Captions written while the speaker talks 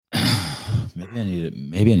Maybe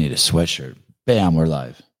I need a sweatshirt. Bam, we're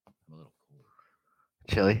live. I'm a little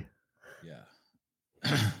chilly. Yeah.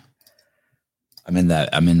 I'm in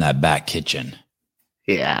that back kitchen.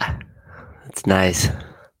 Yeah. It's nice.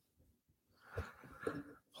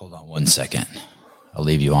 Hold on one second. I'll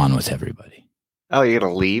leave you on with everybody. Oh, you're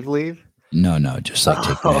gonna leave? No, just like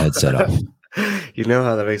take my headset off. You know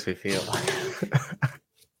how that makes me feel.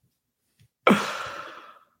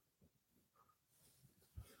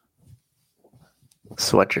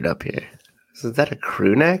 Sweatshirt up here. Is that a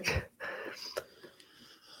crew neck?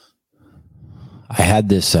 I had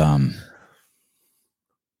this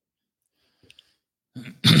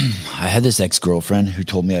ex-girlfriend who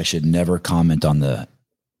told me I should never comment on the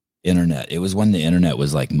internet. It was when the internet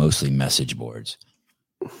was like mostly message boards.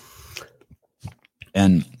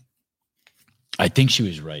 And I think she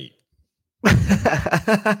was right.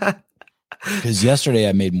 Because yesterday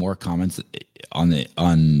I made more comments on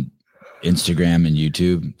Instagram and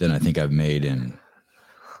YouTube than I think I've made in,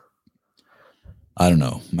 I don't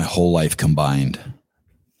know, my whole life combined.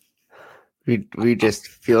 We just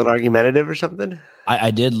feeling argumentative or something?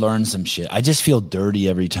 I did learn some shit. I just feel dirty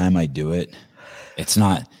every time I do it. It's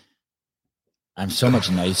not, I'm so much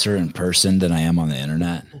nicer in person than I am on the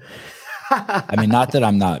internet. I mean, not that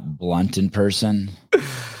I'm not blunt in person.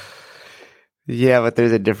 Yeah, but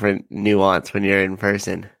there's a different nuance when you're in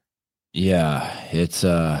person. Yeah, it's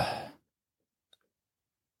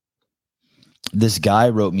this guy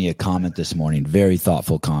wrote me a comment this morning, very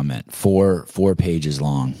thoughtful comment, four pages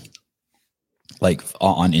long, like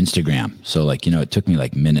on Instagram. So like, it took me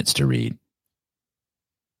like minutes to read.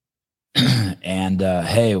 And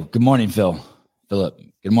hey, good morning, Philip.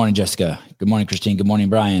 Good morning, Jessica. Good morning, Christine. Good morning,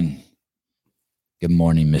 Brian. Good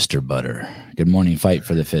morning, Mr. Butter. Good morning, Fight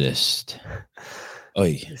for the Fittest.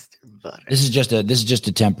 Oy. Mr. Butter. This is just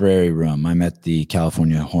a temporary room. I'm at the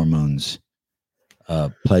California Hormones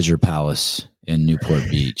Pleasure Palace in Newport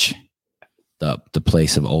Beach, the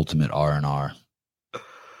place of ultimate R&R,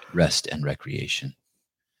 rest and recreation.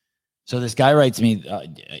 So this guy writes me. I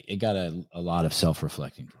got a lot of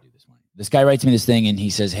self-reflecting to do this morning. This guy writes me this thing, and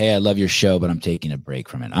he says, "Hey, I love your show, but I'm taking a break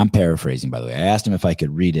from it." I'm paraphrasing, by the way. I asked him if I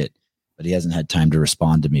could read it, but he hasn't had time to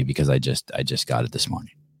respond to me because I just got it this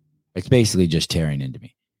morning. It's basically just tearing into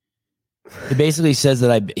me. He basically says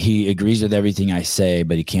that he agrees with everything I say,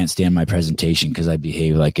 but he can't stand my presentation because I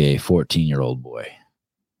behave like a 14-year-old boy.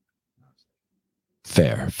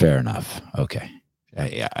 Fair enough. Okay. I'm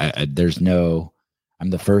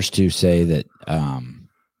the first to say that,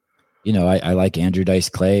 I like Andrew Dice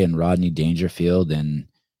Clay and Rodney Dangerfield, and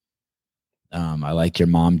I like your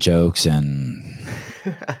mom jokes, and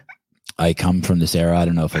I come from this era. I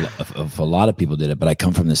don't know if a lot of people did it, but I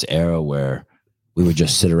come from this era where we would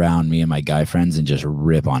just sit around, me and my guy friends, and just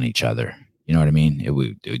rip on each other. You know what I mean?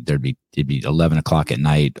 It'd be 11 o'clock at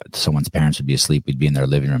night. Someone's parents would be asleep. We'd be in their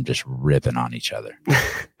living room just ripping on each other.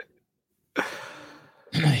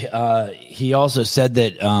 He also said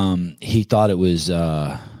that he thought it was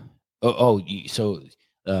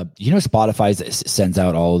Spotify sends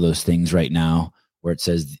out all of those things right now where it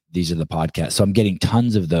says these are the podcasts. So I'm getting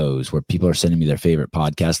tons of those where people are sending me their favorite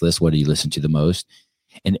podcast list. What do you listen to the most?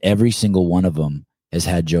 And every single one of them has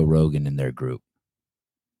had Joe Rogan in their group.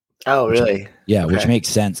 Oh, really? Yeah, okay. Which makes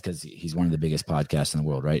sense because he's one of the biggest podcasts in the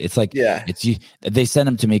world, right? It's like, yeah, they send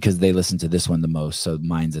them to me because they listen to this one the most, so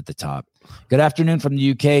mine's at the top. Good afternoon from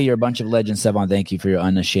the UK. You're a bunch of legends, Sevon. Thank you for your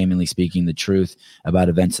unashamedly speaking the truth about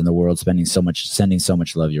events in the world, sending so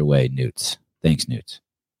much love your way, Newts. Thanks, Newts.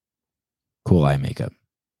 Cool eye makeup.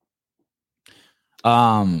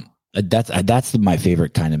 That's my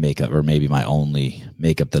favorite kind of makeup, or maybe my only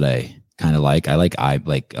makeup that I kind of like. I like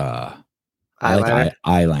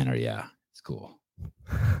eyeliner. Yeah, it's cool.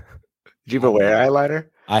 Did you ever wear eyeliner?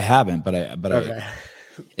 I haven't, but okay.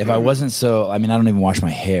 If I wasn't so, I don't even wash my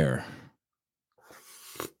hair.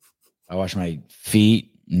 I wash my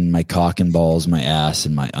feet and my cock and balls, my ass,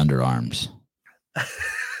 and my underarms.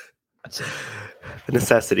 That's it. The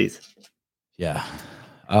necessities. Yeah.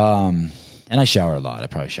 And I shower a lot. I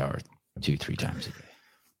probably shower 2-3 times a day.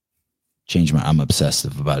 I'm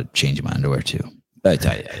obsessive about changing my underwear too. But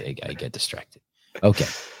I get distracted. Okay.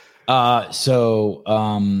 I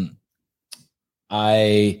own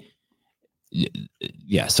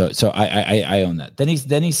that. Then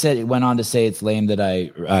he said, it went on to say it's lame that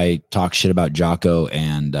I talk shit about Jocko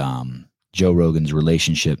and Joe Rogan's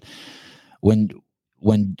relationship. When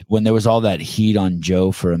there was all that heat on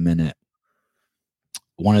Joe for a minute,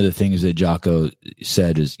 one of the things that Jocko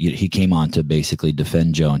said is he came on to basically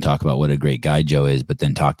defend Joe and talk about what a great guy Joe is, but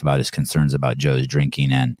then talked about his concerns about Joe's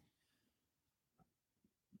drinking. And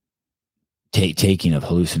taking of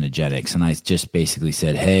hallucinogenics, and I just basically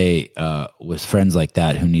said, "Hey, with friends like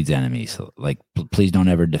that, who needs enemies? Like, please don't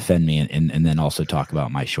ever defend me, and then also talk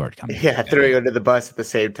about my shortcomings." Yeah, threw you under the bus at the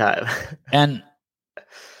same time. And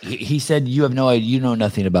he said, "You have no idea. You know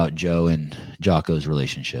nothing about Joe and Jocko's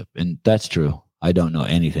relationship," and that's true. I don't know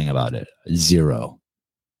anything about it. Zero.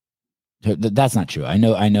 That's not true. I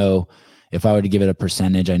know. If I were to give it a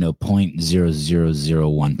percentage, I know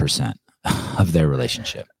 0.0001% of their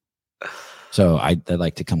relationship. So I'd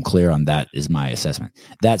like to come clear on that is my assessment.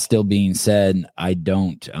 That still being said, I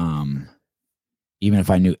don't, even if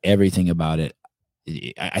I knew everything about it,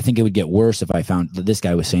 I think it would get worse if I found that this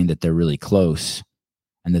guy was saying that they're really close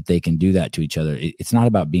and that they can do that to each other. It's not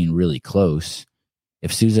about being really close.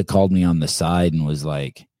 If Sousa called me on the side and was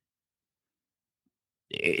like,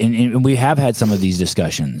 and we have had some of these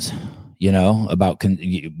discussions, about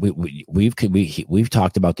we've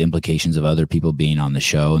talked about the implications of other people being on the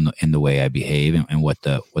show and the way I behave and what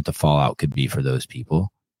the fallout could be for those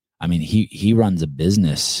people. I mean, he runs a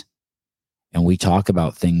business, and we talk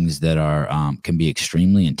about things that are can be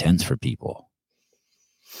extremely intense for people.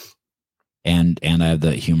 And I have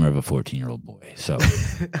the humor of a 14-year-old boy, so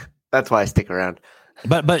that's why I stick around.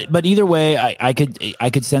 But either way, I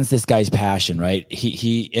could sense this guy's passion, right?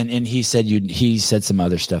 He said some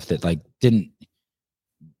other stuff that like didn't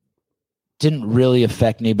really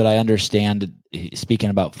affect me, but I understand. Speaking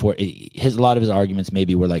about a lot of his arguments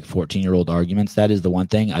maybe were like 14-year-old arguments. That is the one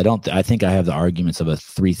thing I think I have the arguments of a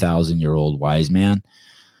 3,000-year-old wise man,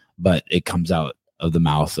 but it comes out of the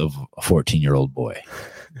mouth of a 14-year-old boy.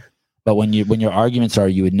 But when your arguments are,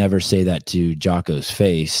 you would never say that to Jocko's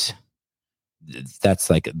face. That's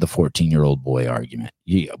like the 14-year-old boy argument.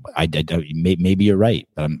 Maybe you're right,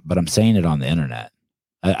 but I'm saying it on the internet.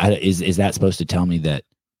 Is that supposed to tell me that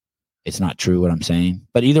it's not true what I'm saying?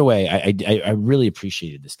 But either way, I really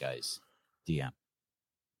appreciated this guy's DM.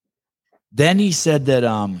 Then he said that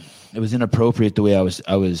it was inappropriate the way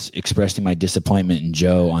I was expressing my disappointment in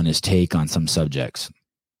Joe on his take on some subjects,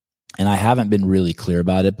 and I haven't been really clear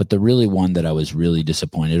about it. But the really one that I was really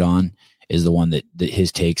disappointed on is the one that his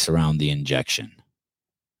takes around the injection.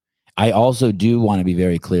 I also do want to be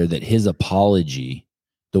very clear that his apology,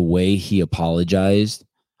 the way he apologized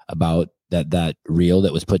about that reel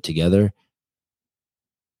that was put together,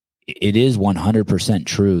 it is 100%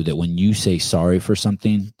 true that when you say sorry for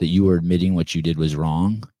something, that you are admitting what you did was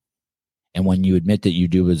wrong. And when you admit that you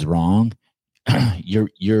do was wrong,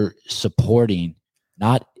 you're supporting,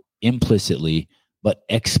 not implicitly, but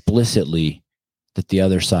explicitly, that the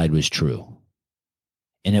other side was true.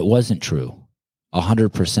 And it wasn't true.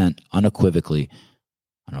 100% unequivocally.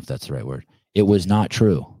 I don't know if that's the right word. It was not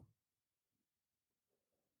true.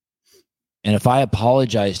 And if I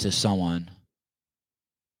apologize to someone,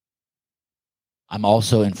 I'm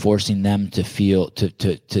also enforcing them to feel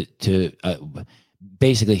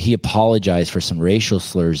basically, he apologized for some racial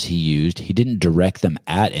slurs he used. He didn't direct them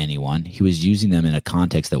at anyone. He was using them in a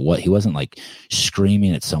context that he wasn't like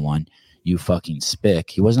screaming at someone, "You fucking spick."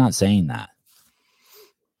 He was not saying that.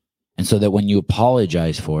 And so that when you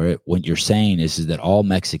apologize for it, what you're saying is that all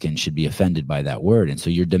Mexicans should be offended by that word. And so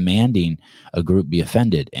you're demanding a group be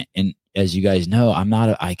offended. And as you guys know,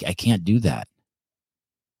 I can't do that.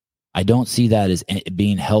 I don't see that as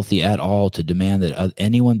being healthy at all, to demand that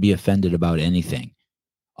anyone be offended about anything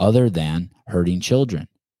other than hurting children.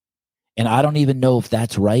 And I don't even know if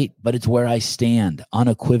that's right, but it's where I stand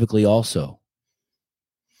unequivocally also.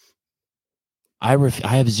 I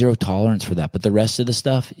have zero tolerance for that. But the rest of the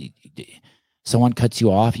stuff, someone cuts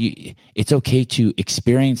you off, it's okay to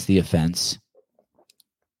experience the offense,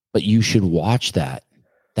 but you should watch that.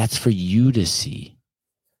 That's for you to see.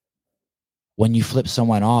 When you flip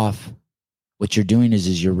someone off, what you're doing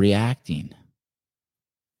is you're reacting.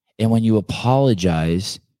 And when you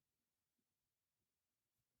apologize,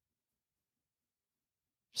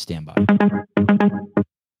 stand by.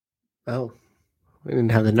 Oh, we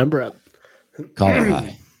didn't have the number up. Call it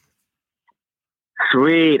high.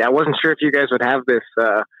 Sweet. I wasn't sure if you guys would have this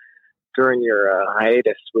during your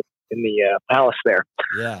hiatus in the palace there.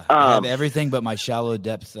 Yeah, I have everything but my shallow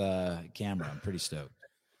depth camera. I'm pretty stoked.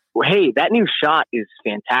 Well, hey, that new shot is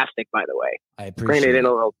fantastic, by the way. I appreciate Bring it in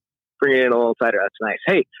a little tighter. That's nice.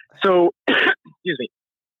 Hey, so excuse me.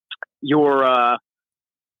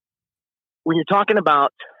 When you're talking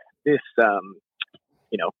about this,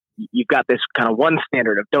 you've got this kind of one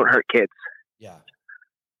standard of don't hurt kids. Yeah.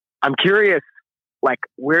 I'm curious, like,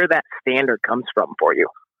 where that standard comes from for you.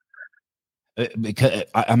 Because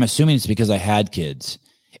I'm assuming it's because I had kids.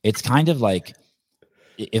 It's kind of like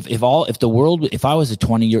if I was a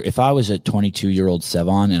 22-year-old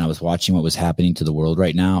Sevon and I was watching what was happening to the world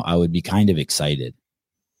right now, I would be kind of excited,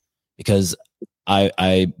 because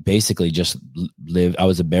I basically just lived. I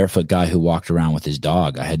was a barefoot guy who walked around with his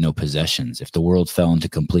dog. I had no possessions. If the world fell into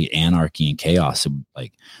complete anarchy and chaos,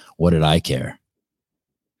 like, what did I care?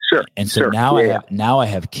 Sure. And so now I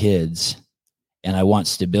have kids, and I want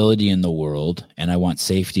stability in the world, and I want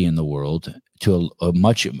safety in the world to a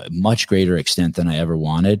much greater extent than I ever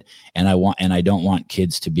wanted. And I don't want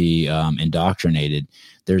kids to be indoctrinated.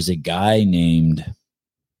 There's a guy named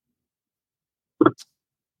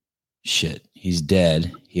he's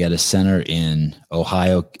dead. He had a center in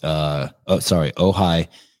Ohio,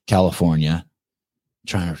 California.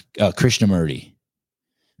 Krishnamurti,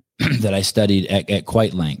 that I studied at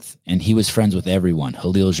quite length, and he was friends with everyone: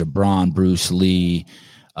 Khalil Gibran, Bruce Lee,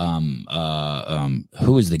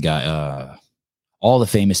 who is the guy? All the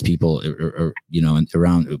famous people,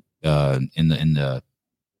 around in the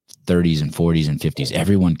 30s and 40s and 50s.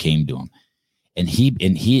 Everyone came to him. And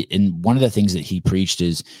one of the things that he preached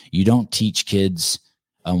is, you don't teach kids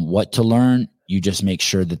what to learn. You just make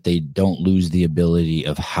sure that they don't lose the ability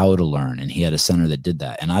of how to learn. And he had a center that did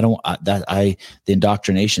that. And the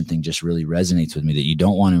indoctrination thing just really resonates with me, that you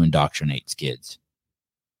don't want to indoctrinate kids.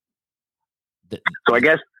 So I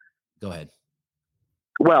guess, go ahead.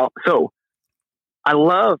 Well, so I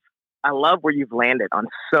love where you've landed on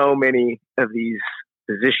so many of these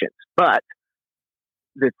positions, but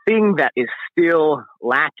the thing that is still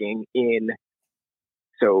lacking in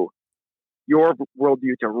your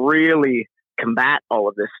worldview to really combat all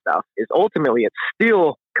of this stuff is, ultimately it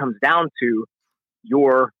still comes down to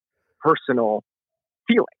your personal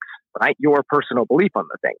feelings, right? Your personal belief on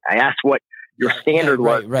the thing. I asked what your standard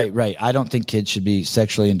was. Right. I don't think kids should be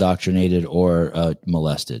sexually indoctrinated or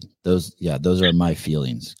molested. Those are my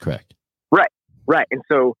feelings. Correct. Right. And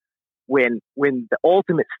so when the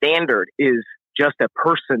ultimate standard is just a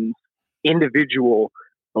person's individual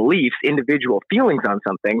beliefs, individual feelings on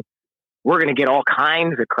something, we're going to get all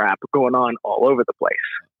kinds of crap going on all over the place.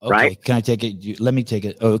 Okay. Right? Can I take it? Let me take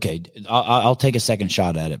it. Okay. I'll take a second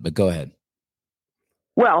shot at it, but go ahead.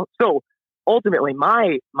 Well, so ultimately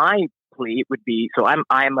my plea would be, so I'm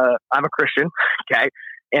a Christian. Okay.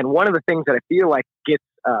 And one of the things that I feel like gets,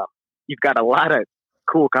 you've got a lot of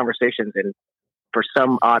cool conversations, and for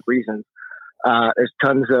some odd reasons, there's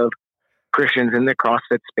tons of Christians in the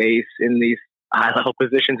CrossFit space, in these high level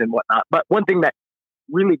positions and whatnot. But one thing that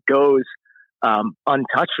really goes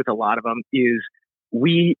untouched with a lot of them is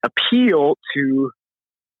we appeal to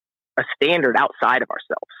a standard outside of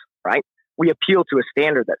ourselves, right? We appeal to a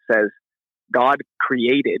standard that says God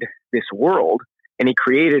created this world, and he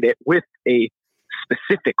created it with a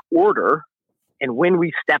specific order. And when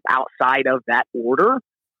we step outside of that order,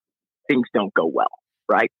 things don't go well,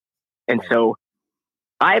 right? And so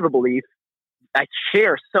I have a belief, I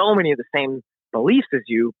share so many of the same beliefs as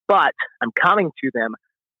you, but I'm coming to them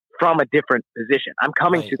from a different position. I'm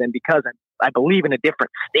coming to them because I believe in a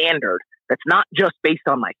different standard that's not just based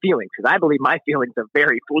on my feelings, because I believe my feelings are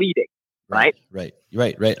very fleeting, right? Right.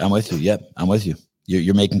 I'm with you. Yep, I'm with you.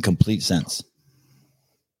 You're making complete sense.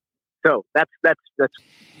 So that's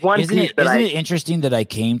one isn't piece Isn't it interesting that I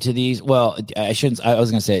came to these? Well, I was going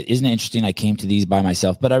to say, isn't it interesting I came to these by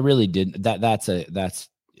myself? But I really didn't. That's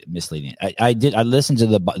misleading. I listened to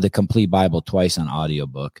the complete Bible twice on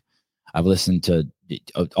audiobook. I've listened to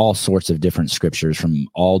all sorts of different scriptures from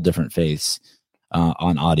all different faiths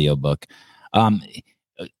on audiobook. How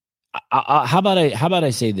about I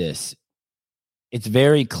say this? It's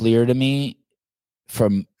very clear to me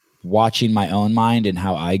from watching my own mind and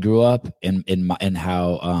how I grew up, and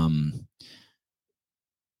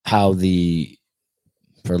how the,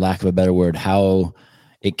 for lack of a better word, how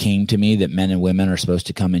it came to me that men and women are supposed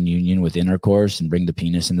to come in union with intercourse and bring the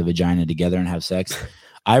penis and the vagina together and have sex.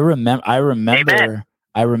 I remember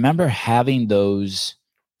having those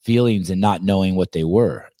feelings and not knowing what they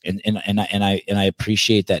were. And I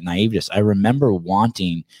appreciate that naiveness. I remember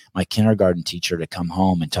wanting my kindergarten teacher to come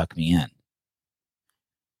home and tuck me in.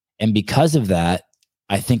 And because of that,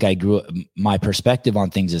 I think I grew up, my perspective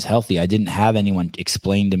on things is healthy. I didn't have anyone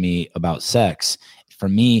explain to me about sex. For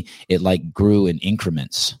me, it like grew in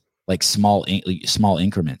increments, like small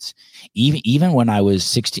increments. Even when I was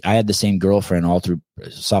 16, I had the same girlfriend all through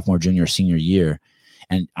sophomore, junior, senior year.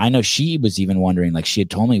 And I know she was even wondering, like, she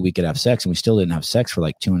had told me we could have sex, and we still didn't have sex for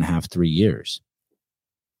like 2.5, 3 years.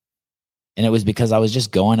 And it was because I was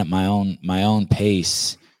just going at my own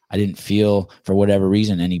pace. I didn't feel, for whatever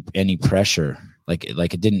reason, any pressure. Like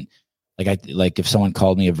it didn't, like if someone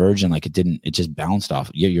called me a virgin, it just bounced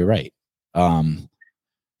off. Yeah, you're right.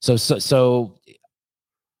 So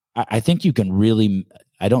I think you can really,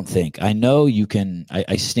 I know you can,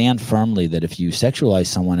 I stand firmly that if you sexualize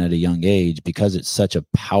someone at a young age, because it's such a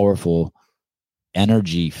powerful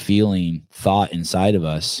energy, feeling, thought inside of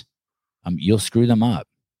us, you'll screw them up.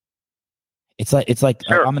 It's like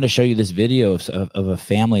Sure. I'm going to show you this video of a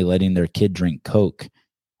family letting their kid drink Coke,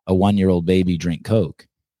 a 1-year-old baby drink Coke.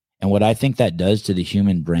 And what I think that does to the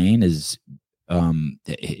human brain is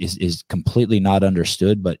completely not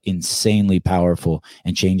understood, but insanely powerful,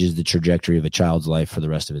 and changes the trajectory of a child's life for the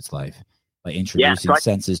rest of its life by introducing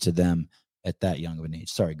senses to them at that young of an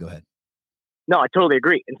age. Sorry, go ahead. No, I totally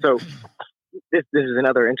agree. And so this is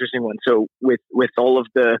another interesting one. So with all of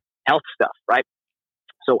the health stuff, right?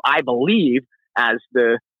 So I believe as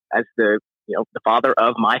the the father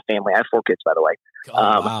of my family, I have 4 kids, by the way.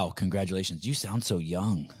 Oh, wow. Congratulations. You sound so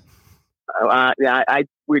young.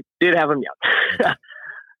 We did have them young. Okay.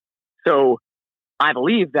 So I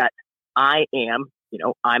believe that I am,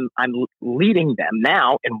 I'm leading them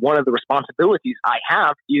now. And one of the responsibilities I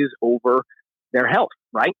have is over their health,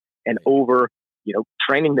 right? And over,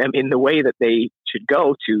 training them in the way that they should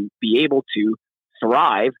go to be able to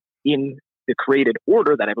thrive in the created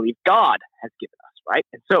order that I believe God has given us, right?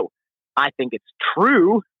 And so I think it's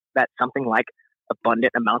true that something like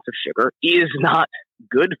abundant amounts of sugar is not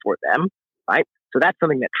good for them, right? So that's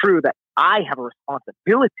something that's true that I have a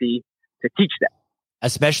responsibility to teach them,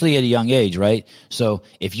 especially at a young age, right? So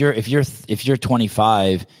if you're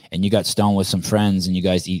 25 and you got stoned with some friends and you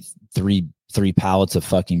guys eat three pallets of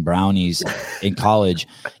fucking brownies in college,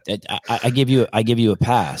 I give you a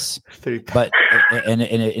pass. But and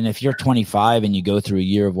if you're 25 and you go through a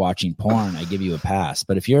year of watching porn, I give you a pass.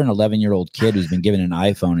 But if you're an 11-year-old kid who's been given an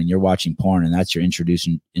iPhone and you're watching porn and that's your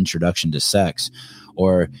introduction to sex,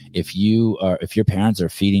 or if your parents are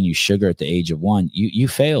feeding you sugar at the age of 1, you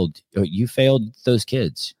failed those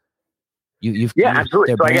kids.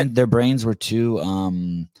 Absolutely. Their brains were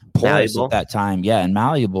too porous at that time, and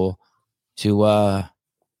malleable to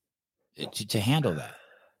handle that.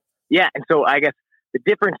 Yeah, and so I guess the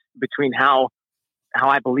difference between how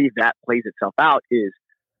I believe that plays itself out is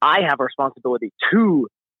I have a responsibility to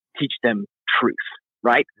teach them truth,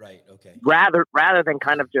 right? Right. Okay. Rather than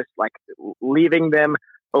kind of just like leaving them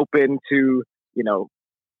open to,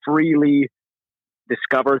 freely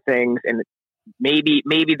discover things, and maybe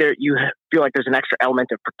there you feel like there's an extra element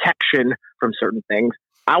of protection from certain things.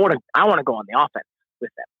 I want to go on the offense with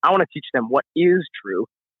them. I want to teach them what is true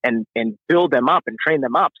and build them up and train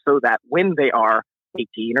them up so that when they are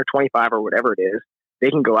 18 or 25 or whatever it is, they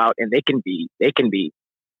can go out and they can be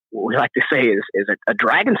what we like to say is a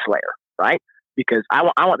dragon slayer, right? Because I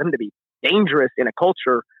want them to be dangerous in a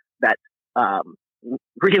culture that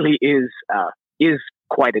really is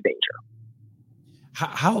quite a danger.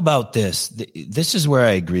 How about this? This is where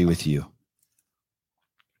I agree with you.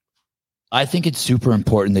 I think it's super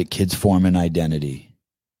important that kids form an identity.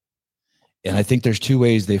 And I think there's 2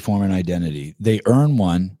 ways they form an identity. They earn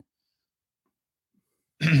one,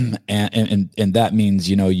 and that means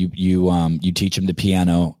you teach them the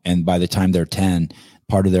piano, and by the time they're 10,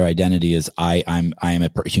 part of their identity is I am a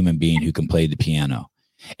human being who can play the piano.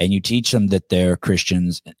 And you teach them that they're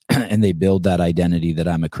Christians, and they build that identity that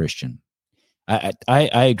I'm a Christian. I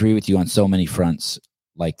agree with you on so many fronts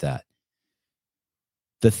like that.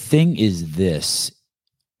 The thing is this.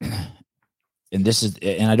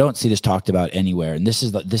 And I don't see this talked about anywhere. And this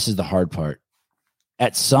is the hard part.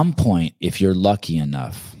 At some point, if you're lucky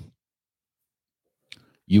enough,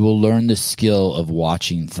 you will learn the skill of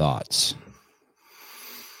watching thoughts.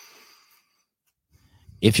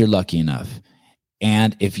 If you're lucky enough.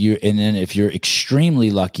 And if you're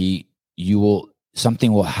extremely lucky,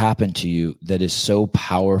 something will happen to you that is so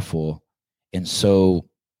powerful and so,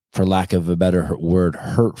 for lack of a better word,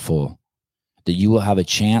 hurtful, that you will have a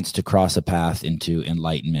chance to cross a path into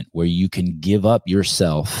enlightenment where you can give up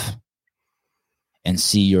yourself and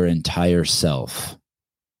see your entire self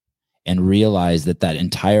and realize that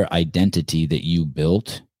entire identity that you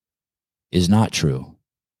built is not true,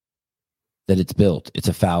 that it's built. It's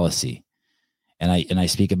a fallacy. And I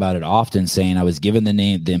speak about it often, saying I was given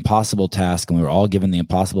the impossible task, and we were all given the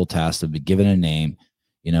impossible task of being given a name,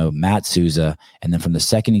 Matt Souza. And then from the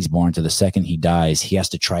second he's born to the second he dies, he has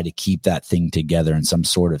to try to keep that thing together in some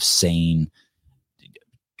sort of sane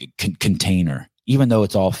container, even though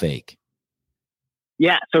it's all fake.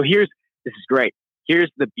 Yeah. So this is great.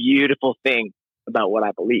 Here's the beautiful thing about what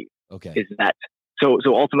I believe. Okay. Is that so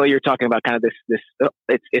ultimately you're talking about kind of this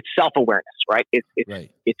it's self-awareness, right? It's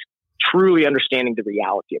right. It's truly understanding the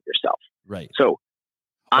reality of yourself. Right. So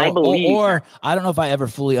I believe, or I don't know if I ever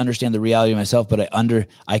fully understand the reality of myself, but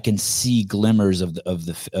I can see glimmers of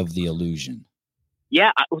the illusion. yeah.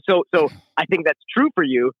 So I think that's true for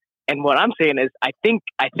you. And what I'm saying is, I think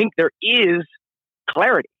there is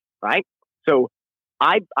clarity, right? So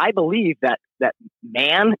I believe that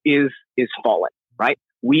man is fallen, right?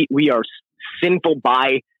 We are sinful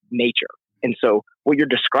by nature. And so what you're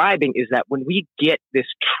describing is that when we get this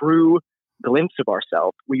true glimpse of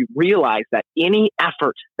ourselves, we realize that any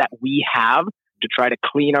effort that we have to try to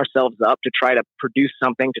clean ourselves up, to try to produce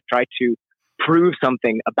something, to try to prove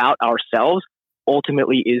something about ourselves,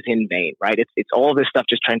 ultimately is in vain, right? It's all this stuff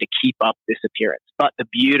just trying to keep up this appearance. But the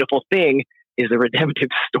beautiful thing is the redemptive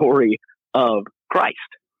story of Christ,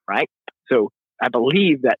 right? So I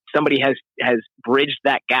believe that somebody has bridged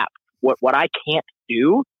that gap. What I can't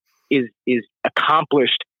do is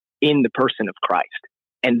accomplished in the person of Christ.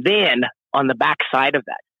 And then on the backside of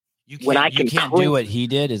that, you can't do what he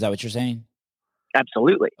did. Is that what you're saying?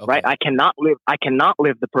 Absolutely. Okay. Right. I cannot live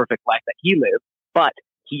the perfect life that he lived, but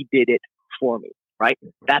he did it for me. Right.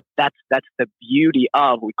 That's the beauty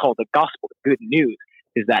of, we call the gospel, the good news,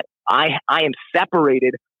 is that I am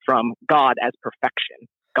separated from God as perfection.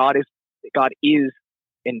 God is,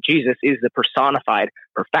 and Jesus is the personified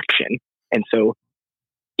perfection. And so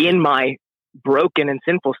in my broken and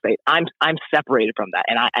sinful state, I'm separated from that.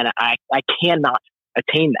 And I cannot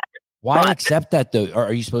attain that. Why accept that though?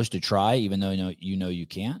 Are you supposed to try even though you know you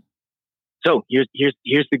can't? So here's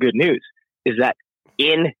the good news, is that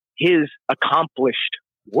in his accomplished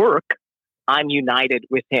work, I'm united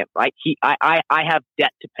with him, right? I have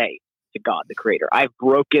debt to pay to God, the creator. I've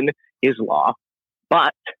broken his law,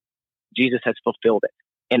 but Jesus has fulfilled it.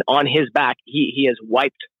 And on his back, he has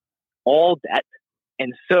wiped all debt.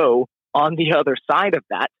 And so on the other side of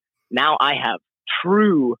that, now I have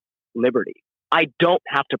true liberty. I don't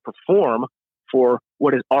have to perform for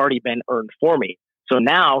what has already been earned for me. So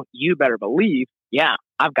now you better believe, yeah,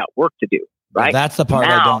 I've got work to do. Right. Well, that's the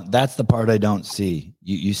part I don't see.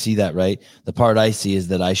 You see that, right? The part I see is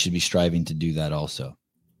that I should be striving to do that also.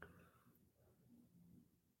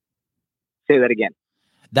 Say that again.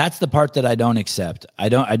 That's the part that I don't accept. I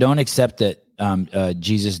don't accept that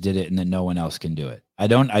Jesus did it and that no one else can do it. I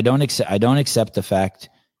don't accept the fact.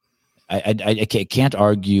 I can't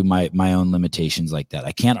argue my own limitations like that.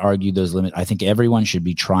 I can't argue those limits. I think everyone should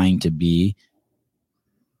be trying to be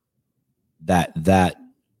that.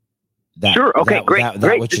 Sure. Okay.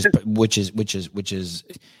 Great. Which is.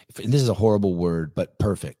 And this is a horrible word, but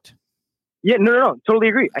perfect. Yeah. No. Totally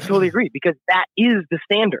agree. I totally agree, because that is the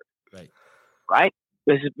standard. Right.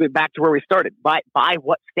 This is back to where we started. By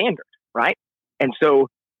what standard? Right. And so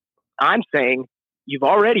I'm saying you've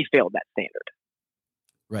already failed that standard.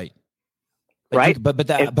 Right. Right.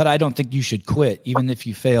 But I don't think you should quit. Even if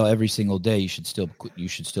you fail every single day, you should still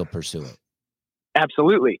pursue it.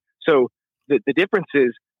 Absolutely. So the difference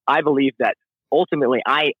is, I believe that ultimately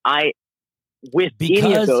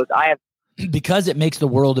because it makes the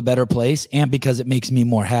world a better place, and because it makes me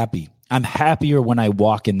more happy. I'm happier when I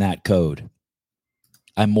walk in that code.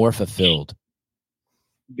 I'm more fulfilled.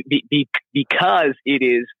 Because it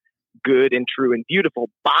is good and true and beautiful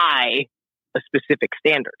by a specific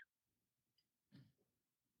standard.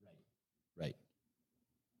 Right.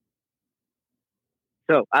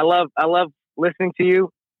 So I love listening to you.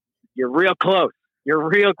 You're real close.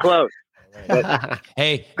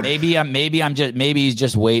 Hey, maybe I'm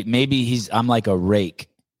like a rake,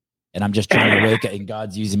 and I'm just trying to rake it, and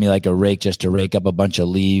God's using me like a rake just to rake up a bunch of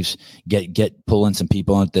leaves, get pulling some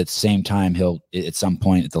people, and at the same time he'll at some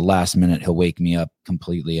point at the last minute he'll wake me up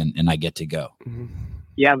completely, and I get to go.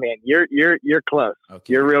 Yeah, man, you're close.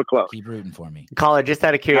 Okay. You're real close. Keep rooting for me. Caller, just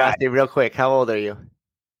out of curiosity, real quick, how old are you?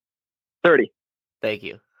 30. Thank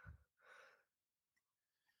you.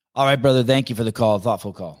 All right, brother. Thank you for the call.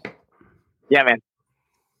 Thoughtful call. Yeah, man.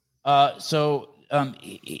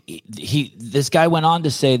 This guy went on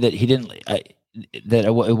to say that he didn't.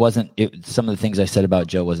 It wasn't. Some of the things I said about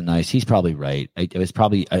Joe wasn't nice. He's probably right.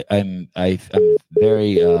 I'm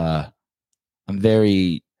very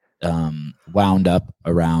wound up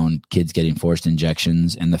around kids getting forced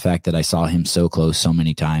injections, and the fact that I saw him so close so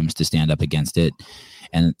many times to stand up against it,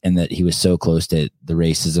 and that he was so close to the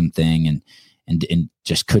racism thing, and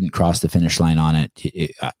just couldn't cross the finish line on it.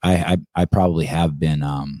 I probably have been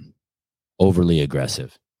overly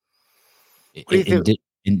aggressive. Go ahead.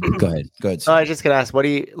 So I was just gonna ask, what do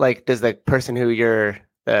you like? Does the person who you're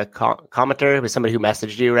the commenter was somebody who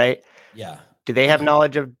messaged you, right? Yeah. Do they have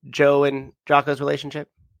knowledge of Joe and Jocko's relationship?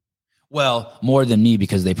 Well, more than me,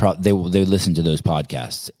 because they listened to those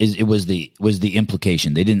podcasts. It was the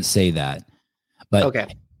implication. They didn't say that, but okay.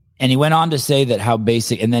 And he went on to say that how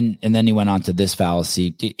basic, and then he went on to this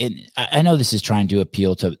fallacy. I know this is trying to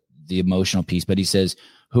appeal to the emotional piece, but he says,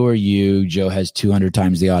 who are you? Joe has 200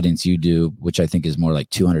 times the audience you do, which I think is more like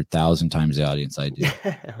 200,000 times the audience I do.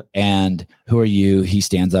 And who are you? He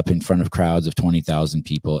stands up in front of crowds of 20,000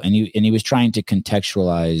 people. And he was trying to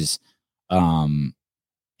contextualize,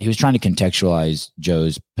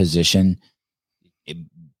 Joe's position,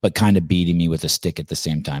 but kind of beating me with a stick at the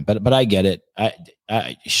same time. But I get it. I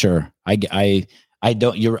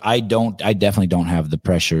definitely don't have the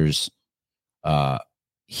pressures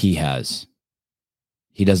he has.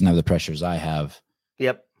 He doesn't have the pressures I have.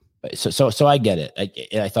 Yep. So I get it.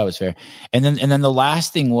 I thought it was fair. And then the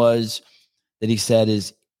last thing was that he said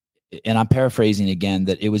is, and I'm paraphrasing again,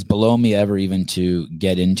 that it was below me ever even to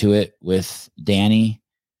get into it with Danny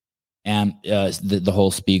and the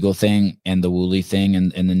whole Spiegel thing and the Woolley thing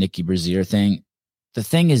and the Nikki Brazier thing. The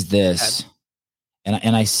thing is this,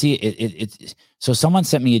 and I see it. So someone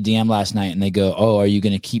sent me a DM last night and they go, "Oh, are you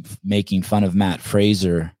going to keep making fun of Matt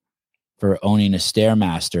Fraser for owning a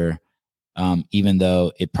Stairmaster, even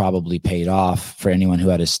though it probably paid off for anyone who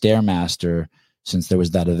had a Stairmaster, since there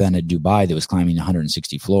was that event at Dubai that was climbing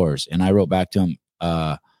 160 floors?" And I wrote back to him,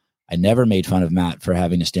 I never made fun of Matt for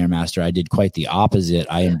having a Stairmaster. I did quite the opposite.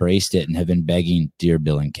 I embraced it and have been begging dear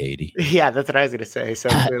Bill and Katie. Yeah, that's what I was going to say. So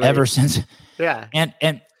ever since. Yeah.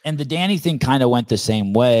 And the Danny thing kind of went the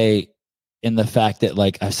same way, in the fact that,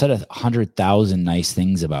 like, I've said 100,000 nice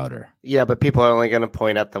things about her. Yeah, but people are only going to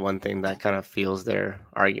point out the one thing that kind of fuels their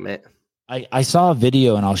argument. I saw a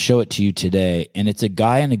video, and I'll show it to you today, and it's a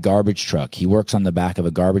guy in a garbage truck. He works on the back of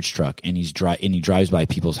a garbage truck, and he drives by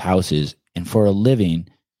people's houses, and for a living,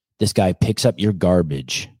 this guy picks up your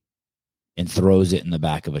garbage and throws it in the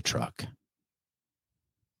back of a truck.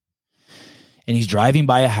 And he's driving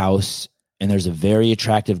by a house, and there's a very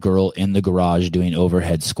attractive girl in the garage doing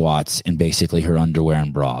overhead squats in basically her underwear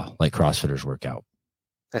and bra, like CrossFitters work out.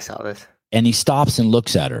 I saw this. And he stops and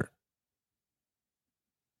looks at her.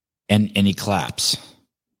 And he claps.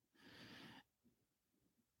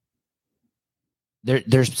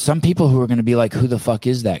 There's some people who are going to be like, who the fuck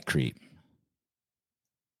is that creep?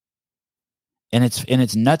 And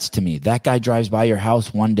it's nuts to me. That guy drives by your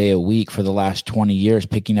house one day a week for the last 20 years,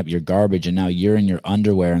 picking up your garbage, and now you're in your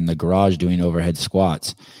underwear in the garage doing overhead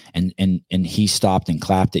squats, and he stopped and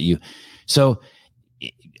clapped at you. So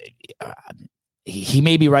he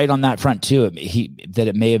may be right on that front too. That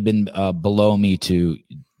it may have been below me to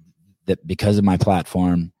that because of my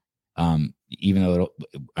platform. Even though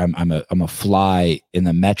I'm a fly in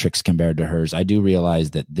the metrics compared to hers, I do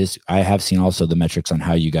realize that I have seen also the metrics on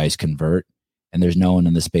how you guys convert. And there's no one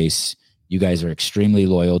in the space. You guys are extremely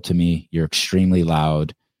loyal to me. You're extremely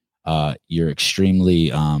loud. You're extremely,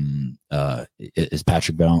 as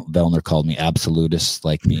Patrick Vellner called me, absolutist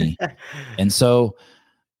like me. And so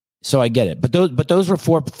I get it. But those were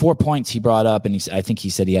four points he brought up. And I think he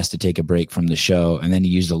said he has to take a break from the show. And then he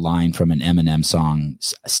used a line from an Eminem song,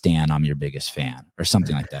 "Stan, I'm your biggest fan," or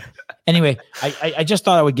something like that. Anyway, I just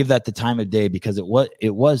thought I would give that the time of day because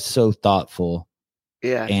it was so thoughtful.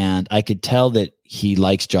 Yeah. And I could tell that he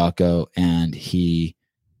likes Jocko, and he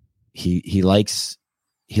likes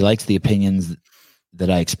the opinions that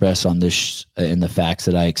I express on this and the facts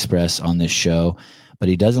that I express on this show, but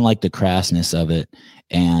he doesn't like the crassness of it.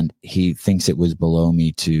 And he thinks it was below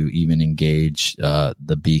me to even engage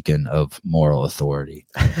the beacon of moral authority.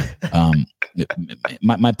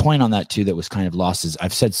 My point on that too, that was kind of lost, is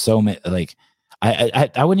I've said so many, like, I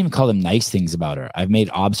wouldn't even call them nice things about her. I've made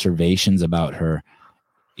observations about her,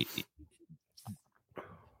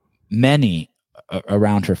 many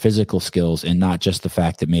around her physical skills, and not just the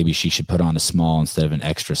fact that maybe she should put on a small instead of an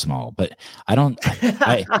extra small. But I don't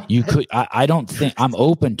think I'm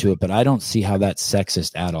open to it, but I don't see how that's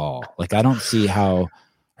sexist at all. Like, I don't see how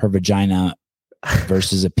her vagina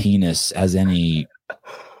versus a penis has any,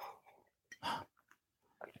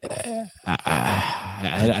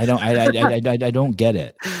 I don't get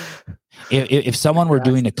it. If someone were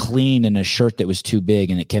doing a clean in a shirt that was too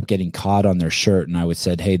big and it kept getting caught on their shirt, and I would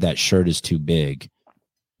said, "Hey, that shirt is too big."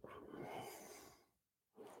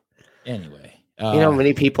 Anyway, you know how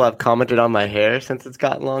many people have commented on my hair since it's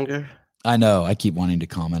gotten longer? I know. I keep wanting to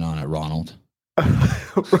comment on it, Ronald.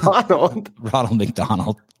 Ronald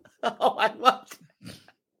McDonald. Oh, I love it.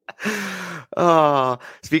 Oh,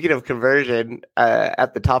 speaking of conversion,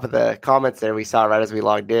 at the top of the comments there, we saw right as we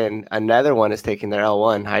logged in, another one is taking their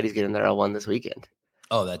L1. Heidi's getting their L1 this weekend.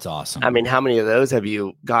 Oh, that's awesome. I mean, how many of those have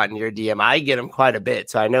you gotten your DM? I get them quite a bit,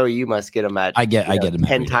 so I know you must get them at. I get them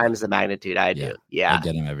 10 times the magnitude I do. Yeah, I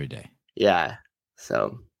get them every day. Yeah,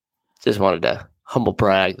 so just wanted to humble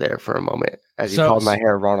brag there for a moment as you called my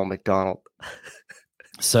hair Ronald McDonald.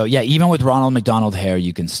 So yeah, even with Ronald McDonald hair,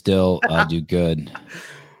 you can still do good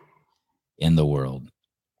in the world.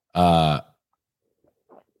 Yeah,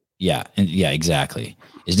 exactly.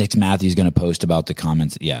 Is Nick Matthews going to post about the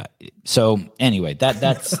comments? Yeah. So anyway, that's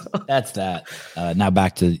that. Now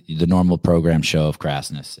back to the normal program show of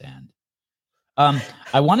crassness, and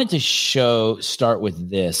I wanted to start with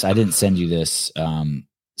this. I didn't send you this.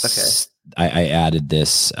 Okay. I added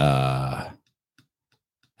this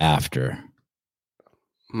after.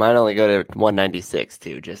 Mine only go to 196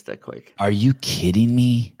 too. Just a quick. Are you kidding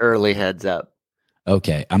me? Early heads up.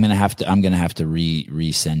 Okay, I'm gonna have to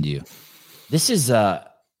resend you. This is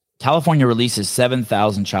California releases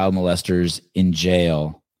 7,000 child molesters in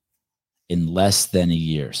jail in less than a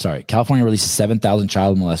year. Sorry, California releases 7,000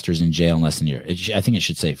 child molesters in jail in less than a year. I think it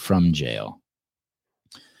should say from jail.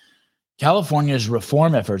 California's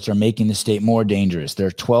reform efforts are making the state more dangerous. There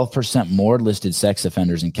are 12% more listed sex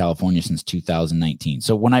offenders in California since 2019.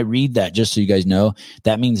 So when I read that, just so you guys know,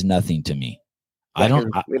 that means nothing to me. We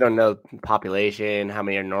don't know population, how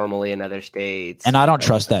many are normally in other states. And I don't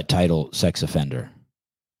trust that title, sex offender.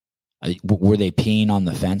 Were they peeing on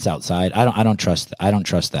the fence outside? I don't trust that. I don't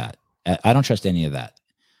trust any of that.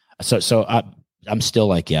 So I'm still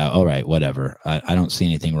like, yeah, all right, whatever. I don't see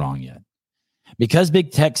anything wrong yet. Because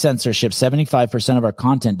big tech censorship, 75% of our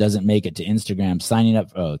content doesn't make it to Instagram. Signing up.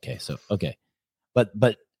 Oh, okay. So, okay.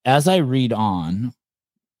 But as I read on,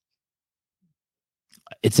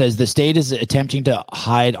 it says the state is attempting to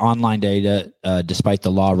hide online data despite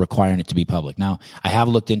the law requiring it to be public. Now, I have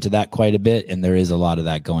looked into that quite a bit, and there is a lot of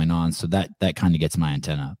that going on. So that kind of gets my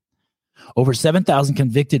antenna. Over 7,000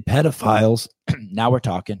 convicted pedophiles. Now we're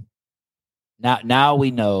talking. Now we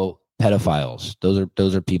know pedophiles.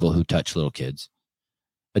 Those are people who touch little kids,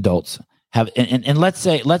 adults have, and let's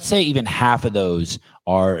say even half of those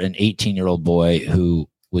are an 18-year-old boy who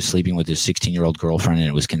was sleeping with his 16-year-old girlfriend and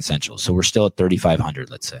it was consensual. So we're still at 3,500,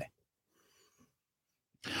 let's say.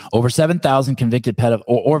 Over 7,000 convicted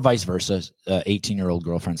or vice versa, 18-year-old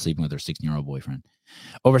girlfriend sleeping with her 16-year-old boyfriend.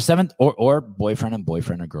 Over or boyfriend and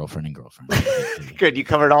boyfriend or girlfriend and girlfriend. Good, you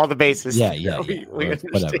covered all the bases. Yeah. We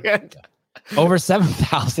understand. Over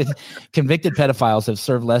 7,000 convicted pedophiles have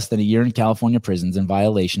served less than a year in California prisons in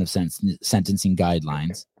violation of sentencing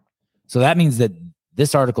guidelines. So that means that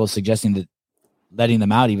this article is suggesting that letting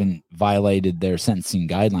them out even violated their sentencing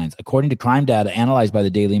guidelines. According to crime data analyzed by the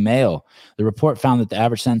Daily Mail, the report found that the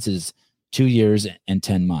average sentence is 2 years and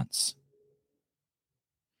 10 months.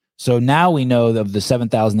 So now we know of the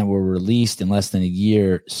 7,000 that were released in less than a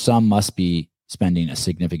year, some must be spending a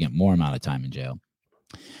significant more amount of time in jail.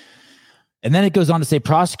 And then it goes on to say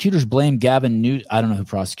prosecutors blame Gavin Newsom. I don't know who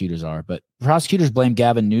prosecutors are, but prosecutors blame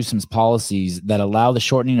Gavin Newsom's policies that allow the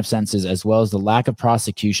shortening of sentences as well as the lack of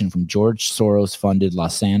prosecution from George Soros-funded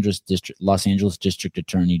Los Angeles District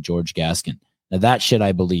Attorney George Gaskin. Now that shit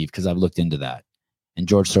I believe because I've looked into that. And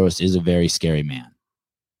George Soros is a very scary man.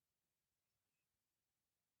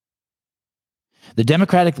 The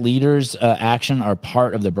Democratic leaders' action are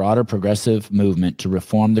part of the broader progressive movement to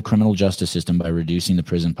reform the criminal justice system by reducing the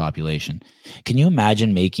prison population. Can you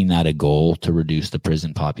imagine making that a goal to reduce the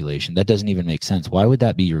prison population? That doesn't even make sense. Why would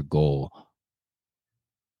that be your goal?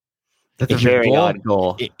 That's a very odd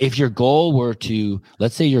goal. If your goal were to,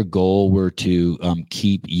 let's say your goal were to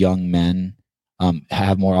keep young men,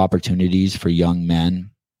 have more opportunities for young men,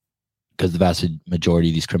 because the vast majority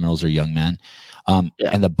of these criminals are young men.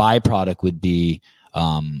 And the byproduct would be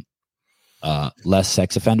less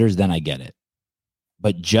sex offenders, then I get it.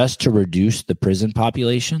 But just to reduce the prison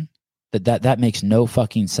population, that makes no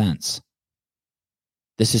fucking sense.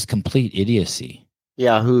 This is complete idiocy.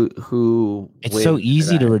 Yeah, who it's so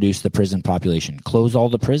easy to reduce the prison population. Close all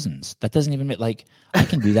the prisons. That doesn't even make I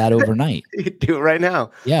can do that overnight. You can do it right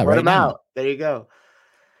now. Yeah, right now. Out. There you go.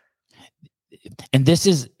 And this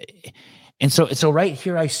is so right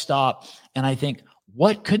here I stop and I think,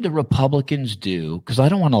 what could the Republicans do? Because I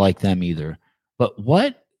don't want to like them either. But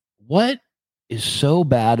what is so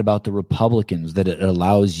bad about the Republicans that it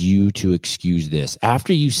allows you to excuse this?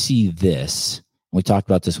 After you see this, we talked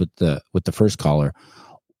about this with the first caller.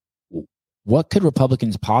 What could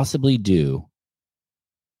Republicans possibly do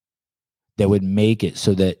that would make it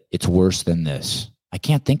so that it's worse than this? I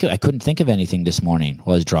couldn't think of anything this morning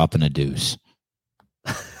while I was dropping a deuce.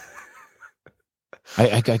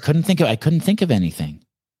 I couldn't think of anything.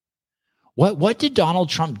 What did Donald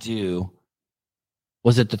Trump do?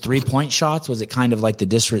 Was it the 3-point shots? Was it kind of like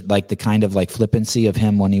the kind of like flippancy of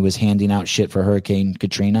him when he was handing out shit for Hurricane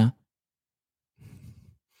Katrina?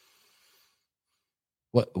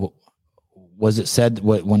 What was it said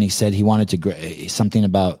when he said he wanted to something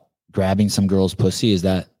about grabbing some girl's pussy? Is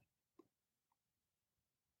that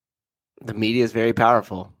the media is very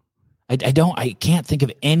powerful? I can't think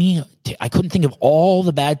of I couldn't think of all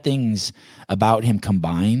the bad things about him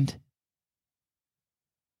combined.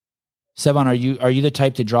 Sevan, are you the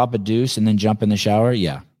type to drop a deuce and then jump in the shower?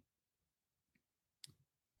 Yeah.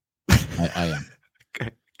 I am.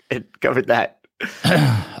 It covered that.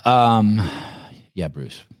 Yeah,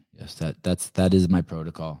 Bruce. Yes, that is my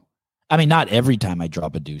protocol. I mean, not every time I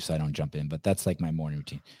drop a deuce, I don't jump in, but that's like my morning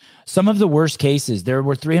routine. Some of the worst cases, there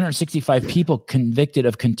were 365 people convicted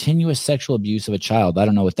of continuous sexual abuse of a child. I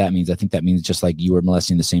don't know what that means. I think that means just like you were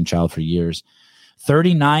molesting the same child for years.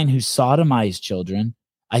 39 who sodomized children.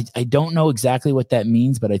 I don't know exactly what that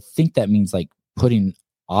means, but I think that means like putting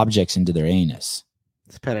objects into their anus.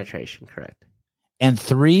 It's penetration, correct. And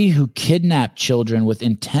 3 who kidnapped children with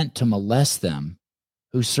intent to molest them,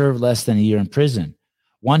 who served less than a year in prison.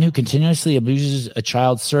 1 who continuously abuses a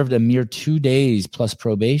child served a mere 2 days plus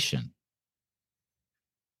probation.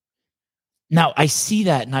 Now, I see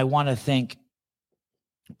that and I want to think,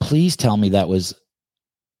 please tell me that was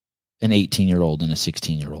an 18-year-old and a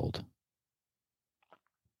 16-year-old.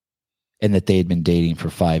 And that they had been dating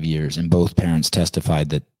for 5 years and both parents testified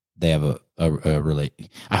that they have a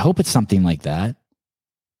relate. I hope it's something like that.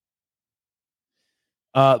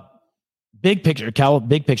 Big picture,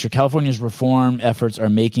 California's reform efforts are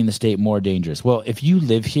making the state more dangerous. Well, if you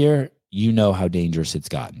live here, you know how dangerous it's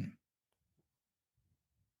gotten.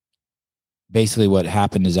 Basically, what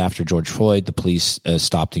happened is after George Floyd, the police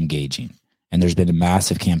stopped engaging. And there's been a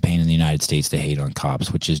massive campaign in the United States to hate on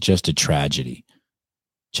cops, which is just a tragedy.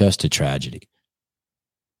 Just a tragedy.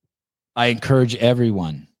 I encourage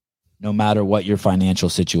everyone, no matter what your financial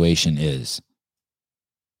situation is,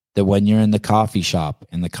 that when you're in the coffee shop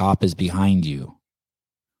and the cop is behind you,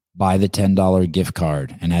 buy the $10 gift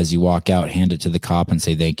card. And as you walk out, hand it to the cop and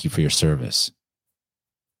say, thank you for your service.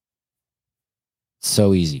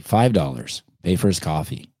 So easy. $5. Pay for his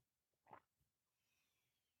coffee.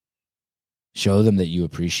 Show them that you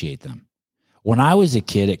appreciate them. When I was a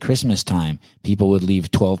kid at Christmas time, people would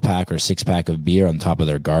leave 12-pack or 6-pack of beer on top of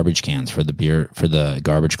their garbage cans for the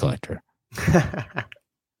garbage collector.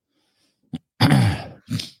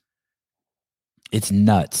 It's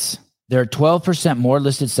nuts. There are 12% more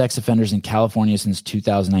listed sex offenders in California since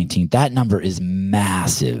 2019. That number is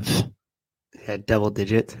massive. Yeah, double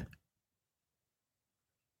digit.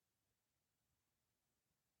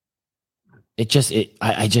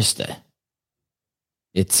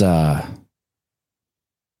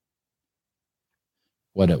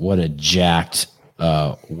 What a jacked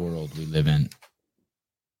world we live in.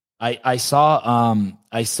 I saw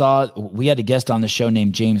we had a guest on the show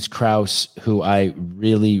named James Krause, who I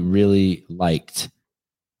really, really liked.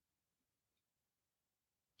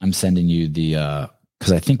 I'm sending you the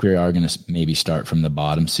because I think we are going to maybe start from the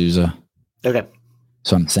bottom, Souza. Okay.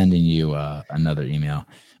 So I'm sending you another email.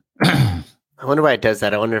 I wonder why it does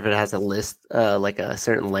that. I wonder if it has a list like a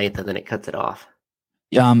certain length and then it cuts it off.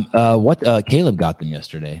 Caleb got them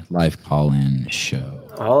yesterday. Live call-in show.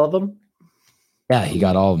 All of them? Yeah, he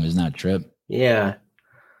got all of them. Isn't that a trip? Yeah.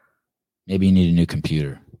 Maybe you need a new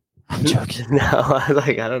computer. I'm joking. No, I was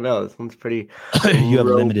like, I don't know. This one's pretty you have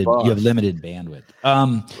limited bandwidth.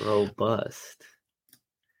 Robust.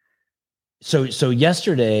 So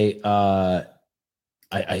yesterday,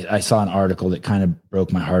 I saw an article that kind of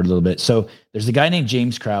broke my heart a little bit. So there's a guy named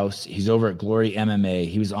James Krause. He's over at Glory MMA.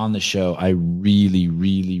 He was on the show. I really,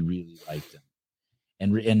 really, really liked him.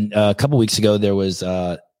 And a couple weeks ago, there was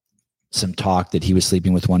some talk that he was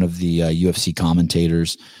sleeping with one of the UFC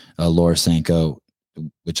commentators, Laura Sanko,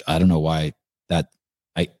 which I don't know why that.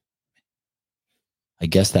 I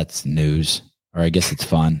guess that's news, or I guess it's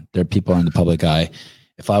fun. There are people in the public eye.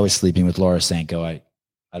 If I was sleeping with Laura Sanko, I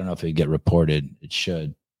don't know if it would get reported. It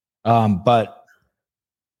should. So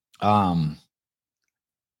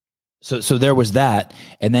there was that.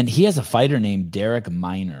 And then he has a fighter named Derek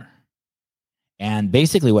Minor. And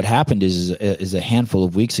basically what happened is a handful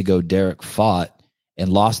of weeks ago, Derek fought and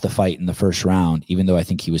lost the fight in the first round, even though I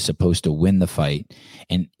think he was supposed to win the fight.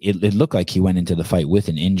 And it looked like he went into the fight with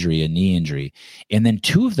an injury, a knee injury. And then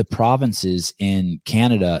 2 of the provinces in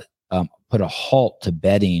Canada put a halt to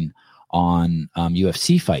betting on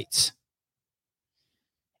UFC fights.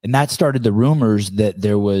 And that started the rumors that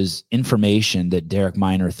there was information that Derek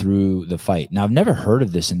Minor threw the fight. Now, I've never heard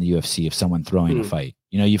of this in the UFC, of someone throwing a fight.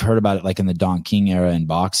 You know, you've heard about it like in the Don King era in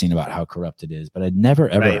boxing about how corrupt it is, but I'd never,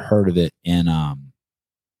 ever heard of it in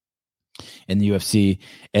the UFC.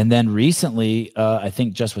 And then recently, I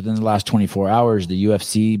think just within the last 24 hours, the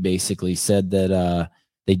UFC basically said that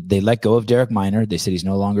they let go of Derek Minor. They said he's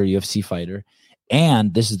no longer a UFC fighter.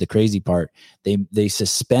 And this is the crazy part. They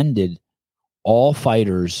suspended all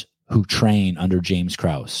fighters who train under James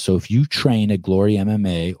Krause. So if you train at Glory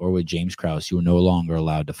MMA or with James Krause, you are no longer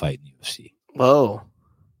allowed to fight in the UFC. Whoa.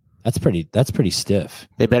 That's pretty stiff.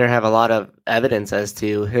 They better have a lot of evidence as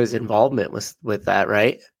to his involvement with that,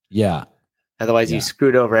 right? Yeah. Otherwise, you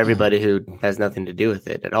screwed over everybody who has nothing to do with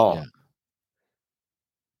it at all.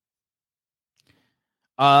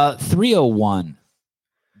 Yeah. 301.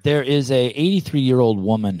 There is a 83-year-old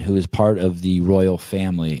woman who is part of the royal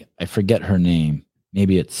family. I forget her name.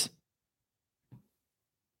 Maybe it's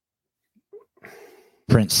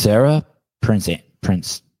Prince Sarah, Prince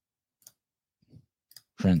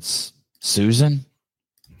Susan.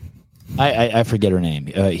 I forget her name.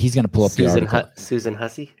 He's going to pull up the article. Susan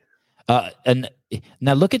Hussey. And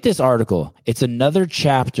now look at this article. It's another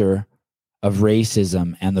chapter of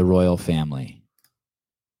racism and the royal family.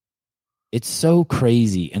 It's so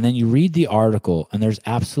crazy. And then you read the article and there's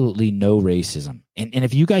absolutely no racism. And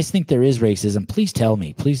if you guys think there is racism, please tell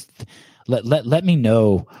me. Please let me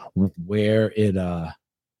know where it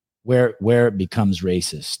becomes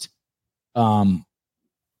racist. I'm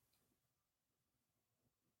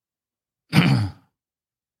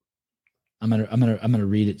gonna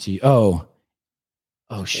read it to you. Oh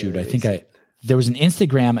shoot. I think there was an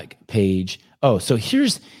Instagram page. Oh, so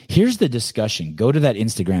here's the discussion. Go to that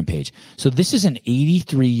Instagram page. So this is an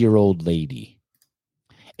 83-year-old lady,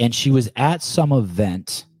 and she was at some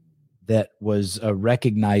event that was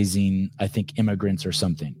recognizing, I think, immigrants or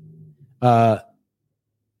something. Where's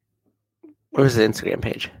the Instagram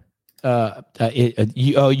page?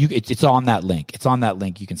 It's on that link. It's on that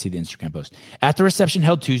link. You can see the Instagram post. At the reception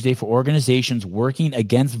held Tuesday for organizations working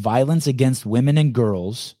against violence against women and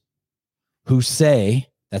girls, who say,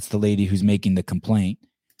 that's the lady who's making the complaint.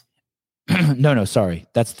 No, sorry.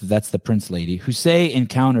 That's the Prince lady, who say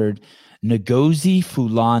encountered Ngozi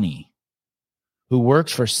Fulani, who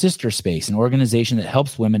works for Sister Space, an organization that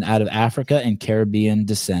helps women out of Africa and Caribbean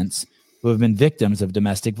descents who have been victims of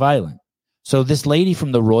domestic violence. So this lady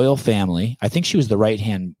from the royal family, I think she was the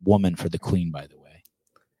right-hand woman for the queen, by the way.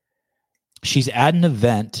 She's at an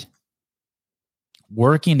event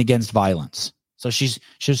working against violence. So she's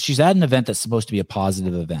at an event that's supposed to be a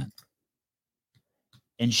positive event.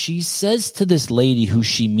 And she says to this lady who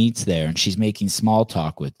she meets there, and she's making small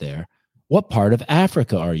talk with there, "What part of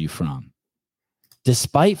Africa are you from?"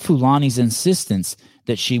 Despite Fulani's insistence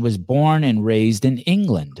that she was born and raised in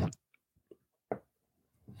England.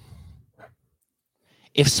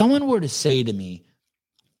 If someone were to say to me,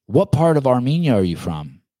 "What part of Armenia are you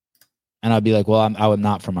from?" And I'd be like, "Well, I'm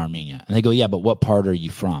not from Armenia." And they go, "Yeah, but what part are you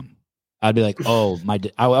from?" I'd be like,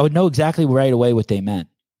 I would know exactly right away what they meant.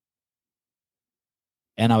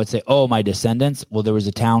 And I would say, my descendants. Well, there was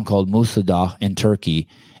a town called Musadah in Turkey.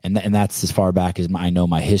 And that's as far back as I know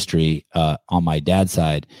my history on my dad's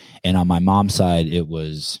side. And on my mom's side, it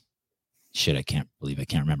was, I can't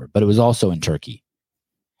remember. But it was also in Turkey.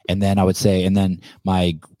 And then I would say, and then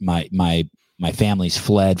my family's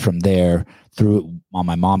fled from there through, on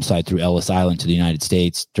my mom's side, through Ellis Island to the United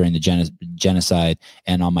States during the genocide.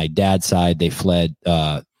 And on my dad's side, they fled,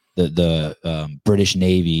 the British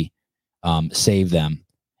Navy saved them,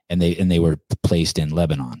 and they were placed in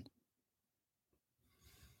Lebanon.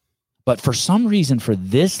 But for some reason, for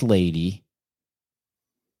this lady,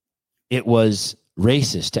 it was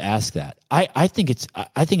racist to ask that. I think it's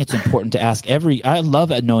important to ask I love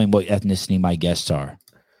knowing what ethnicity my guests are.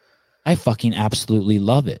 I fucking absolutely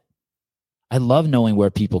love it. I love knowing where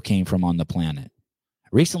people came from on the planet.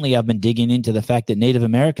 Recently, I've been digging into the fact that Native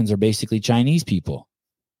Americans are basically Chinese people.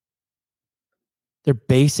 They're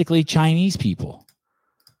basically Chinese people.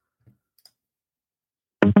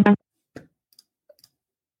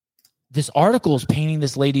 This article is painting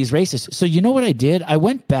this lady as racist. So you know what I did? I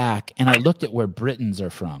went back and I looked at where Britons are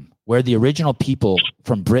from, where the original people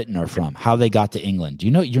from Britain are from, how they got to England.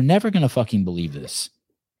 You know, you're never going to fucking believe this.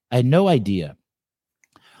 I had no idea.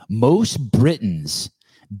 Most Britons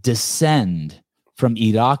descend from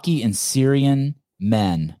Iraqi and Syrian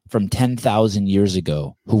men from 10,000 years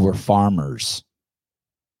ago who were farmers.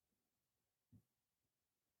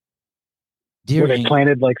 Were they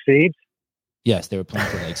planted like seeds? Yes, they were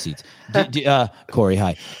planted like seeds. Corey,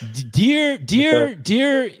 hi. Dear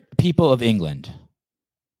people of England,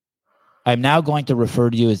 I'm now going to refer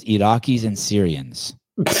to you as Iraqis and Syrians.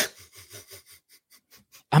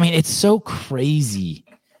 I mean, it's so crazy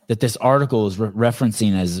that this article is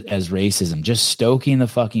referencing as racism, just stoking the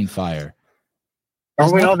fucking fire.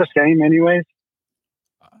 Aren't we all the same anyways?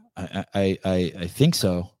 I think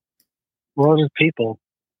so. We're all just people.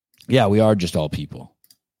 Yeah, we are just all people.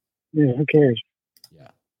 Yeah, who cares?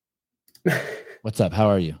 Yeah. What's up? How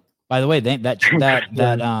are you? By the way, that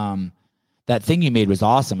that thing you made was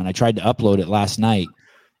awesome. And I tried to upload it last night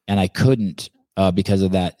and I couldn't because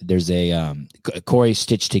of that. There's a Corey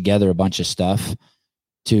stitched together a bunch of stuff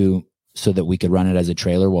so that we could run it as a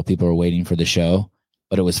trailer while people were waiting for the show,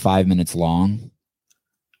 but it was 5 minutes long.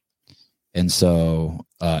 And so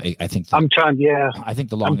I think I'm trying. Yeah, I think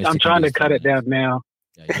the longest. I'm trying to cut it down now.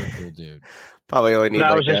 Yeah, you're a cool dude. Probably only need.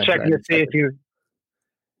 I was just checking to see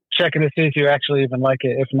if you actually even like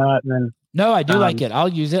it. If not, then no, I do like it. I'll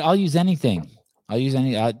use it. I'll use anything. I'll use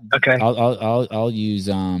any. Okay. I'll use.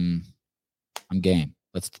 I'm game.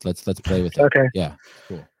 Let's play with it. Okay. Yeah.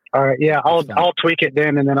 Cool. All right. Yeah. I'll tweak it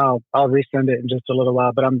then, and then I'll resend it in just a little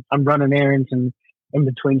while. But I'm running errands and in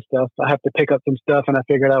between stuff. I have to pick up some stuff, and I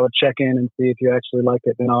figured I would check in and see if you actually like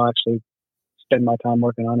it. Then I'll actually spend my time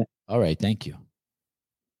working on it. All right. Thank you.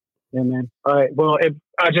 Yeah, man. All right. Well,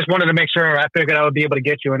 I just wanted to make sure. I figured I would be able to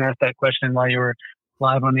get you and ask that question while you were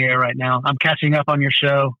live on the air right now. I'm catching up on your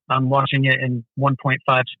show. I'm watching it in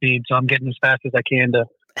 1.5 speed, so I'm getting as fast as I can to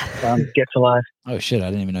get to live. Oh shit! I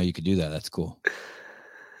didn't even know you could do that. That's cool.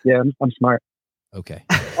 Yeah, I'm smart. Okay.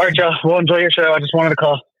 All right, Joe. Well, enjoy your show. I just wanted to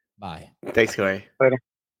call. Bye. Thanks, Corey. Later.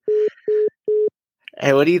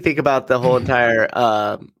 Hey, what do you think about the whole entire?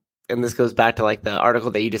 And this goes back to like the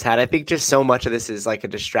article that you just had. I think just so much of this is like a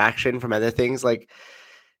distraction from other things, like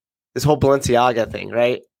this whole Balenciaga thing,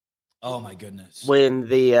 right? Oh my goodness. When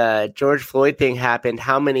the George Floyd thing happened,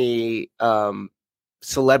 how many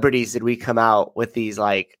celebrities did we come out with these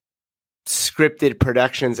like scripted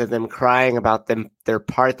productions of them crying about their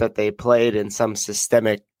part that they played in some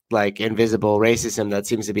systemic, like invisible racism that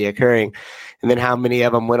seems to be occurring? And then how many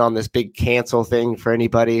of them went on this big cancel thing for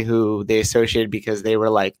anybody who they associated because they were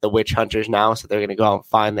like the witch hunters now, so they're going to go out and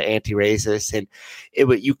find the anti-racist, and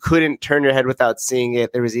you couldn't turn your head without seeing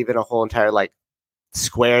it. There was even a whole entire like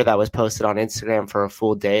square that was posted on Instagram for a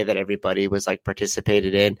full day that everybody was like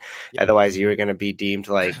participated in. Yeah. Otherwise you were going to be deemed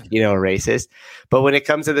like, a racist. But when it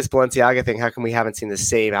comes to this Balenciaga thing, how come we haven't seen the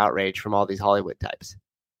same outrage from all these Hollywood types?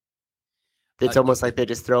 It's almost like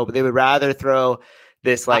they would rather throw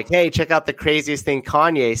this like, hey, check out the craziest thing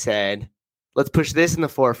Kanye said. Let's push this in the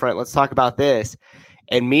forefront. Let's talk about this.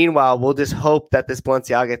 And meanwhile, we'll just hope that this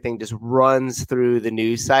Balenciaga thing just runs through the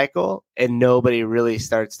news cycle and nobody really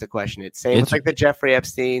starts to question it. Same with like the Jeffrey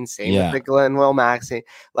Epstein, same with the Glenn Wilmax thing.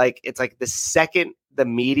 Like, it's like the second the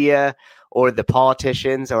media or the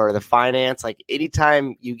politicians or the finance, like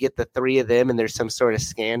anytime you get the three of them and there's some sort of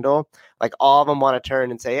scandal, like all of them want to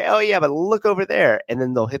turn and say, oh yeah, but look over there. And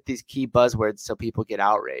then they'll hit these key buzzwords so people get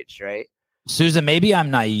outraged, right? Susan, maybe I'm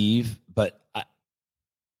naive, but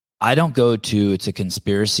I don't go to it's a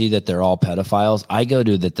conspiracy that they're all pedophiles. I go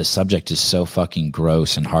to that the subject is so fucking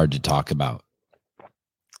gross and hard to talk about.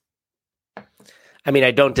 I mean,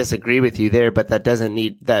 I don't disagree with you there, but that doesn't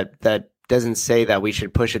doesn't say that we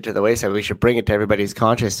should push it to the wayside. We should bring it to everybody's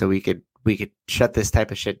conscious so we could shut this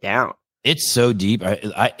type of shit down. It's so deep.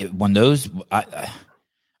 I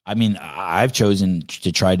mean, I've chosen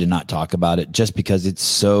to try to not talk about it just because it's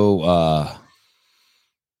so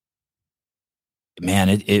man,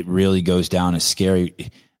 it really goes down as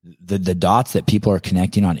scary. The dots that people are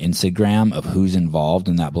connecting on Instagram of who's involved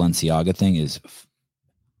in that Balenciaga thing is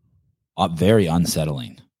very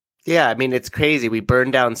unsettling. Yeah, I mean, it's crazy. We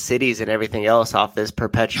burn down cities and everything else off this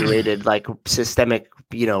perpetuated like systemic,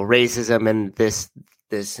 racism and this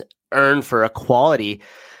earn for equality.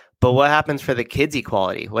 But what happens for the kids'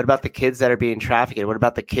 equality? What about the kids that are being trafficked? What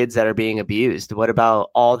about the kids that are being abused? What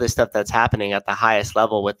about all this stuff that's happening at the highest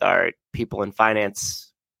level with our people in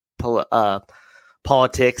finance,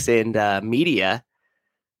 politics, and media?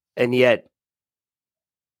 And yet,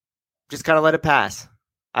 just kind of let it pass.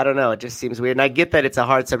 I don't know. It just seems weird. And I get that it's a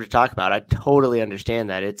hard subject to talk about. I totally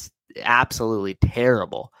understand that. It's absolutely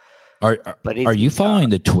terrible. Are you following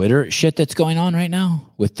the Twitter shit that's going on right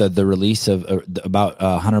now with the release of about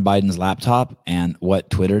Hunter Biden's laptop and what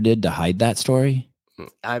Twitter did to hide that story?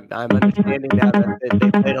 I'm understanding now that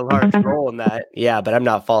they played a large role in that. Yeah, but I'm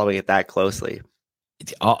not following it that closely.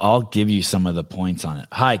 I'll give you some of the points on it.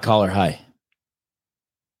 Hi, caller. Hi.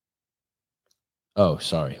 Oh,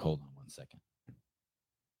 sorry. Hold on one second.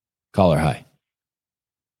 Caller. Hi.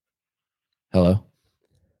 Hello.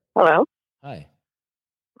 Hello. Hi.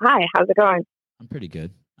 Hi, how's it going? I'm pretty good.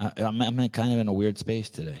 I'm kind of in a weird space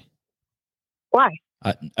today. Why?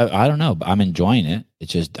 I don't know, but I'm enjoying it.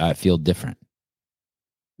 It's just I feel different.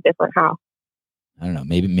 Different how? I don't know.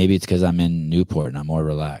 Maybe it's because I'm in Newport and I'm more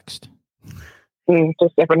relaxed.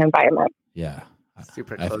 Just different environment. Yeah.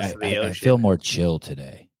 Super close to the ocean. I feel more chill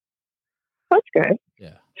today. That's good.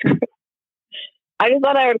 Yeah. I just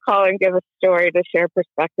thought I would call and give a story to share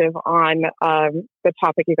perspective on the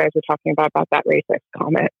topic you guys were talking about that racist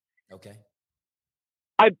comment. Okay.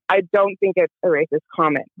 I don't think it's a racist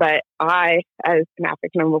comment, but I, as an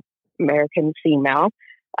African American female,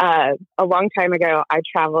 a long time ago, I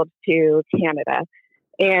traveled to Canada,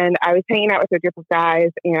 and I was hanging out with a group of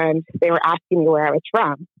guys, and they were asking me where I was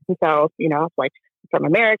from. And so, you know, like, from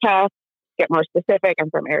America, get more specific,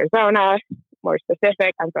 I'm from Arizona. More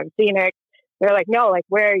specific, I'm from Phoenix. They're like, no, like,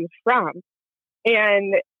 where are you from?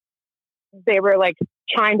 And they were like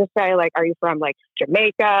trying to say, like, are you from like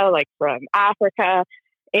Jamaica, like from Africa?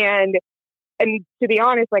 And to be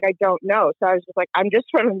honest, like, I don't know. So I was just like, I'm just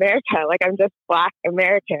from America. Like, I'm just Black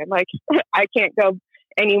American. Like, I can't go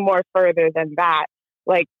any more further than that.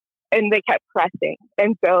 Like, and they kept pressing.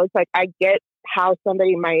 And so it's like, I get how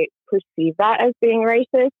somebody might perceive that as being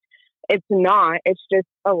racist. It's not. It's just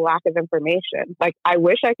a lack of information. Like, I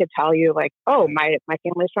wish I could tell you, like, oh, my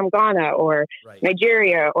family's from Ghana or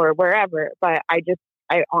Nigeria or wherever, but I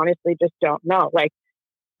honestly just don't know. Like,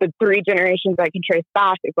 the 3 generations I can trace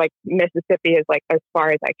back is like Mississippi is like as far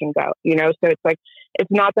as I can go, you know? So it's like, it's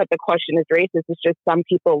not that the question is racist. It's just some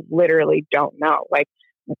people literally don't know. Like,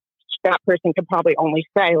 that person could probably only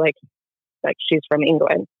say like she's from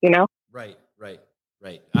England, you know? Right.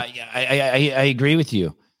 I agree with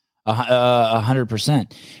you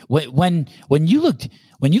 100%. When you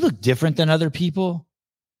look different than other people,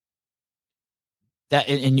 that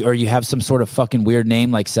or you have some sort of fucking weird name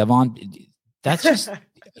like Sevon, that's just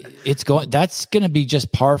that's going to be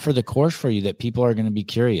just par for the course for you, that people are going to be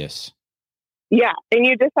curious. Yeah. And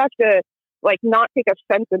you just have to like not take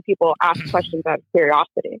offense when people ask questions out of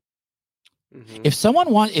curiosity. Mm-hmm. If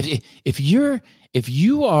someone if you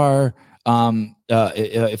have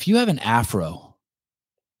an afro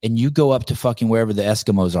and you go up to fucking wherever the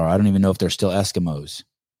Eskimos are, I don't even know if they're still Eskimos,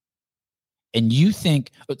 and you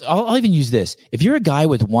think, I'll even use this. If you're a guy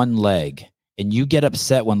with one leg and you get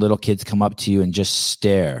upset when little kids come up to you and just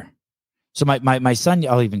stare. So my son,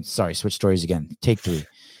 switch stories again. Take 3.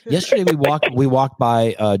 Yesterday we walked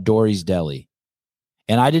by Dory's Deli,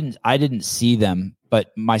 and I didn't see them,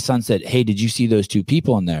 but my son said, "Hey, did you see those 2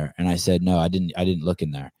 people in there?" And I said, "No, I didn't look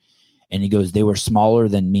in there." And he goes, "They were smaller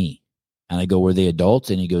than me." And I go, "Were they adults?"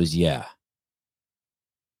 And he goes, "Yeah."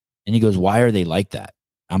 And he goes, "Why are they like that?"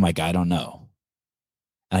 I'm like, "I don't know."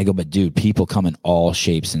 And I go, "But dude, people come in all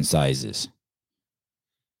shapes and sizes."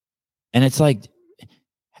 And it's like,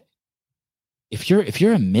 if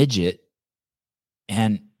you're a midget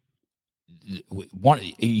and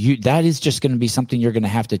that is just going to be something you're going to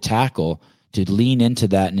have to tackle, to lean into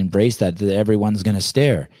that and embrace that everyone's going to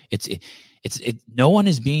stare. No one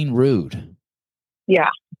is being rude. Yeah,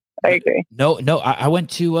 I agree. No. I went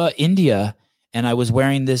to India and I was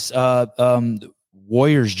wearing this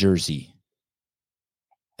Warriors jersey,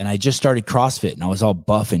 and I just started CrossFit and I was all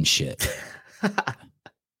buff and shit.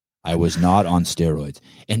 I was not on steroids.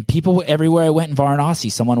 And people everywhere I went in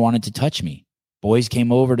Varanasi, someone wanted to touch me. Boys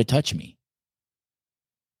came over to touch me.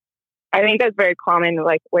 I think that's very common,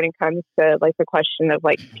 like when it comes to like the question of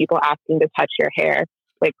like people asking to touch your hair.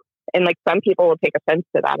 Like, and like some people will take offense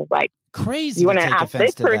to that. Of like, crazy. You want to ask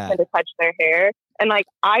this person to touch their hair? And like,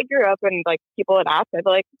 I grew up and like people would ask, I'd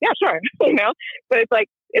be like, yeah, sure, you know. But it's like,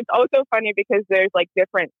 it's also funny because there's like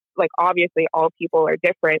different, like obviously all people are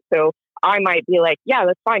different. So I might be like, yeah,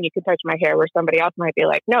 that's fine, you can touch my hair, where somebody else might be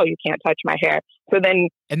like, no, you can't touch my hair. So then,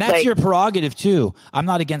 and that's like, your prerogative too. I'm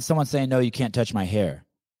not against someone saying, no, you can't touch my hair.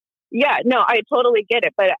 Yeah, no, I totally get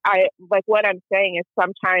it. But I like what I'm saying is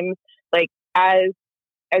sometimes like as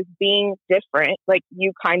being different, like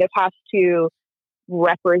you kind of have to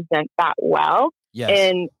represent that well. Yes.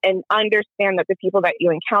 And understand that the people that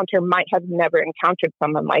you encounter might have never encountered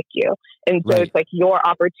someone like you. And so It's like your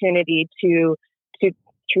opportunity to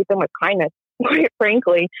treat them with kindness, quite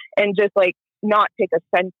frankly, and just like not take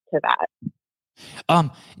offense to that.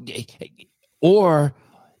 Or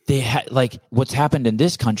they like what's happened in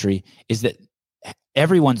this country is that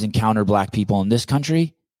everyone's encountered Black people in this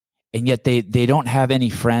country, and yet they don't have any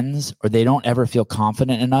friends, or they don't ever feel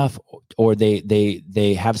confident enough, or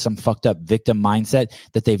they have some fucked up victim mindset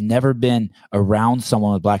that they've never been around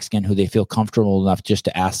someone with black skin who they feel comfortable enough just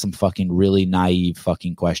to ask some fucking really naive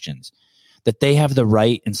fucking questions. That they have the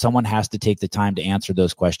right, and someone has to take the time to answer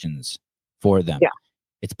those questions for them. Yeah.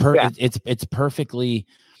 It's perfect. Yeah. It's perfectly.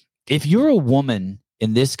 If you're a woman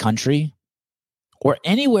in this country or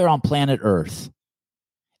anywhere on planet Earth,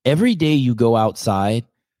 every day you go outside,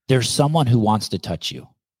 there's someone who wants to touch you.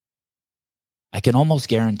 I can almost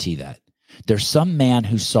guarantee that. There's some man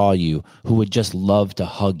who saw you who would just love to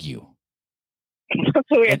hug you. That's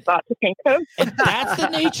a weird thought to think of. And that's the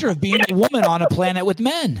nature of being a woman on a planet with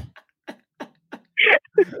men.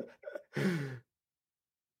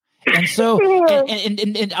 And so,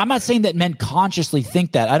 and I'm not saying that men consciously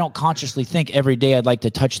think that. I don't consciously think every day I'd like to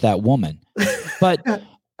touch that woman, but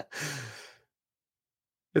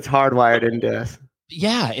it's hardwired into us.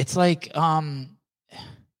 Yeah, it's like,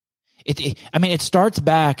 it starts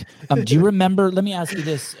back. Do you remember? Let me ask you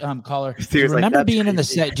this, caller. Do you remember being in do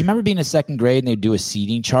you remember being in second grade and they do a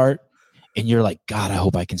seating chart, and you're like, God, I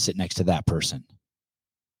hope I can sit next to that person.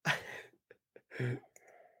 Do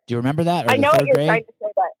you remember that? Or I know what you're grade? trying to say.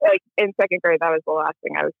 That like in second grade, that was the last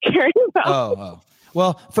thing I was caring about. Oh.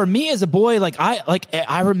 Well, for me as a boy,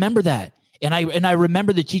 I remember that. And I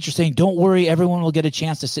remember the teacher saying, don't worry, everyone will get a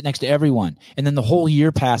chance to sit next to everyone. And then the whole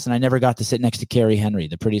year passed and I never got to sit next to Carrie Henry,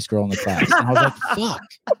 the prettiest girl in the class. And I was like, fuck.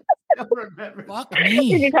 Fuck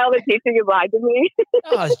me. Did you tell the teacher you lied to me?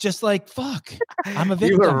 No, it's just like, fuck. I'm a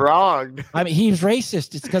victim. You were wronged. I mean, he's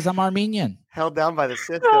racist. It's because I'm Armenian. Held down by the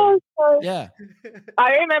system. Oh, yeah.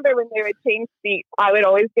 I remember when they would change seats, I would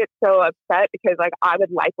always get so upset because like I would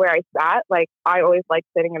like where I sat. Like I always liked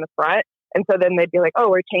sitting in the front. And so then they'd be like, oh,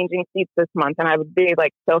 we're changing seats this month. And I would be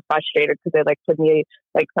like so frustrated because they like put me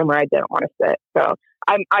like somewhere I didn't want to sit. So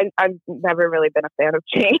I've never really been a fan of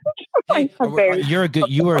change.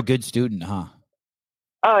 You were a good student, huh?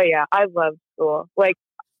 Oh yeah. I love school. Like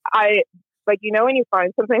when you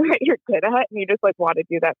find something that you're good at and you just like want to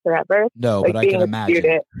do that forever. No, like, but I can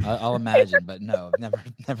imagine. I'll imagine, but no,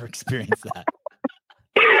 never experienced that.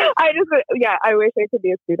 I wish I could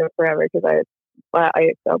be a student forever because I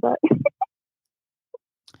excel that.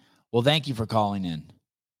 Well, thank you for calling in.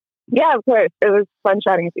 Yeah, of course. It was fun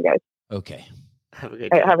chatting with you guys. Okay. Have a good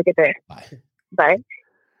day. Have a good day. Bye. Bye.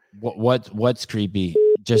 What's creepy?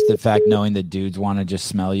 Just the fact knowing that dudes want to just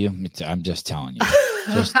smell you. I'm just telling you.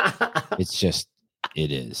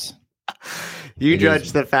 It is. You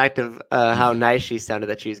judged the fact of how nice she sounded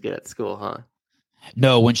that she was good at school, huh?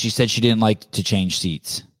 No, when she said she didn't like to change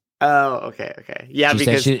seats. Oh, okay. Yeah,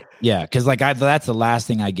 because that's the last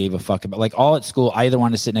thing I gave a fuck about. Like all at school, I either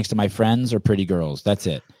want to sit next to my friends or pretty girls. That's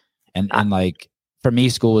it. And like for me,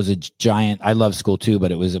 school was a giant. I love school too,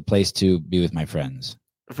 but it was a place to be with my friends.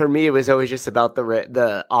 For me, it was always just about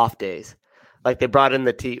the off days. Like they brought in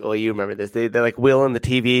well, you remember this. They're like wheeling the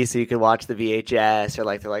TV so you could watch the VHS, or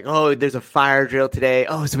like they're like, oh, there's a fire drill today.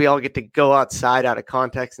 Oh, so we all get to go outside out of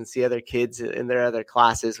context and see other kids in their other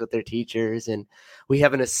classes with their teachers, and we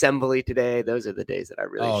have an assembly today. Those are the days that I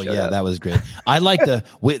really. Oh yeah, that was great. I like I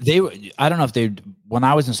don't know if when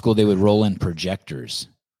I was in school they would roll in projectors.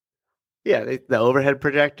 Yeah, the overhead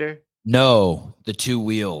projector. No, the two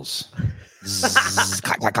wheels.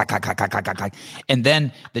 And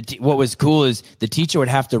then what was cool is the teacher would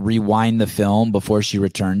have to rewind the film before she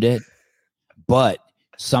returned it, but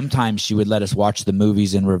sometimes she would let us watch the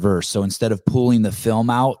movies in reverse. So instead of pulling the film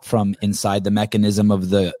out from inside the mechanism of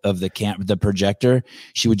the projector,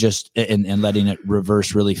 she would just and letting it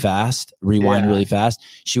reverse really fast, rewind really fast.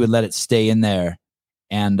 She would let it stay in there.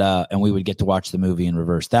 And we would get to watch the movie in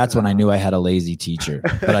reverse. That's when I knew I had a lazy teacher,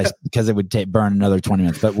 because it would burn another 20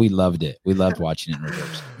 minutes. But we loved it. We loved watching it in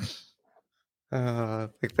reverse.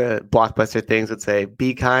 Like the Blockbuster things would say,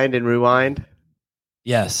 "Be kind and rewind."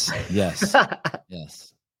 Yes. Yes.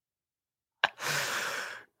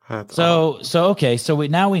 So okay. So we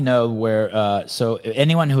know where. So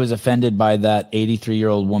anyone who is offended by that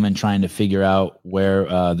 83-year-old woman trying to figure out where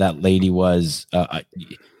that lady was.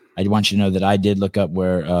 I want you to know that I did look up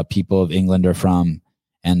where people of England are from,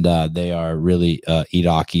 and they are really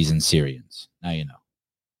Iraqis and Syrians. Now you know.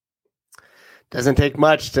 Doesn't take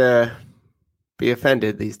much to be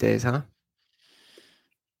offended these days, huh?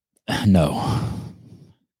 No.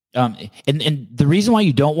 And the reason why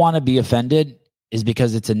you don't want to be offended is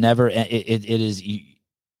because it's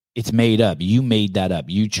it's made up. You made that up.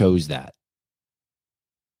 You chose that.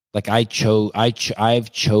 Like I've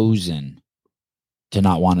chosen to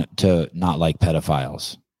not like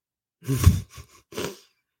pedophiles.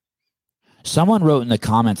 Someone wrote in the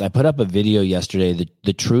comments, I put up a video yesterday,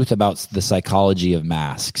 the truth about the psychology of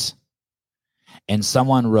masks. And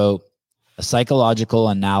someone wrote a psychological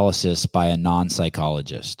analysis by a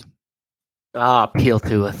non-psychologist. Appeal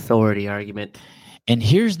to authority argument. And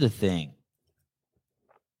here's the thing.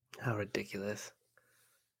 How ridiculous.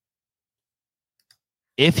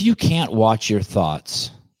 If you can't watch your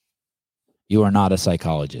thoughts, you are not a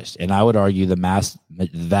psychologist. And I would argue the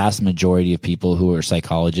vast majority of people who are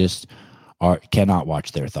psychologists cannot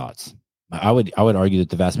watch their thoughts. I would argue that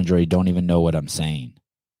the vast majority don't even know what I'm saying.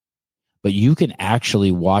 But you can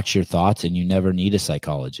actually watch your thoughts, and you never need a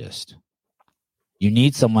psychologist. You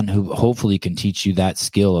need someone who hopefully can teach you that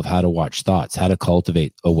skill of how to watch thoughts, how to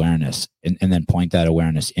cultivate awareness, and then point that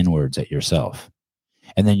awareness inwards at yourself.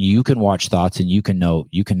 And then you can watch thoughts and you can know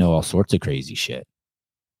all sorts of crazy shit.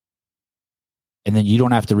 And then you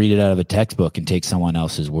don't have to read it out of a textbook and take someone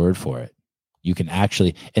else's word for it. You can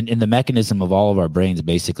actually, and the mechanism of all of our brains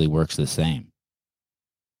basically works the same.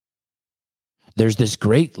 There's this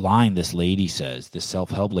great line this lady says, this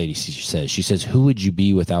self-help lady she says, who would you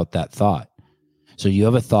be without that thought? So you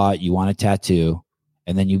have a thought, you want a tattoo,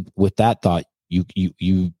 and then with that thought, you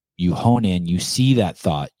hone in, you see that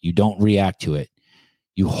thought, you don't react to it,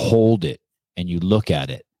 you hold it and you look at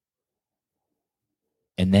it.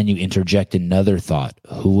 And then you interject another thought.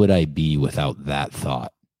 Who would I be without that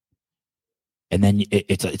thought? And then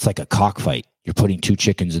it's like a cockfight. You're putting two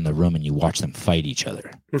chickens in the room and you watch them fight each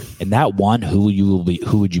other. And that one, who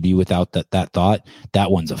would you be without that thought?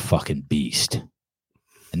 That one's a fucking beast.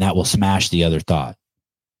 And that will smash the other thought.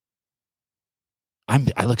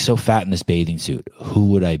 I look so fat in this bathing suit. Who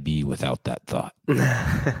would I be without that thought?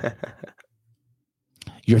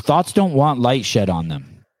 Your thoughts don't want light shed on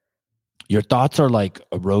them. Your thoughts are like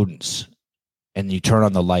rodents, and you turn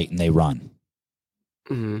on the light and they run.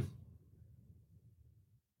 Mm-hmm.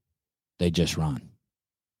 They just run.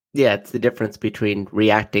 Yeah, it's the difference between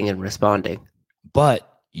reacting and responding.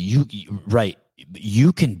 But you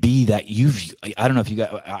can be that. I don't know if you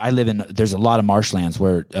got, there's a lot of marshlands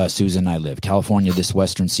where Susan and I live. California, this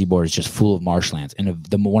western seaboard is just full of marshlands. And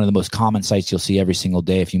one of the most common sights you'll see every single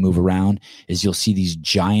day if you move around is you'll see these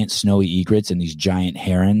giant snowy egrets and these giant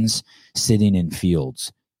herons sitting in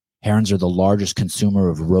fields. Herons are the largest consumer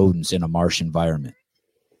of rodents in a marsh environment.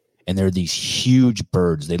 And they're these huge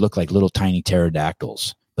birds. They look like little tiny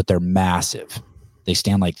pterodactyls, but they're massive. They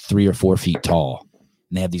stand like 3 or 4 feet tall.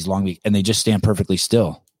 And they have these long beaks, and they just stand perfectly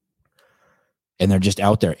still. And they're just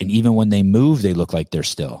out there. And even when they move, they look like they're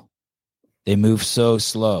still. They move so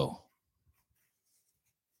slow.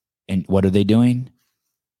 And what are they doing?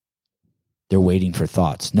 They're waiting for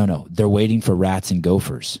thoughts. No, they're waiting for rats and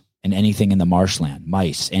gophers and anything in the marshland,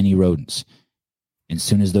 mice, any rodents. And as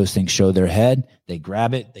soon as those things show their head, they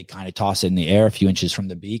grab it, they kind of toss it in the air a few inches from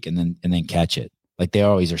the beak and then catch it. Like they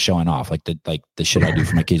always are showing off, like the shit I do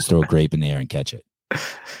for my kids, throw a grape in the air and catch it.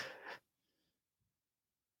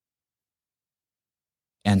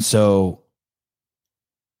 And so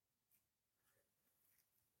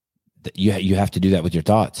you have to do that with your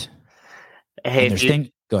thoughts. Hey,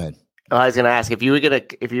 go ahead. I was going to ask if you were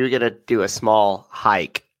gonna do a small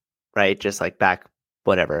hike, right? Just like back,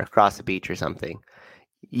 whatever, across the beach or something,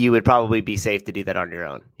 you would probably be safe to do that on your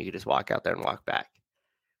own. You could just walk out there and walk back.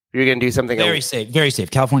 If you're going to do something very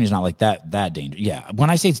safe. California's not like that dangerous. Yeah. When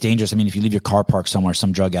I say it's dangerous, I mean, if you leave your car parked somewhere,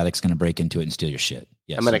 some drug addict's going to break into it and steal your shit.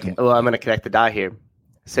 Yes. I'm going to connect the dot here.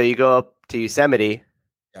 So you go up to Yosemite.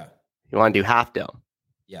 Yeah. You want to do Half Dome.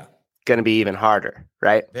 Yeah. Going to be even harder,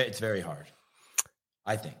 right? It's very hard,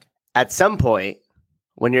 I think. At some point,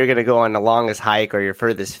 when you're going to go on the longest hike or your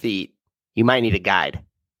furthest feet, you might need a guide.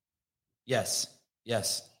 Yes.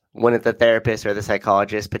 Wouldn't the therapist or the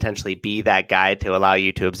psychologist potentially be that guide to allow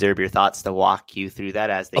you to observe your thoughts, to walk you through that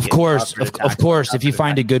as they Of course. If you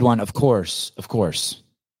find a good one, of course.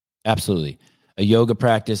 Absolutely. A yoga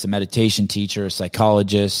practice, a meditation teacher, a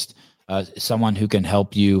psychologist, someone who can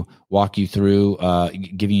help you, walk you through,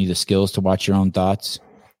 giving you the skills to watch your own thoughts.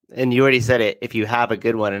 And you already said it, if you have a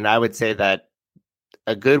good one. And I would say that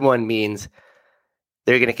a good one means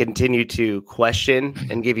they're going to continue to question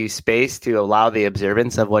and give you space to allow the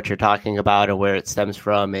observance of what you're talking about and where it stems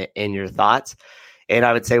from in your thoughts. And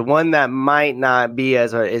I would say one that might not be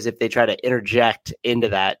as if they try to interject into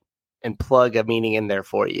that and plug a meaning in there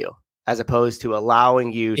for you, as opposed to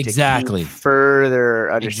allowing you to keep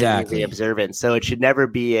further understanding the observance. So it should never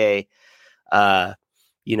be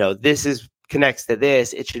this is connects to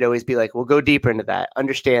this. It should always be like, we'll go deeper into that,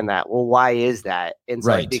 understand that. Well, why is that? And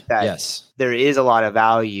so I think that there is a lot of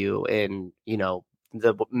value in,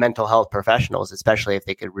 the mental health professionals, especially if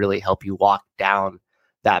they could really help you walk down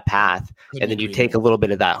that path. And then you take a little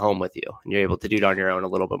bit of that home with you and you're able to do it on your own a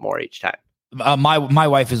little bit more each time. My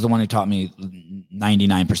wife is the one who taught me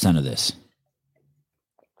 99% of this.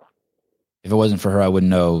 If it wasn't for her, I wouldn't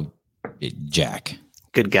know Jack.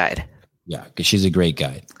 Good guide. Yeah, because she's a great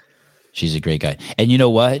guide. And you know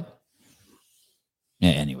what? Yeah,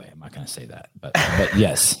 anyway, I'm not going to say that. But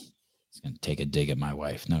yes, it's going to take a dig at my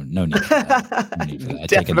wife. No need for that.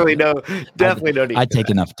 Definitely no need. I take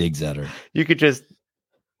enough digs at her. You could just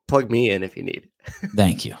plug me in if you need.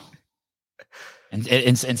 Thank you.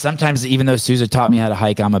 And sometimes, even though Sousa taught me how to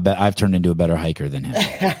hike, I've turned into a better hiker than him.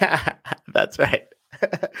 That's right.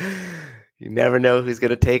 You never know who's going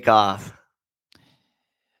to take off.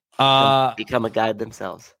 Become a guide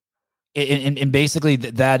themselves. And basically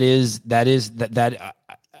that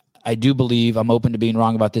I do believe, I'm open to being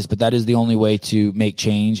wrong about this, but that is the only way to make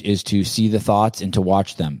change, is to see the thoughts and to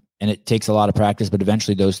watch them. And it takes a lot of practice, but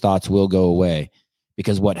eventually those thoughts will go away,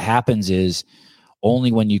 because what happens is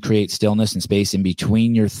only when you create stillness and space in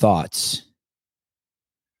between your thoughts,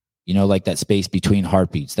 like that space between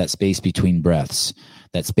heartbeats, that space between breaths,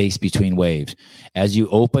 that space between waves. As you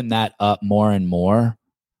open that up more and more,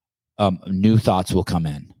 new thoughts will come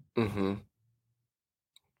in. Mm-hmm.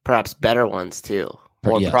 Perhaps better ones too.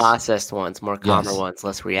 More processed ones, more calmer ones,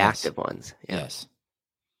 less reactive ones. Yeah. Yes.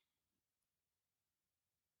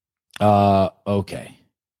 Okay.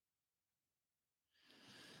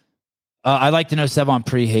 I'd like to know Sevon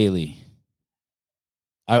pre-Haley.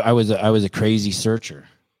 I was a crazy searcher.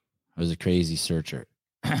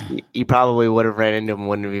 You probably would have ran into him,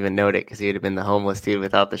 wouldn't have even known it, because he'd have been the homeless dude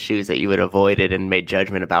without the shoes that you would have avoided and made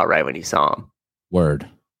judgment about right when you saw him. Word.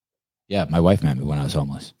 Yeah, my wife met me when I was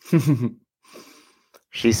homeless.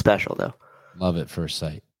 She's special, though. Love at first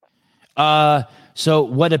sight. So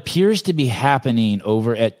what appears to be happening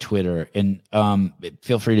over at Twitter, and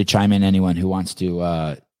feel free to chime in, anyone who wants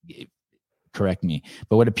to correct me,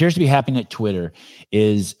 but what appears to be happening at Twitter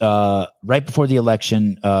is right before the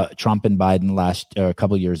election, Trump and Biden a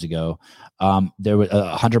couple of years ago, there was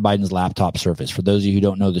Hunter Biden's laptop surfaced. For those of you who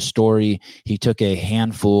don't know the story, he took a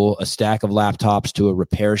stack of laptops to a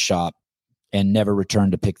repair shop and never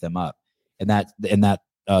returned to pick them up. And that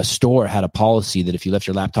store had a policy that if you left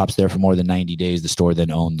your laptops there for more than 90 days, the store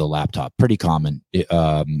then owned the laptop. Pretty common.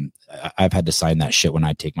 I've had to sign that shit when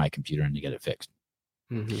I take my computer in to get it fixed.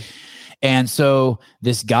 Mm-hmm. And so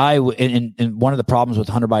this guy, and one of the problems with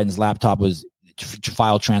Hunter Biden's laptop was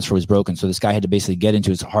file transfer was broken. So this guy had to basically get into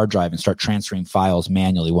his hard drive and start transferring files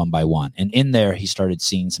manually one by one. And in there, he started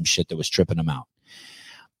seeing some shit that was tripping him out.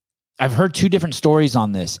 I've heard two different stories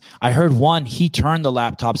on this. I heard one, he turned the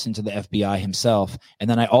laptops into the FBI himself. And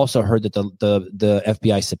then I also heard that the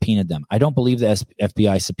FBI subpoenaed them. I don't believe the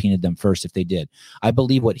FBI subpoenaed them first if they did. I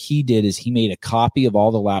believe what he did is he made a copy of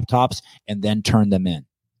all the laptops and then turned them in.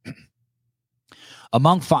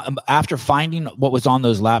 After finding what was on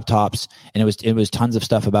those laptops, and it was tons of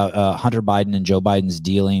stuff about Hunter Biden and Joe Biden's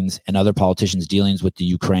dealings and other politicians' dealings with the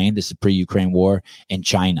Ukraine. This is pre-Ukraine war, and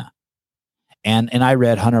China. And I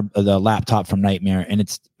read the laptop from Nightmare, and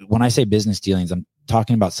it's, when I say business dealings, I'm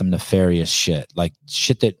talking about some nefarious shit, like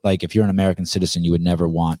shit that, like, if you're an American citizen, you would never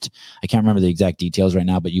want. I can't remember the exact details right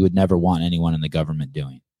now, but you would never want anyone in the government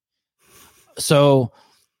doing. So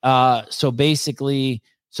basically.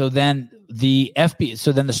 So then the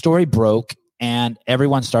story broke, and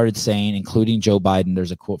everyone started saying, including Joe Biden,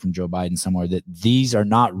 there's a quote from Joe Biden somewhere, that these are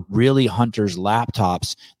not really Hunter's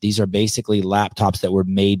laptops. These are basically laptops that were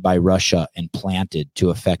made by Russia and planted to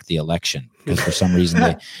affect the election, because for some reason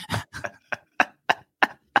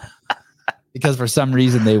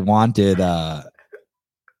they wanted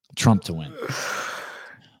Trump to win.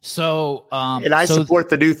 So, and I support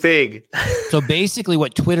the new thing. So basically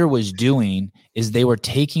what Twitter was doing is they were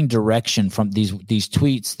taking direction from these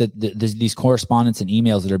tweets, that these correspondence and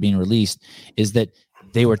emails that are being released, is that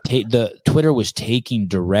they were Twitter was taking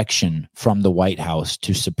direction from the White House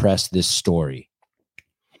to suppress this story.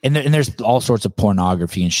 And there's all sorts of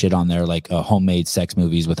pornography and shit on there, like homemade sex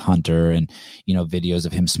movies with Hunter, and videos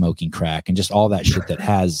of him smoking crack, and just all that shit that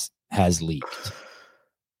has leaked.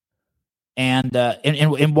 And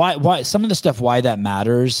why some of the stuff, why that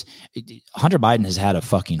matters. Hunter Biden has had a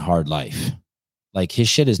fucking hard life. Like, his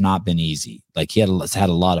shit has not been easy. Like, has had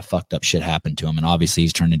a lot of fucked up shit happen to him, and obviously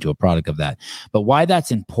he's turned into a product of that. But why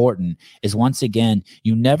that's important is, once again,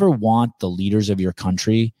 you never want the leaders of your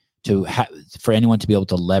country for anyone to be able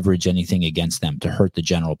to leverage anything against them to hurt the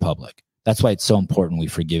general public. That's why it's so important we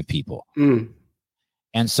forgive people.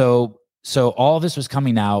 And so all of this was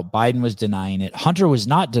coming out. Biden was denying it. Hunter was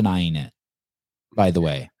not denying it. By the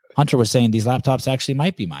way, Hunter was saying these laptops actually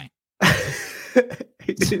might be mine.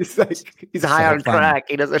 He's high on crack.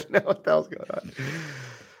 He doesn't know what the hell's going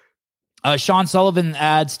on. Sean Sullivan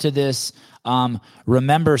adds to this.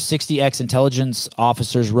 Remember, 60 ex-intelligence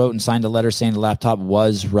officers wrote and signed a letter saying the laptop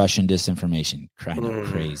was Russian disinformation. Kind of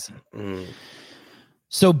crazy.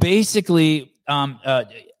 So basically, Elon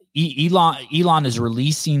is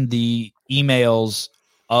releasing the emails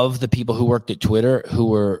of the people who worked at Twitter who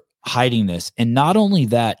were hiding this. And not only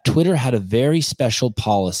that, Twitter had a very special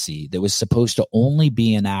policy that was supposed to only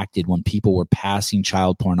be enacted when people were passing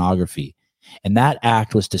child pornography. And that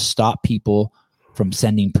act was to stop people from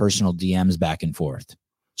sending personal DMs back and forth.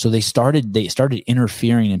 So they started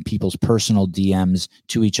interfering in people's personal DMs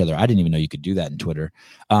to each other. I didn't even know you could do that in Twitter.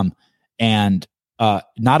 And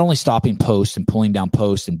not only stopping posts and pulling down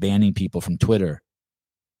posts and banning people from Twitter,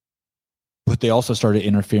 but they also started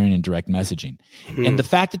interfering in direct messaging. And the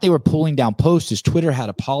fact that they were pulling down posts is Twitter had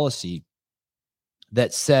a policy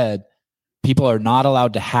that said people are not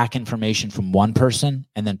allowed to hack information from one person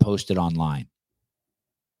and then post it online.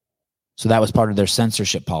 So that was part of their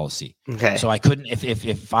censorship policy. Okay. So I couldn't,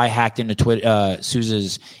 if I hacked into Twitter,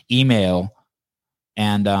 Sousa's email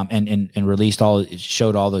and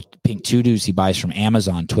showed all the pink to-dos he buys from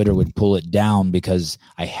Amazon, Twitter would pull it down because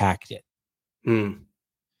I hacked it.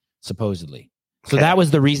 Supposedly. So that was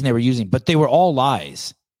the reason they were using, but they were all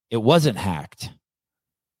lies. It wasn't hacked.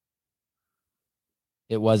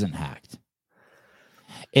 It wasn't hacked.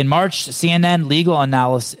 In March, CNN legal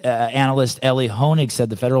analyst Ellie Honig said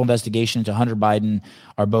the federal investigation into Hunter Biden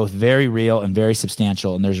are both very real and very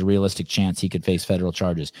substantial, and there's a realistic chance he could face federal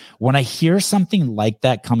charges. When I hear something like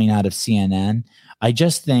that coming out of CNN, I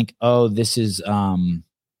just think, oh, this is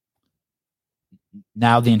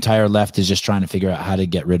now the entire left is just trying to figure out how to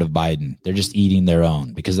get rid of Biden. They're just eating their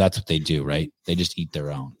own because that's what they do, right? They just eat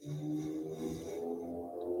their own.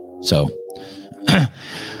 So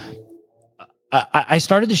I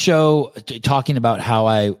started the show talking about how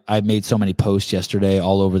I made so many posts yesterday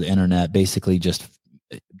all over the internet, basically just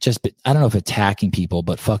I don't know if attacking people,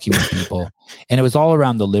 but fucking with people. And it was all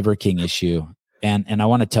around the Liver King issue. And I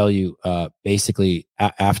want to tell you, basically,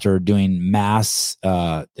 after doing mass,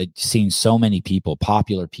 seeing so many people,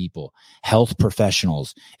 popular people, health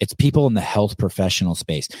professionals, it's people in the health professional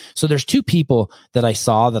space. So there's two people that I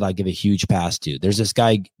saw that I give a huge pass to. There's this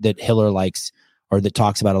guy that Hiller likes or that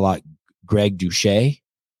talks about a lot, Greg Douchet.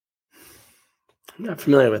 I'm not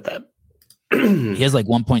familiar with that. He has like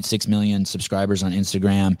 1.6 million subscribers on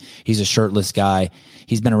Instagram. He's a shirtless guy.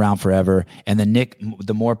 He's been around forever. And then Nick,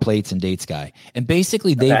 the More Plates and Dates guy. And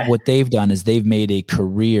basically what they've done is they've made a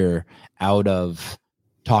career out of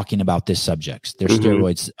talking about this subject. They're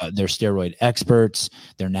they're steroid experts.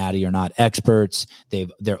 They're natty or not experts.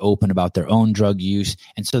 They're open about their own drug use.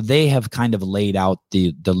 And so they have kind of laid out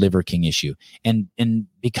the Liver King issue. And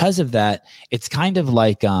because of that, it's kind of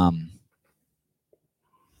like,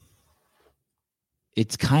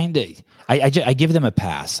 it's kind of, I give them a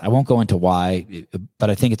pass. I won't go into why, but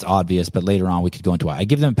I think it's obvious, but later on we could go into why. I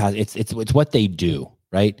give them a pass. It's what they do,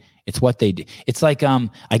 right? It's what they do. It's like,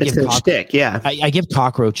 I give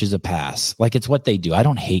cockroaches a pass. Like it's what they do. I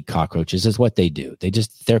don't hate cockroaches. It's what they do.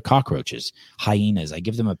 They're cockroaches, hyenas. I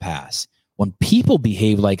give them a pass. When people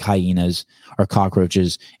behave like hyenas or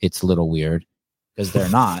cockroaches, it's a little weird because they're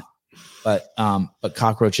not. But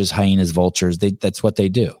cockroaches, hyenas, vultures, that's what they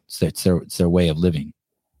do. It's their way of living.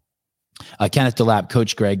 Kenneth DeLapp,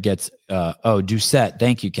 Coach Greg gets, Doucette.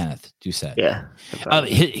 Thank you, Kenneth. Doucette. Yeah.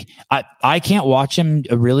 I can't watch him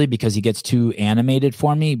really because he gets too animated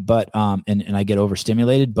for me, but, and I get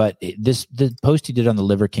overstimulated, but the post he did on the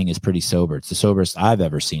Liver King is pretty sober. It's the soberest I've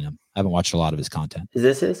ever seen him. I haven't watched a lot of his content. Is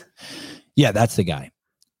this his? Yeah, that's the guy.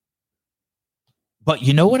 But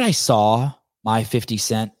you know what I saw? My 50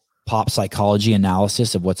 Cent pop psychology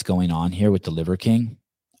analysis of what's going on here with the Liver King.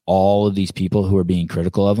 All of these people who are being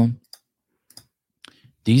critical of him.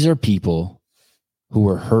 These are people who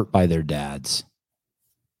were hurt by their dads.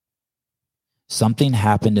 Something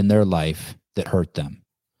happened in their life that hurt them.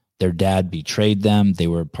 Their dad betrayed them. They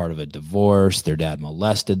were part of a divorce. Their dad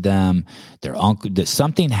molested them. Their uncle,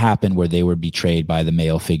 something happened where they were betrayed by the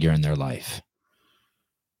male figure in their life.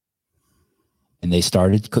 And they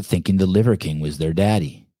started thinking the Liver King was their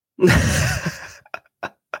daddy.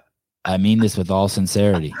 I mean this with all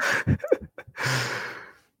sincerity.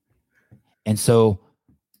 And so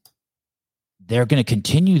they're going to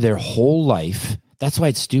continue their whole life. That's why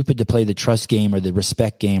it's stupid to play the trust game or the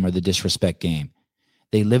respect game or the disrespect game.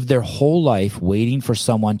 They live their whole life waiting for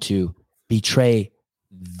someone to betray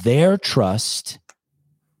their trust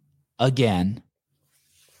again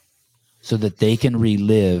so that they can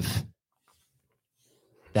relive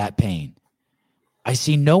that pain. I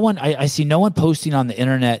see no one posting on the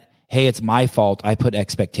internet, hey, it's my fault. I put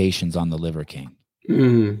expectations on the Liver King.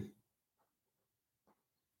 Mm.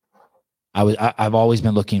 I've always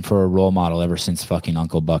been looking for a role model ever since fucking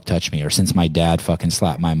Uncle Buck touched me, or since my dad fucking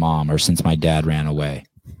slapped my mom, or since my dad ran away,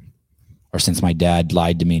 or since my dad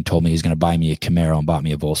lied to me and told me he's going to buy me a Camaro and bought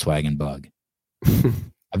me a Volkswagen Bug.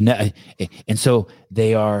 And so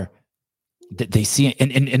they see,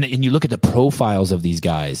 and you look at the profiles of these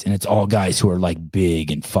guys, and it's all guys who are like big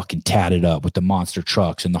and fucking tatted up with the monster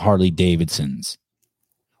trucks and the Harley Davidsons,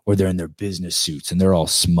 or they're in their business suits and they're all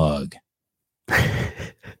smug.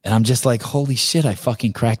 And I'm just like, holy shit, I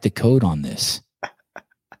fucking cracked the code on this.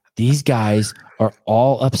 These guys are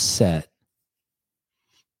all upset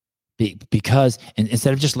because, and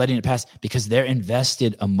instead of just letting it pass, because they're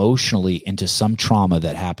invested emotionally into some trauma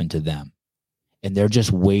that happened to them. and they're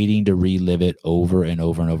just waiting to relive it over and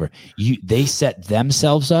over and over. They set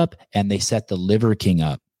themselves up and they set the Liver King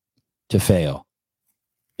up to fail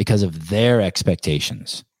because of their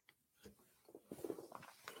expectations.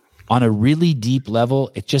 On a really deep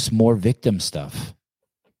level, it's just more victim stuff.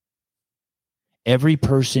 Every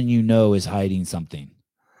person you know is hiding something.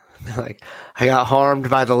 Like, I got harmed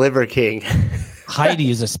by the Liver King. Heidi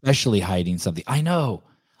is especially hiding something. I know.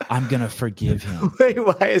 I'm going to forgive him. Wait,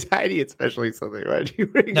 why is Heidi especially something? Why do you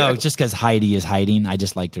bring No, that? just because Heidi is hiding. I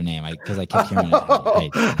just liked her name because I kept hearing it. Heidi.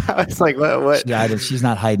 I was like, what? She's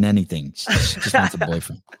not hiding anything. She just wants a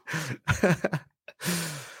boyfriend.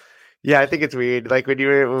 Yeah, I think it's weird. Like when we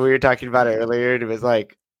were talking about it earlier, it was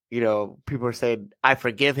like, people were saying, I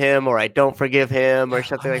forgive him or I don't forgive him or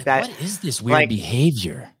something like that. What is this weird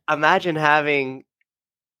behavior? Imagine having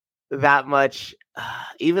that much,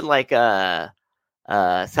 even like Saladino,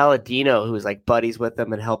 who was like buddies with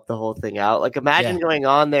them and helped the whole thing out. Like imagine going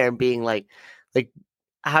on there and being like,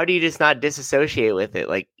 how do you just not disassociate with it?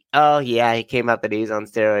 Like, oh yeah, he came out that he's on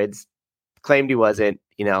steroids, claimed he wasn't,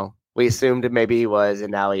 we assumed maybe he was,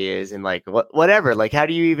 and now he is, and like whatever. Like, how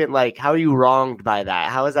do you even how are you wronged by that?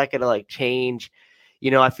 How is that going to change?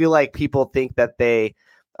 I feel like people think that they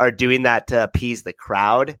are doing that to appease the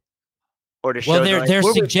crowd or to show. Well, they're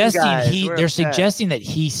suggesting that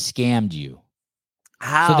he scammed you.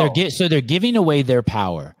 How? So they're giving away their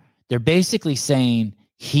power. They're basically saying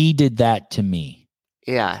he did that to me.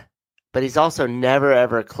 Yeah, but he's also never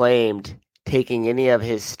ever claimed taking any of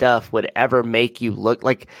his stuff would ever make you look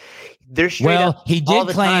like they're straight up. He did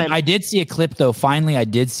claim. Time. I did see a clip though. Finally, I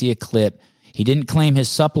did see a clip. He didn't claim his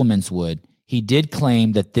supplements would. He did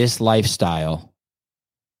claim that this lifestyle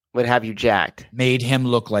would have you jacked, made him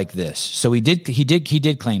look like this. So he did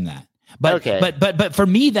claim that. But okay. But for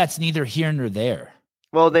me, that's neither here nor there.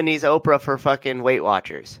 Well, then he's Oprah for fucking Weight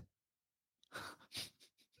Watchers.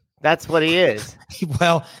 That's what he is.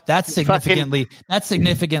 Well, that's significantly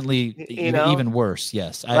even worse.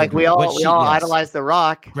 Yes. We all idolize The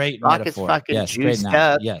Rock. Great Rock metaphor. Is fucking juiced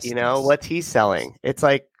up. Yes, what's he selling? It's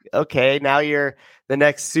like, okay, now you're the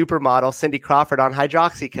next supermodel, Cindy Crawford on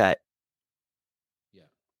Hydroxycut. Yeah.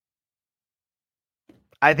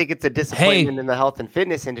 I think it's a disappointment in the health and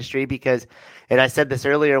fitness industry because, and I said this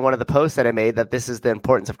earlier in one of the posts that I made, that this is the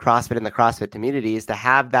importance of CrossFit and the CrossFit community is to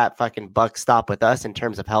have that fucking buck stop with us in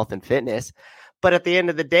terms of health and fitness. But at the end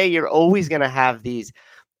of the day, you're always going to have these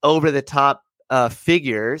over the top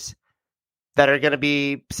figures that are going to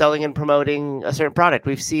be selling and promoting a certain product.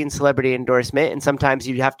 We've seen celebrity endorsement, and sometimes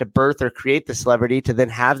you have to birth or create the celebrity to then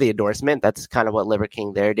have the endorsement. That's kind of what Liver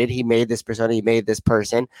King there did. He made this persona, he made this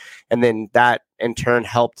person, and then that in turn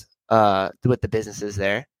helped with the businesses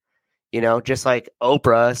there. Just like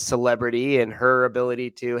Oprah, celebrity, and her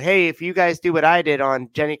ability to, hey, if you guys do what I did on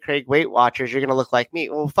Jenny Craig Weight Watchers, you're going to look like me.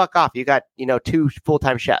 Well, fuck off. You got, 2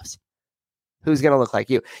 full-time chefs. Who's going to look like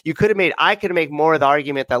you? I could make more of the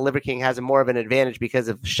argument that Liver King has more of an advantage because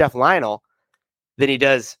of Chef Lionel than he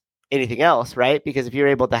does anything else, right? Because if you're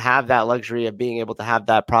able to have that luxury of being able to have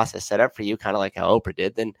that process set up for you, kind of like how Oprah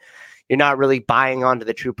did, then you're not really buying onto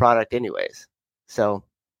the true product anyways. So,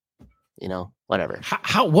 whatever.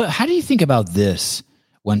 How do you think about this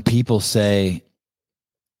when people say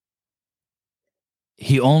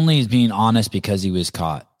he only is being honest because he was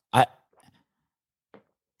caught?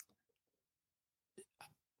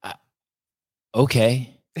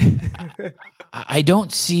 Okay. I don't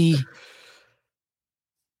see.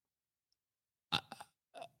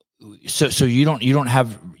 So you don't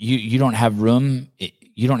have room.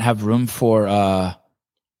 You don't have room for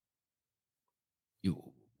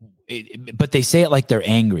but they say it like they're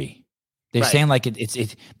angry. They're saying like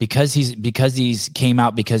it's because he's came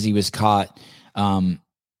out because he was caught and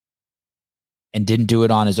didn't do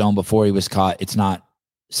it on his own before he was caught. It's not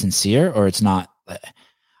sincere, or it's not.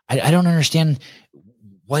 I don't understand.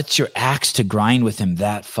 What's your axe to grind with him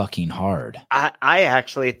that fucking hard? I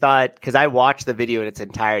actually thought, because I watched the video in its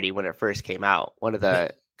entirety when it first came out. One of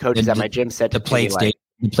the coaches at my gym said the Played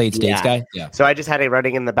States guy. Yeah. So I just had it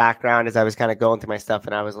running in the background as I was kind of going through my stuff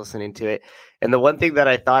and I was listening to it. And the one thing that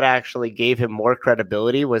I thought actually gave him more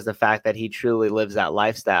credibility was the fact that he truly lives that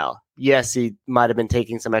lifestyle. Yes, he might have been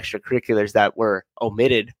taking some extracurriculars that were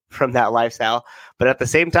omitted from that lifestyle. But at the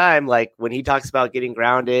same time, like when he talks about getting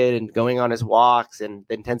grounded and going on his walks and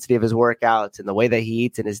the intensity of his workouts and the way that he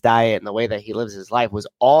eats and his diet and the way that he lives his life was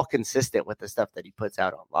all consistent with the stuff that he puts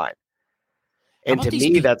out online. And to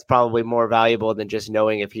me, that's probably more valuable than just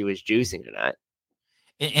knowing if he was juicing or not.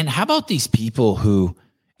 And how about these people who,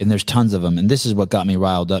 and there's tons of them, and this is what got me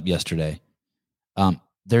riled up yesterday.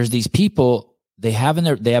 There's these people, they have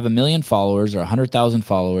 1 million followers or 100,000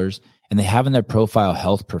 followers, and they have in their profile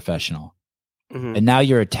health professional. Mhm. And now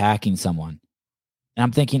you're attacking someone. And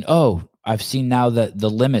I'm thinking, oh, I've seen now the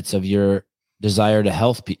limits of your desire to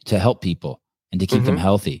help people and to keep them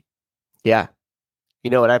healthy. Yeah.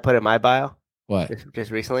 You know what I put in my bio? What?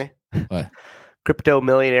 Just recently? What? Crypto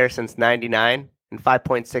millionaire since 99 and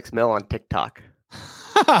 5.6 mil on TikTok.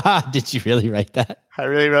 Did you really write that? I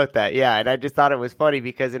really wrote that. Yeah. And I just thought it was funny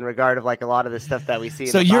because in regard of like a lot of the stuff that we see.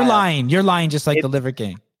 So you're lying. You're lying just like the Liver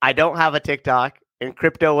King. I don't have a TikTok and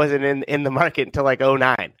crypto wasn't in the market until like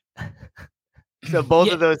 2009. So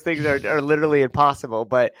both of those things are literally impossible,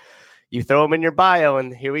 but you throw them in your bio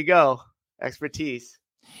and here we go. Expertise.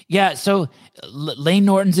 Yeah. So Lane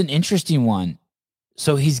Norton's an interesting one.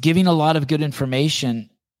 So he's giving a lot of good information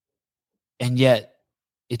and yet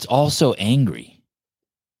it's also angry.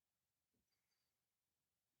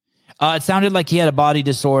 It sounded like he had a body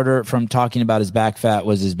disorder from talking about his back fat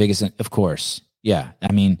was his biggest. Of course. Yeah.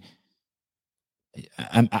 I mean,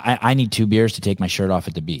 I need 2 beers to take my shirt off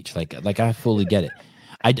at the beach. Like I fully get it.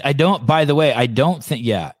 I don't, by the way, I don't think,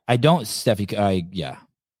 I don't, Steffi,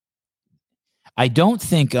 I don't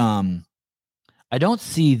think, I don't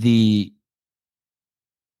see the,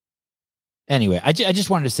 anyway, I just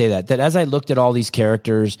wanted to say that as I looked at all these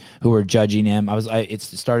characters who were judging him, it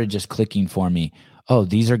started just clicking for me. Oh,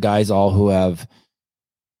 these are guys all who have,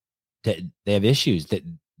 they have issues that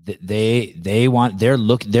they want,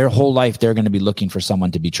 their whole life, they're going to be looking for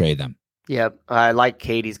someone to betray them. Yep. I like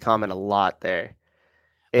Katie's comment a lot there.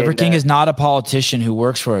 Liver King is not a politician who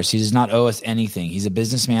works for us. He does not owe us anything. He's a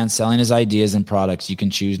businessman selling his ideas and products. You can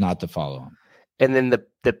choose not to follow him. And then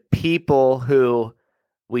the people who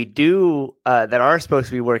we do that are supposed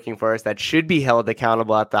to be working for us, that should be held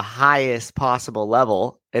accountable at the highest possible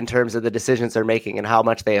level in terms of the decisions they're making and how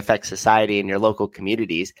much they affect society and your local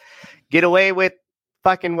communities, get away with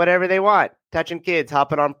fucking whatever they want, touching kids,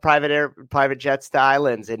 hopping on private jets to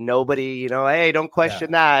islands, and nobody, hey, don't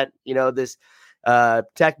question that. This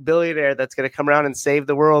tech billionaire that's going to come around and save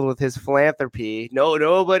the world with his philanthropy. No,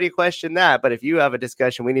 nobody questioned that. But if you have a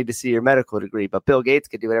discussion, we need to see your medical degree. But Bill Gates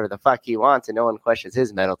could do whatever the fuck he wants, and no one questions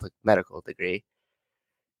his medical degree.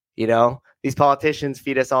 These politicians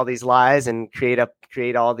feed us all these lies and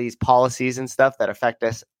create all these policies and stuff that affect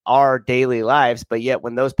us, our daily lives. But yet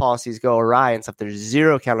when those policies go awry and stuff, there's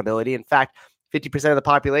zero accountability. In fact, 50% of the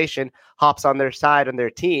population hops on their side, on their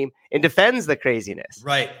team, and defends the craziness.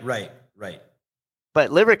 Right.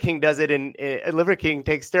 But Liver King does it, and Liver King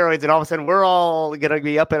takes steroids, and all of a sudden we're all going to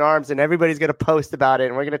be up in arms, and everybody's going to post about it,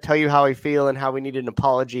 and we're going to tell you how we feel and how we need an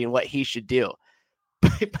apology and what he should do.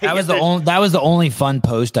 That was the only fun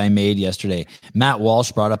post I made yesterday. Matt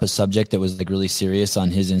Walsh brought up a subject that was like really serious on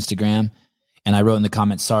his Instagram, and I wrote in the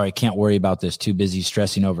comments, "Sorry, can't worry about this. Too busy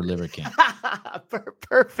stressing over Liver King."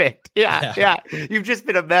 Perfect. Yeah. You've just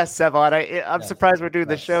been a mess, Sevan. I'm surprised we're doing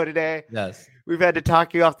the show today. Yes. We've had to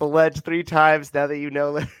talk you off the ledge 3 times now that you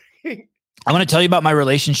know Liver King. I want to tell you about my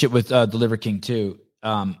relationship with the Liver King too.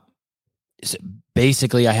 So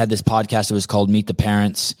basically, I had this podcast that was called Meet the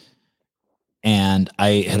Parents, and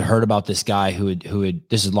I had heard about this guy who had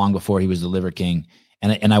this is long before he was the Liver King,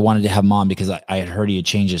 and I wanted to have him on because I had heard he had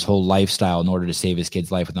changed his whole lifestyle in order to save his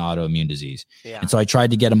kid's life with an autoimmune disease. Yeah. And so I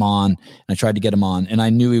tried to get him on, and I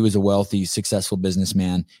knew he was a wealthy, successful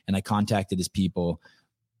businessman, and I contacted his people.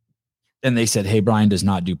 And they said, "Hey, Brian does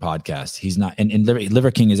not do podcasts. He's not." And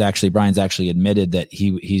Liver King Brian's actually admitted that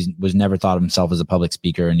he was never thought of himself as a public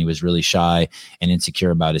speaker, and he was really shy and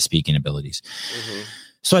insecure about his speaking abilities. Mm-hmm.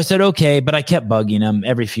 So I said, okay, but I kept bugging him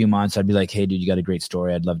every few months. I'd be like, "Hey, dude, you got a great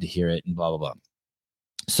story. I'd love to hear it," and blah blah blah.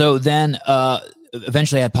 So then,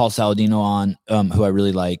 eventually, I had Paul Saladino on, who I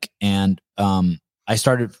really like, and I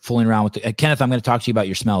started fooling around with Kenneth. I'm going to talk to you about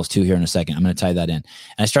your smells too here in a second. I'm going to tie that in. And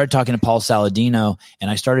I started talking to Paul Saladino, and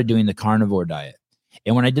I started doing the carnivore diet.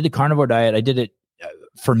 And when I did the carnivore diet, I did it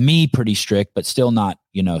for me pretty strict, but still not,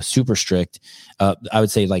 super strict. I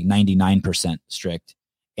would say like 99% strict.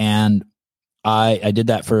 And I did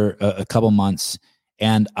that for a couple months,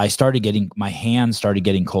 and my hands started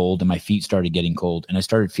getting cold and my feet started getting cold. And I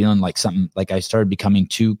started feeling like I started becoming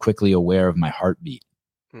too quickly aware of my heartbeat.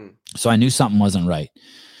 So I knew something wasn't right.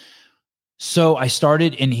 So I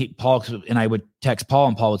started, and I would text Paul,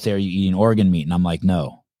 and Paul would say, "Are you eating organ meat?" And I'm like,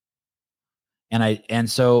 "No." And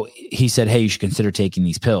so he said, "Hey, you should consider taking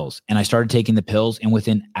these pills." And I started taking the pills, and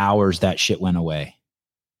within hours that shit went away.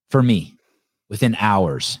 For me, within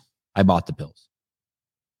hours, I bought the pills.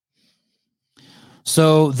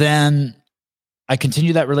 So then I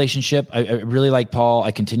continued that relationship. I really like Paul.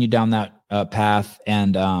 I continued down that path,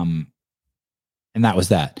 and that was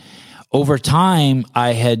that. over time,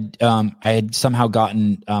 I had somehow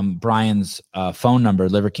gotten Brian's phone number,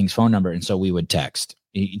 Liver King's phone number, and so we would text.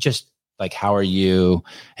 He just like, "How are you?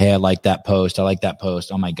 Hey, I like that post. I like that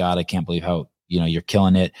post. Oh my God, I can't believe how you're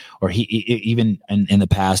killing it." Or he even in the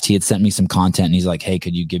past, he had sent me some content, and he's like, "Hey,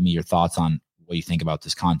 could you give me your thoughts on what you think about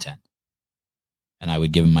this content?" And I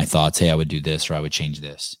would give him my thoughts. Hey, I would do this, or I would change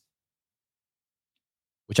this.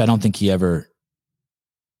 Which I don't think he ever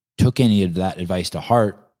took any of that advice to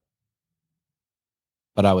heart.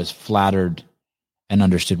 But I was flattered and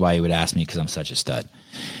understood why he would ask me because I'm such a stud.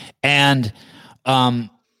 And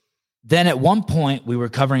then at one point we were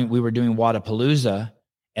doing Wodapalooza,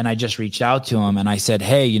 and I just reached out to him and I said,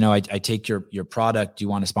 "Hey, I take your product. Do you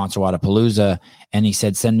want to sponsor Wodapalooza?" And he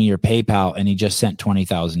said, "Send me your PayPal." And he just sent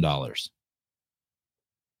 $20,000.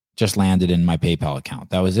 Just landed in my PayPal account.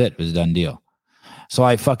 That was it. It was a done deal. So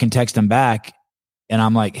I fucking text him back. And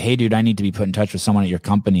I'm like, "Hey, dude, I need to be put in touch with someone at your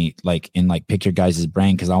company, pick your guys'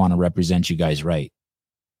 brain because I want to represent you guys right."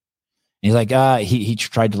 And he's like, he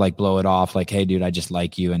tried to like blow it off, like, "Hey, dude, I just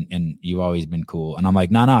like you and you've always been cool." And I'm like,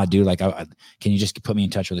 "No, dude, like, can you just put me in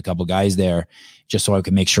touch with a couple guys there just so I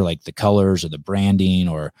can make sure like the colors or the branding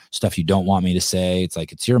or stuff you don't want me to say? It's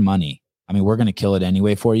like, it's your money. I mean, we're going to kill it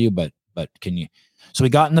anyway for you, but can you?" So we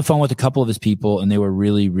got on the phone with a couple of his people and they were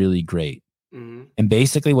really, really great. Mm-hmm. And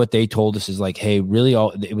basically what they told us is like, "Hey, really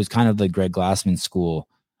it was kind of the Greg Glassman school.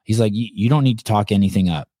 He's like, you don't need to talk anything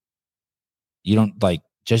up. You don't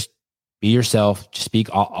just be yourself, just speak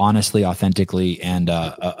honestly, authentically, and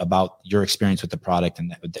about your experience with the product.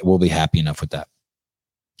 And we'll be happy enough with that."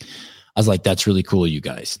 I was like, "That's really cool, you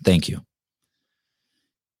guys. Thank you."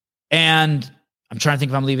 And I'm trying to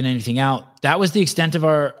think if I'm leaving anything out. That was the extent of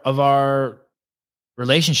our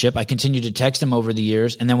relationship. I continued to text him over the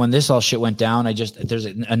years. And then when this all shit went down, there's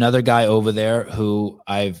another guy over there who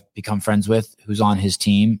I've become friends with, who's on his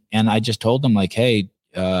team. And I just told him like, "Hey,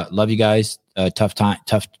 love you guys. Tough.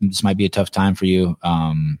 This might be a tough time for you.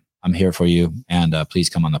 I'm here for you. And please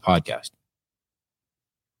come on the podcast."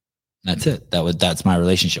 That's it. That's my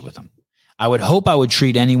relationship with him. I would hope I would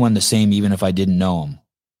treat anyone the same, even if I didn't know him.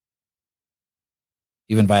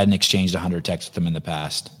 Even if I hadn't exchanged 100 texts with him in the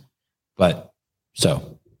past. But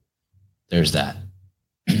so there's that.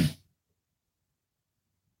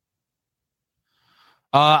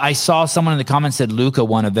 I saw someone in the comments said Luka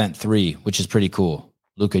won event 3, which is pretty cool.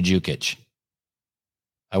 Luka Jukic.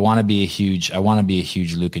 I want to be a huge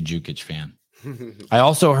Luka Jukic fan. I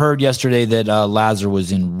also heard yesterday that Lazar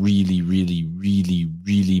was in really, really, really,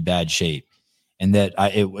 really bad shape. And that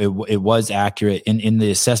it was accurate in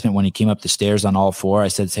the assessment when he came up the stairs on all four. I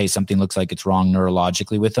said, "Hey, something looks like it's wrong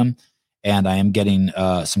neurologically with him." And I am getting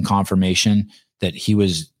some confirmation that he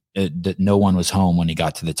was that no one was home when he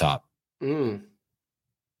got to the top. Mm.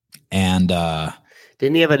 And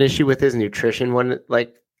didn't he have an issue with his nutrition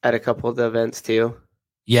at a couple of the events too?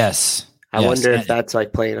 Yes. I wonder if that's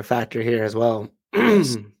playing a factor here as well.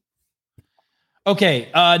 Okay,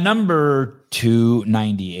 number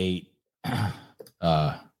 298.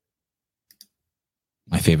 My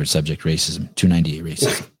favorite subject, racism. 298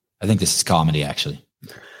 racism. I think this is comedy, actually.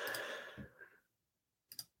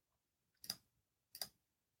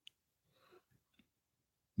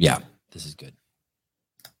 Yeah, this is good.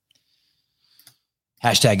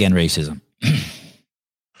 Hashtag end racism.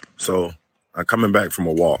 So I'm coming back from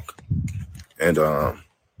a walk, and I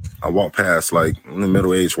walked past a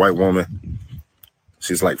middle-aged white woman.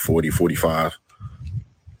 She's 40, 45.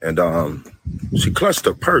 And she clutched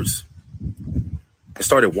her purse and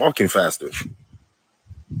started walking faster.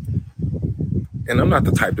 And I'm not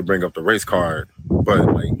the type to bring up the race card, but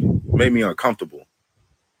made me uncomfortable.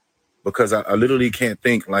 Because I literally can't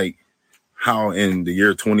think how in the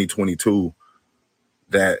year 2022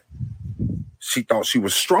 that she thought she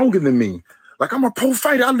was stronger than me. I'm a pro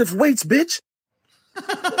fighter. I lift weights, bitch.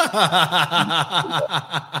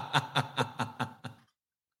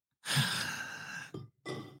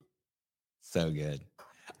 So good.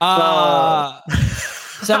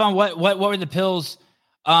 Sevan, what were the pills?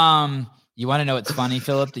 You want to know what's funny,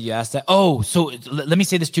 Philip, that you asked that? Oh, so let me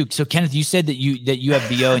say this too. So Kenneth, you said that you have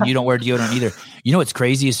BO and you don't wear deodorant either. You know what's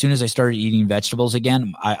crazy? As soon as I started eating vegetables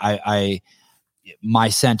again, my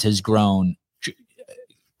scent has grown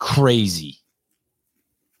crazy.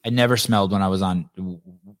 I never smelled when I was on.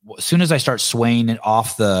 As soon as I start swaying it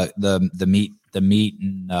off the meat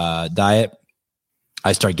diet,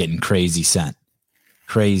 I start getting crazy scents.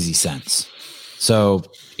 So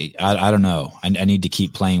I don't know. I need to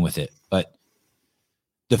keep playing with it. But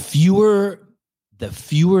the fewer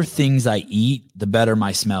things I eat, the better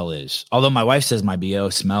my smell is. Although my wife says my BO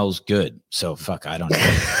smells good. So fuck, I don't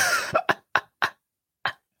know.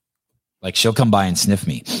 Like she'll come by and sniff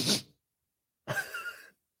me.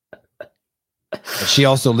 She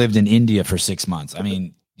also lived in India for 6 months. I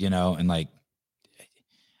mean, and like,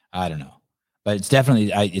 I don't know, but it's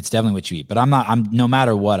definitely what you eat. But I'm no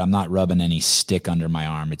matter what, I'm not rubbing any stick under my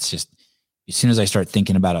arm. It's just, as soon as I start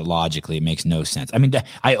thinking about it logically, it makes no sense. I mean,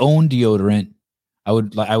 I own deodorant. I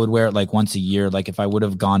would wear it like once a year. Like if I would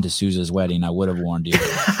have gone to Sousa's wedding, I would have worn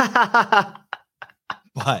deodorant,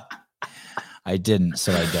 but I didn't,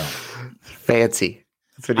 so I don't. Fancy.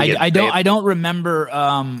 I don't remember.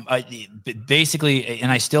 Basically,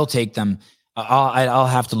 and I still take them. I'll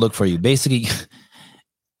have to look for you. Basically,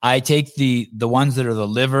 I take the ones that are the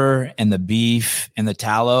liver and the beef and the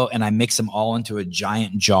tallow, and I mix them all into a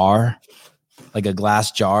giant jar, like a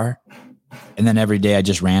glass jar, and then every day I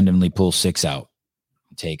just randomly pull 6 out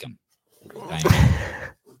and take them.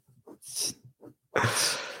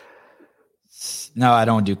 No, I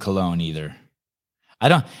don't do cologne either. I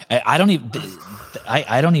don't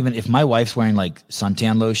even, if my wife's wearing like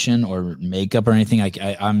suntan lotion or makeup or anything,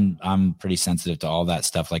 I'm pretty sensitive to all that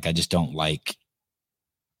stuff. Like I just don't like,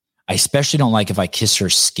 I especially don't like if I kiss her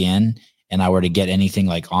skin and I were to get anything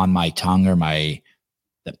like on my tongue or my.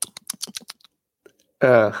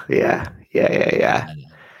 Yeah. Yeah. I don't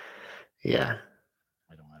like that.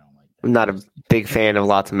 I'm not a big fan of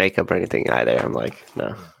lots of makeup or anything either. I'm like,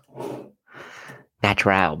 no.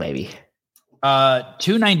 Natural, baby.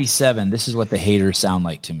 297. This is what the haters sound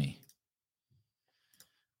like to me.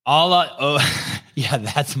 Yeah,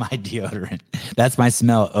 that's my deodorant. That's my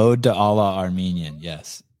smell. Ode to Allah Armenian.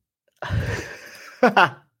 Yes.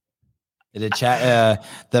 My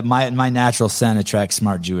natural scent attracts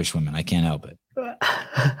smart Jewish women. I can't help it.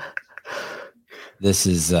 This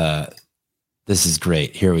is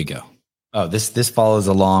great. Here we go. Oh, this follows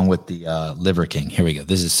along with the Liver King. Here we go.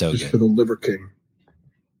 This is so good. For the Liver King.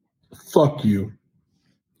 Fuck you.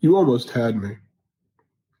 You almost had me.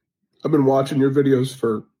 I've been watching your videos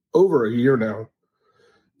for over a year now.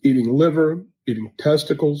 Eating liver, eating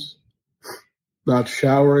testicles, not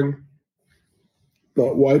showering,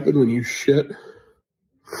 not wiping when you shit.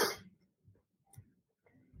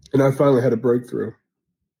 And I finally had a breakthrough.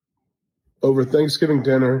 Over Thanksgiving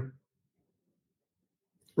dinner,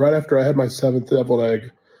 right after I had my 7th deviled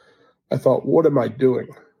egg, I thought, what am I doing?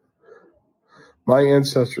 My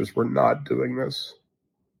ancestors were not doing this.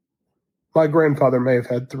 My grandfather may have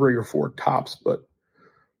had 3 or 4 tops, but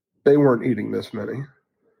they weren't eating this many.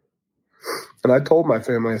 And I told my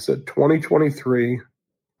family, I said, 2023,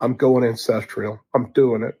 I'm going ancestral. I'm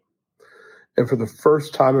doing it. And for the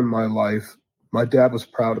first time in my life, my dad was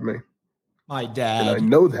proud of me. My dad. And I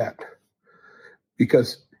know that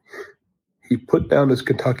because he put down his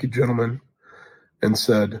Kentucky gentleman and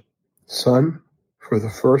said, son, for the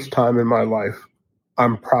first time in my life,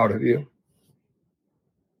 I'm proud of you.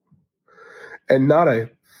 And not a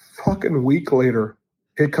fucking week later,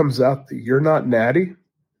 it comes out that you're not natty.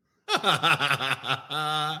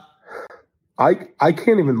 I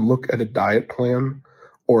can't even look at a diet plan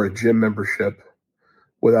or a gym membership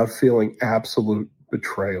without feeling absolute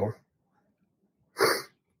betrayal.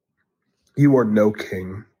 You are no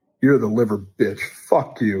king. You're the liver bitch.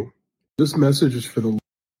 Fuck you. This message is for the...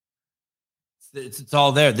 It's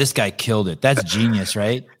all there. This guy killed it. That's genius,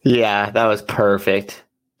 right? Yeah, that was perfect.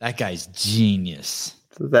 That guy's genius.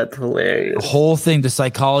 That's hilarious. The whole thing, the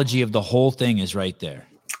psychology of the whole thing is right there.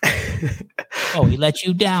 Oh, he let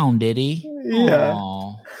you down, did he? Yeah.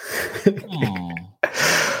 Aww.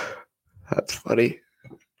 That's funny.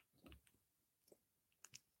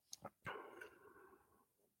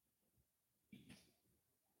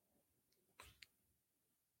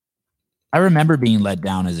 I remember being let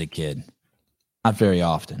down as a kid. Not very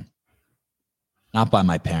often. Not by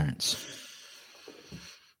my parents.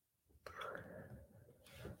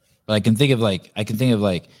 But I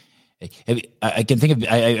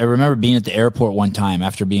remember being at the airport one time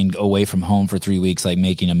after being away from home for 3 weeks, like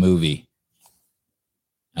making a movie.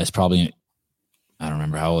 I don't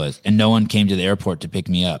remember how it was. And no one came to the airport to pick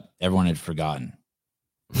me up. Everyone had forgotten.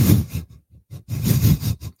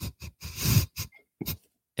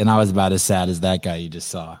 And I was about as sad as that guy you just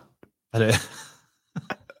saw.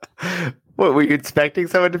 What, were you expecting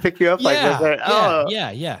someone to pick you up? Yeah, like,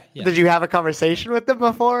 yeah. Did you have a conversation with them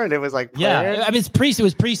before? And it was like, planned? Yeah. I mean, it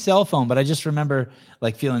was pre-cell phone, but I just remember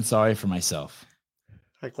like feeling sorry for myself.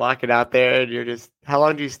 Like walking out there, and you're just. How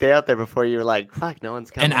long do you stay out there before you were like, fuck, no one's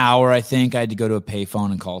coming? An hour, I think. I had to go to a payphone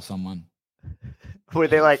and call someone. Were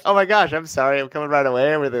they like, oh my gosh, I'm sorry, I'm coming right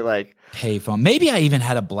away? Or were they like, payphone? Maybe I even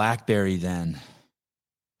had a BlackBerry then.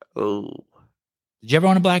 oh. Did you ever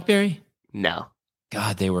own a BlackBerry? No.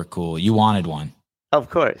 God, they were cool. You wanted one. Of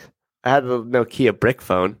course. I had the Nokia brick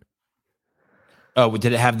phone. Oh,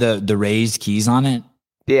 did it have the raised keys on it?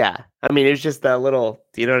 Yeah. I mean, it was just that little,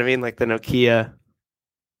 you know what I mean? Like the Nokia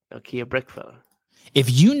brick phone.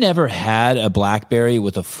 If you never had a BlackBerry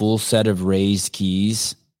with a full set of raised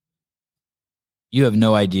keys, you have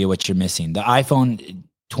no idea what you're missing. The iPhone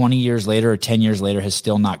 20 years later or 10 years later has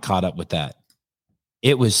still not caught up with that.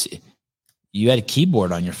 You had a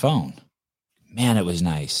keyboard on your phone. Man, it was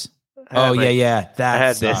nice. That I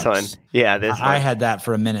had sucks. this one. Yeah, this one. I had that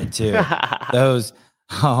for a minute too. Those,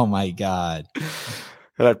 oh my God.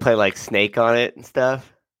 And I'd play like Snake on it and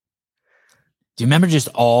stuff. Do you remember just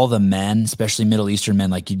all the men, especially Middle Eastern men?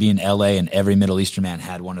 Like you'd be in LA and every Middle Eastern man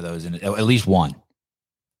had one of those in it, at least one.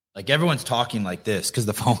 Like everyone's talking like this because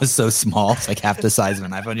the phone was so small. It's like half the size of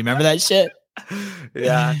an iPhone. Do you remember that shit?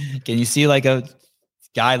 Yeah. Can you see like a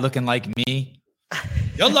guy looking like me?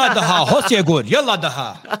 Yalla daha, hosya good. Yalla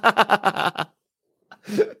daha.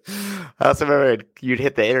 I also remember you'd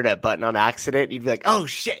hit the internet button on accident. You'd be like, "Oh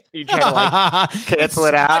shit!" You'd try to like cancel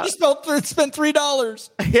it out. I just spent $3.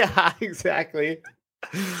 Yeah, exactly.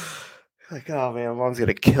 Like, oh man, mom's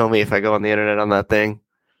gonna kill me if I go on the internet on that thing.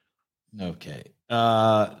 Okay.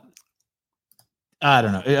 I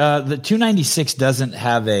don't know. The 296 doesn't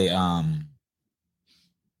have a I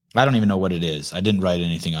don't even know what it is. I didn't write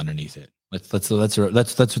anything underneath it. Let's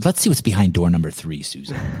see what's behind door number 3,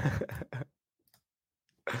 Susan.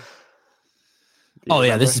 Oh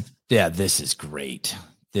yeah, this is great.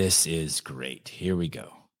 This is great. Here we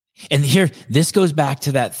go. And this goes back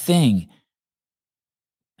to that thing,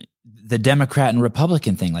 the Democrat and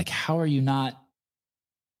Republican thing. Like, how are you not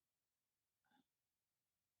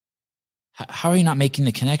making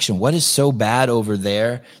the connection? What is so bad over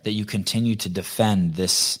there that you continue to defend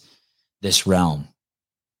this realm?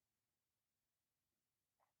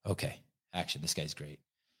 Okay, action. This guy's great.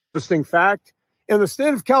 Interesting fact. In the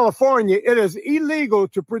state of California, it is illegal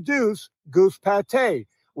to produce goose pate.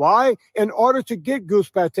 Why? In order to get goose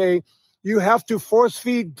pate, you have to force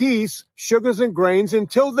feed geese sugars and grains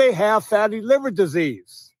until they have fatty liver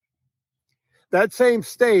disease. That same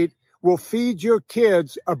state will feed your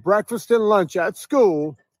kids a breakfast and lunch at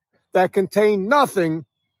school that contain nothing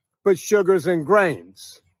but sugars and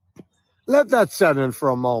grains. Let that set in for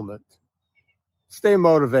a moment. Stay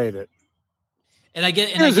motivated. And I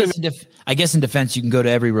guess in defense, you can go to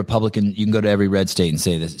every Republican, you can go to every red state and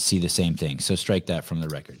see the same thing. So strike that from the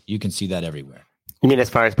record. You can see that everywhere. You mean as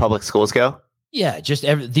far as public schools go? Yeah, just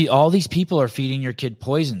all these people are feeding your kid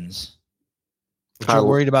poisons. But you're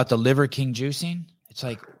worried about the Liver King juicing? It's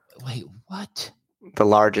like, wait, what? The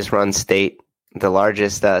largest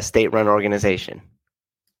state-run organization,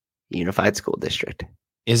 Unified School District.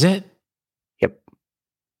 Is it? Yep.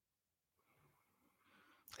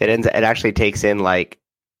 It actually takes in like,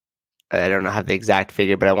 I don't know how the exact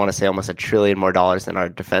figure, but I want to say almost $1 trillion more than our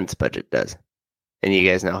defense budget does. And you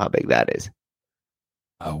guys know how big that is.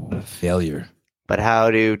 Oh, what a failure. But how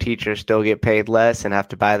do teachers still get paid less and have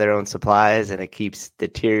to buy their own supplies, and it keeps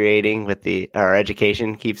deteriorating our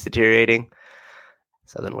education keeps deteriorating?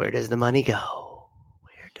 So then where does the money go?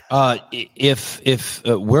 If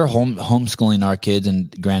we're homeschooling our kids,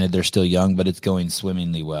 and granted they're still young, but it's going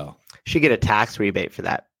swimmingly well. Should get a tax rebate for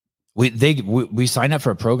that. We sign up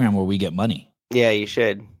for a program where we get money. Yeah, you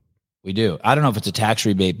should. We do. I don't know if it's a tax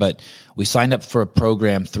rebate, but we signed up for a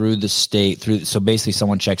program through the state. So basically,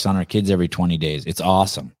 someone checks on our kids every 20 days. It's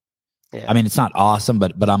awesome. Yeah. I mean, it's not awesome,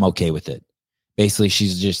 but I'm okay with it. Basically,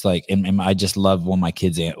 she's just like, and I just love when my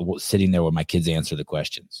kids sitting there where my kids answer the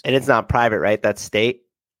questions. And it's not private, right? That's state.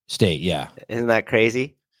 State, yeah. Isn't that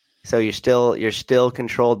crazy? So you're still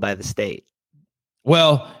controlled by the state.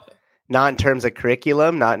 Well, not in terms of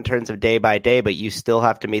curriculum, not in terms of day by day, but you still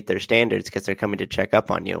have to meet their standards because they're coming to check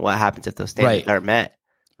up on you. What happens if those standards aren't met?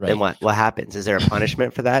 Right. Then what happens? Is there a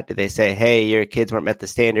punishment for that? Do they say, hey, your kids weren't met the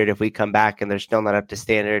standard. If we come back and they're still not up to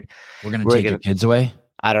standard, we're going to take your kids away?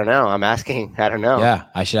 I don't know. I'm asking. I don't know. Yeah,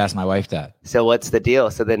 I should ask my wife that. So what's the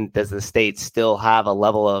deal? So then does the state still have a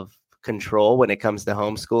level of control when it comes to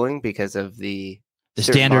homeschooling because of the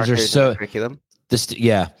standards are so curriculum?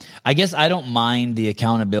 Yeah, I guess I don't mind the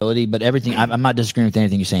accountability, but everything. I'm not disagreeing with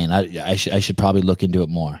anything you're saying. I should probably look into it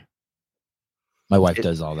more. My wife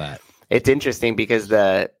does all that. It's interesting because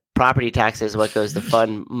the property tax is what goes to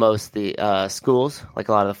fund most the schools. Like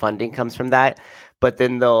a lot of the funding comes from that. But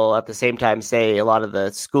then they'll at the same time say a lot of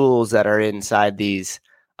the schools that are inside these,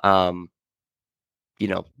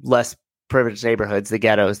 less privileged neighborhoods, the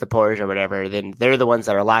ghettos, the poor or whatever, then they're the ones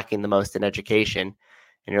that are lacking the most in education.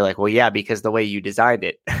 And you're like, well, yeah, because the way you designed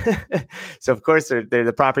it. So of course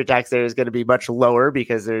the property tax there is going to be much lower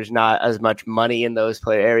because there's not as much money in those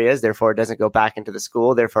play areas. Therefore, it doesn't go back into the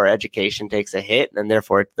school. Therefore, education takes a hit, and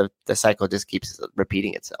therefore the cycle just keeps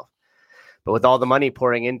repeating itself. But with all the money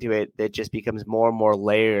pouring into it, it just becomes more and more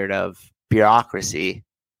layered of bureaucracy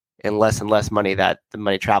and less money that the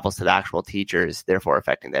money travels to the actual teachers, therefore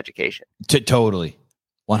affecting the education. Totally.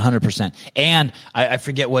 100%. And I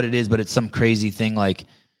forget what it is, but it's some crazy thing. Like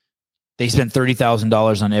they spend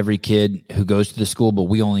 $30,000 on every kid who goes to the school, but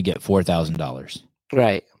we only get $4,000.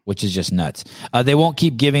 Right. Which is just nuts. They won't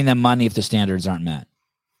keep giving them money if the standards aren't met.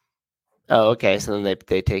 Oh, okay. So then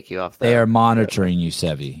they take you off. They are monitoring you,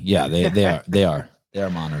 Sevi. Yeah, they are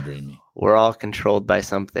monitoring me. We're all controlled by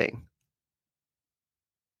something.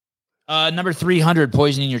 Number 300,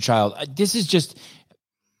 poisoning your child. This is just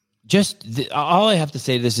all I have to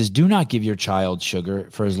say to this is do not give your child sugar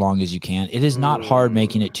for as long as you can. It is not hard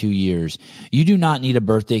making it 2 years. You do not need a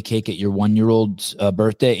birthday cake at your 1-year-old's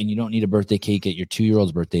birthday, and you don't need a birthday cake at your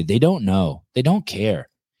 2-year-old's birthday. They don't know. They don't care.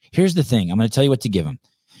 Here's the thing. I'm going to tell you what to give them.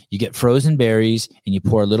 You get frozen berries, and you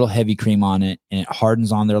pour a little heavy cream on it, and it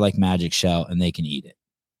hardens on there like magic shell, and they can eat it.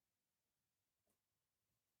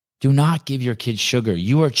 Do not give your kids sugar.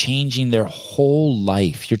 You are changing their whole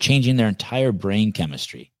life. You're changing their entire brain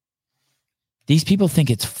chemistry. These people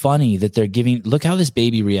think it's funny that they're giving. Look how this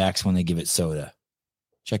baby reacts when they give it soda.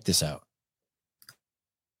 Check this out.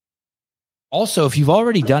 Also, if you've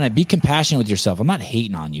already done it, be compassionate with yourself. I'm not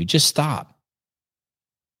hating on you. Just stop.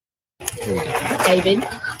 Here we go. David.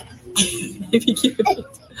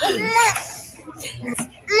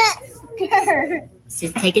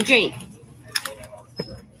 Just take a drink.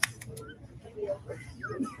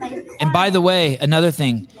 And by the way, another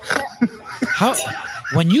thing,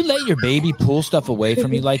 when you let your baby pull stuff away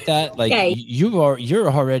from you like that, like you're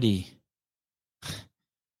already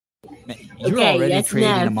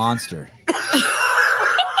creating a monster.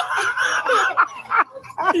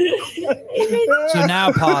 So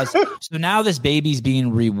now pause. So now this baby's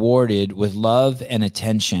being rewarded with love and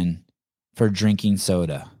attention for drinking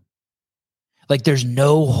soda. Like there's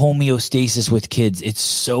no homeostasis with kids. It's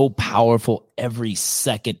so powerful every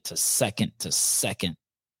second to second to second.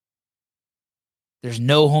 There's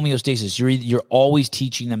no homeostasis. You're always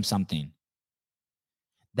teaching them something.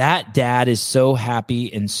 That dad is so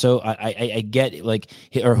happy, and so I get like,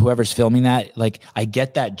 or whoever's filming that, like I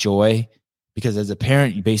get that joy because as a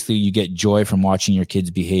parent, you get joy from watching your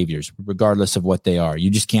kids' behaviors, regardless of what they are.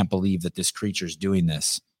 You just can't believe that this creature's doing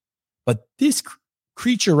this. But this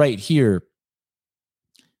creature right here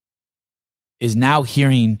is now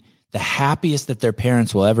hearing the happiest that their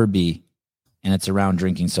parents will ever be, and it's around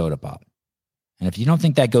drinking soda pop. And if you don't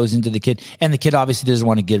think that goes into the kid, and the kid obviously doesn't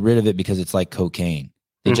want to get rid of it because it's like cocaine.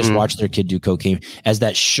 They just watch their kid do cocaine. As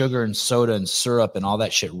that sugar and soda and syrup and all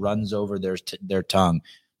that shit runs over their tongue,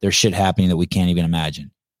 there's shit happening that we can't even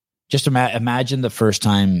imagine. Just imagine the first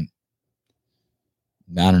time,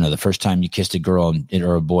 I don't know, the first time you kissed a girl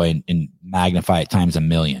or a boy and magnify it times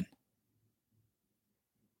 1,000,000.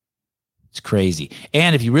 It's crazy.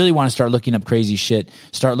 And if you really want to start looking up crazy shit,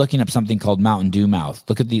 start looking up something called Mountain Dew mouth.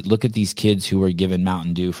 Look at these kids who are given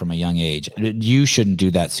Mountain Dew from a young age. You shouldn't do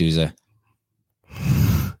that, Souza.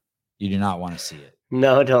 You do not want to see it.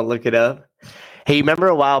 No, don't look it up. Hey, you remember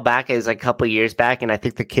a while back, it was like a couple of years back, and I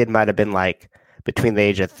think the kid might have been like between the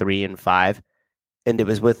age of 3 and 5. And it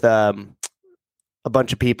was with a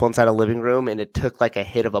bunch of people inside a living room, and it took like a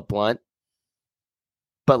hit of a blunt,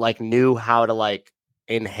 but like knew how to like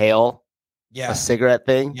inhale a cigarette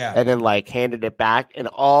thing, and then like handed it back, and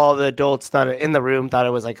all the adults in the room thought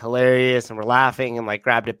it was like hilarious and were laughing and like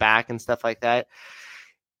grabbed it back and stuff like that.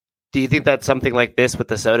 Do you think that something like this with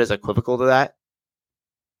the soda is equivocal to that,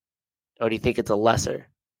 or do you think it's a lesser?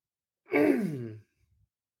 I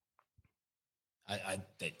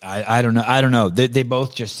don't know. I don't know. They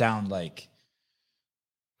both just sound like.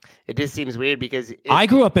 It just seems weird because I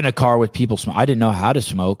grew up in a car with people. I didn't know how to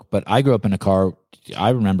smoke, but I grew up in a car. I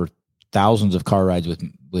remember thousands of car rides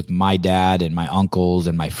with my dad and my uncles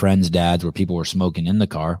and my friends' dads where people were smoking in the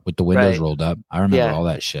car with the windows rolled up. I remember all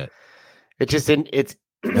that shit. It's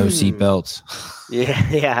no seatbelts.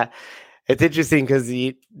 Yeah. It's interesting because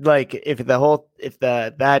if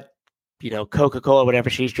Coca-Cola, whatever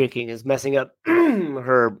she's drinking is messing up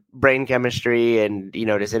her brain chemistry and,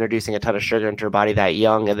 just introducing a ton of sugar into her body that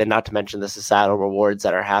young. And then not to mention the societal rewards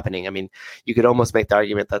that are happening. I mean, you could almost make the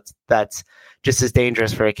argument that's just as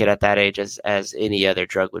dangerous for a kid at that age as any other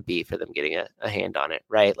drug would be for them getting a hand on it,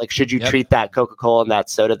 right? Like, should you treat that Coca-Cola and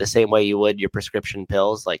that soda the same way you would your prescription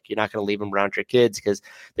pills? Like, you're not going to leave them around your kids because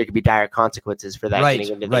there could be dire consequences for that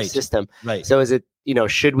getting into their system. Right. So is it,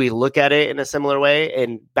 should we look at it in a similar way?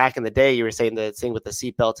 And back in the day, you were saying the thing with the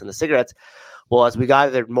seatbelts and the cigarettes. Well, as we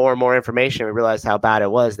gathered more and more information, we realized how bad it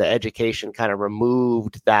was. The education kind of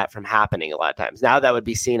removed that from happening a lot of times. Now that would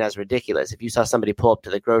be seen as ridiculous. If you saw somebody pull up to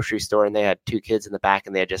the grocery store and they had 2 kids in the back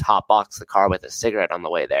and they had just hotboxed the car with a cigarette on the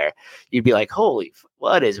way there, you'd be like, holy,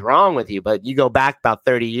 what is wrong with you? But you go back about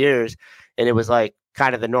 30 years and it was like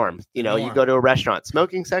kind of the norm. You go to a restaurant,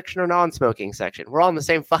 smoking section or non-smoking section. We're all in the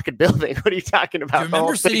same fucking building. What are you talking about? Do you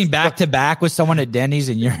remember sitting back to back with someone at Denny's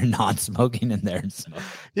and you're non-smoking in there and smoking?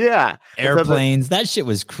 Yeah. Airplanes. That shit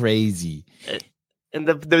was crazy. And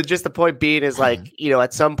the point being is like,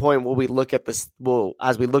 at some point will we look at this,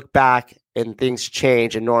 as we look back and things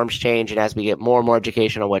change and norms change. And as we get more and more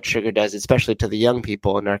education on what sugar does, especially to the young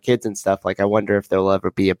people and our kids and stuff, like, I wonder if there will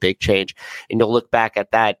ever be a big change. And you'll look back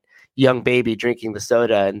at that young baby drinking the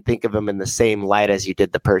soda and think of him in the same light as you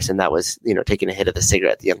did the person that was, taking a hit of the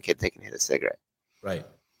cigarette, the young kid taking a hit of the cigarette. Right.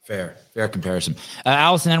 Fair comparison.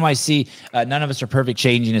 Allison NYC, none of us are perfect.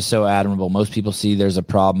 Changing is so admirable. Most people see there's a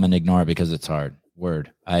problem and ignore it because it's hard. Word.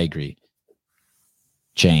 I agree.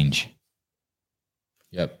 Change.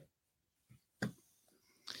 Yep.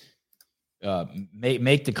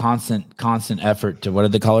 Make the constant effort to, what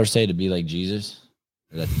did the caller say, to be like Jesus?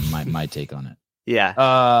 That's my take on it.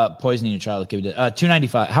 Yeah. Poisoning your child. Give it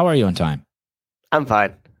 295. How are you on time? I'm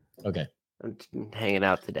fine. Okay. I'm hanging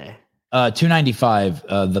out today. 295.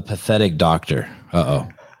 The pathetic doctor. Uh-oh.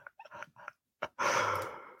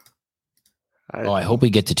 I hope we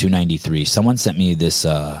get to 293. Someone sent me this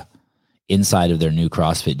inside of their new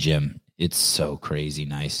CrossFit gym. It's so crazy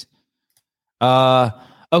nice.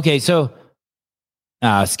 Okay, so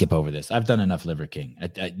skip over this. I've done enough Liver King.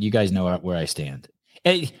 You guys know where I stand.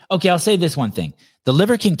 Okay, I'll say this one thing. The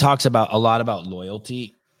Liver King talks a lot about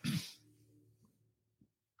loyalty.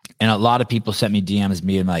 And a lot of people sent me DMs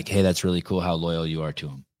me and like, hey, that's really cool how loyal you are to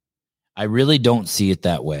him. I really don't see it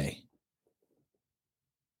that way.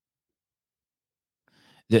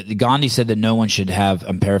 The Gandhi said that no one should have,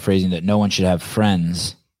 I'm paraphrasing, that no one should have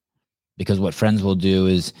friends, because what friends will do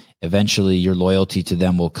is eventually your loyalty to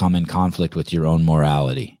them will come in conflict with your own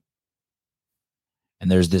morality. And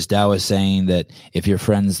there's this Taoist saying that if your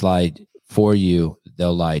friends lie for you,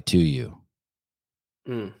 they'll lie to you.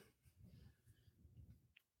 Mm.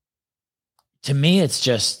 To me, it's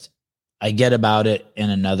just, I get about it in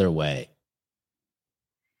another way.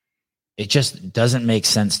 It just doesn't make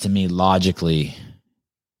sense to me logically,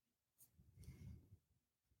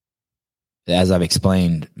 as I've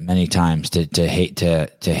explained many times, to hate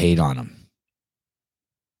on them.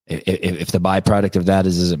 If the byproduct of that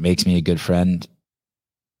is it makes me a good friend,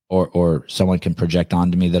 or someone can project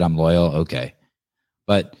onto me that I'm loyal, okay.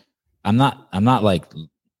 But I'm not like,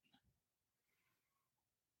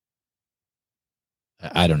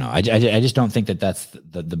 I don't know. I just don't think that that's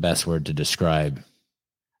the best word to describe.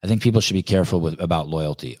 I think people should be careful about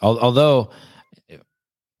loyalty. Although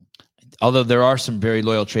there are some very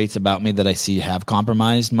loyal traits about me that I see have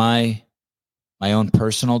compromised my own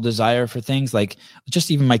personal desire for things, like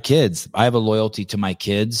just even my kids. I have a loyalty to my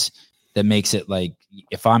kids that makes it like,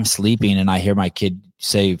 if I'm sleeping and I hear my kid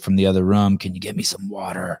say from the other room, "Can you get me some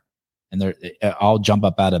water?" And I'll jump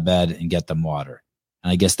up out of bed and get them water.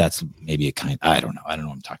 And I guess that's maybe a kind, I don't know what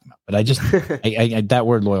I'm talking about, but I just, that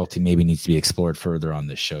word loyalty maybe needs to be explored further on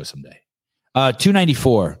this show someday.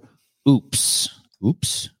 294. Oops.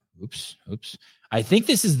 I think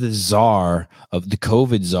this is the czar of the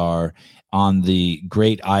COVID czar on the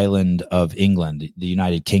great island of England, the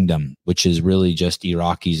United Kingdom, which is really just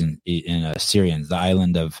Iraqis and Syrians, the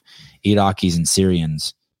island of Iraqis and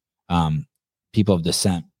Syrians, people of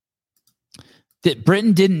descent.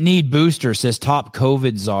 Britain didn't need booster, says top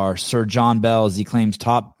COVID czar Sir John Bell, as he claims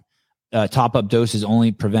top up doses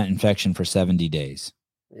only prevent infection for 70 days.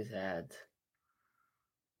 These ads.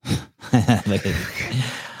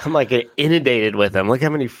 I'm like inundated with them. Look how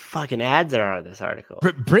many fucking ads there are in this article.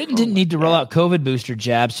 Britain didn't need to roll out COVID booster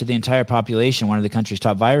jabs to the entire population, one of the country's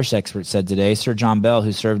top virus experts said today. Sir John Bell,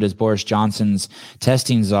 who served as Boris Johnson's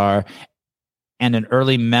testing czar and an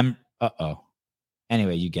early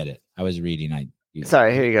Anyway, you get it. I was reading.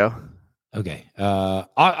 Sorry, here you go. Okay.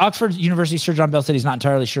 Oxford University Sir John Bell said he's not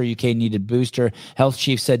entirely sure UK needed booster. Health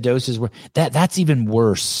chief said doses were... That's even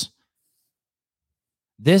worse.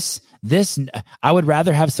 This, I would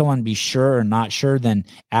rather have someone be sure or not sure than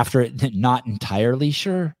after it not entirely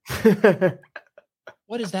sure.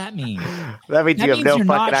 What does that mean? That means you have no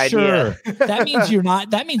fucking idea. Sure. That means you're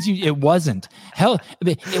not. That means it wasn't. Hell,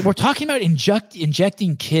 we're talking about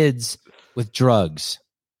injecting kids with drugs.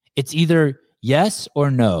 It's either yes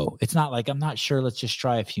or no. It's not like I'm not sure. Let's just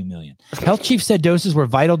try a few million. Health chief said doses were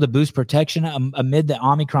vital to boost protection amid the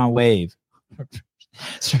Omicron wave.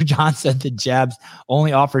 Sir John said the jabs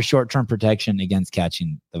only offer short-term protection against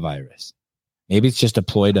catching the virus. Maybe it's just a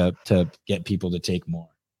ploy to get people to take more.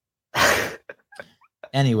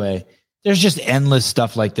 Anyway, there's just endless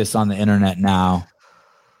stuff like this on the internet now.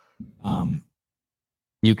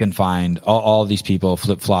 You can find all these people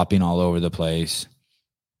flip-flopping all over the place.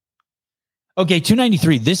 Okay,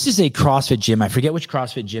 293. This is a CrossFit gym. I forget which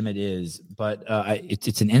CrossFit gym it is, but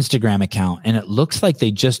it's an Instagram account, and it looks like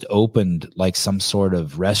they just opened like some sort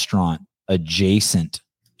of restaurant adjacent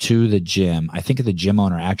to the gym. I think the gym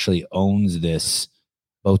owner actually owns this,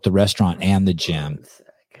 both the restaurant and the gym.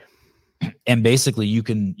 And basically, you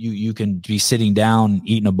can be sitting down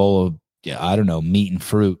eating a bowl of I don't know, meat and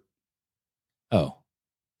fruit. Oh,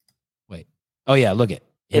 wait. Oh yeah, look it.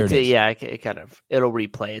 Here it is. Yeah, it kind of it'll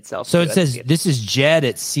replay itself. So it says this is Jed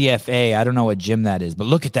at CFA. I don't know what gym that is, but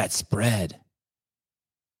look at that spread.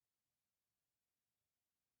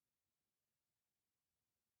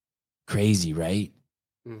 Crazy, right?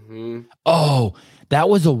 Mm-hmm. Oh, that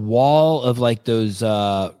was a wall of like those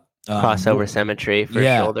crossover symmetry for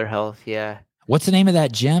shoulder health. Yeah. What's the name of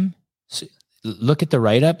that gym? Look at the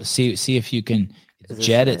write up. See if you can.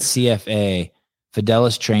 Jed at CFA,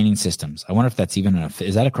 Fidelis Training Systems. I wonder if that's even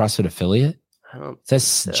is that a CrossFit affiliate? It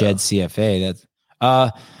says Jed CFA.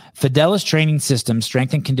 That's Fidelis Training Systems,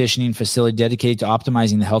 strength and conditioning facility dedicated to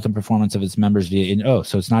optimizing the health and performance of its members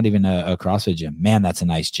so it's not even a CrossFit gym. Man, that's a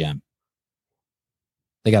nice gym.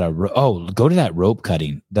 They got go to that rope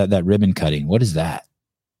cutting, that ribbon cutting. What is that?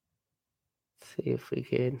 See if we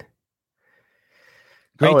can.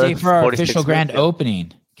 Great day for our official grand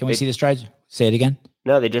opening. Can we see the strides? Say it again.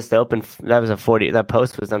 No, they just opened. That was that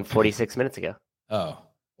post was done 46 minutes ago. Oh,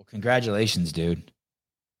 well, congratulations, dude.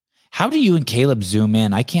 How do you and Caleb zoom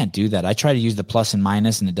in? I can't do that. I try to use the plus and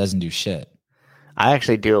minus and it doesn't do shit. I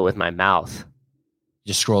actually do it with my mouse.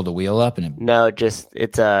 Just scroll the wheel up and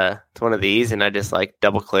it's one of these and I just like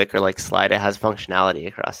double click or like slide. It has functionality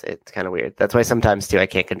across it. It's kind of weird. That's why sometimes too I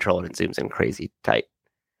can't control it and zooms in crazy tight.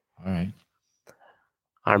 All right.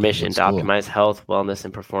 Our mission to optimize health, wellness,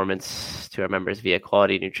 and performance to our members via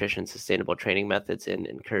quality nutrition, sustainable training methods, and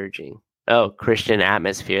encouraging Christian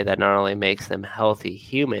atmosphere that not only makes them healthy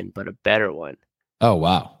human, but a better one. Oh,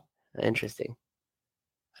 wow. Interesting.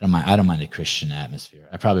 I don't mind a Christian atmosphere.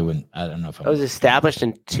 I probably wouldn't. I don't know if it was established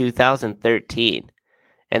in 2013,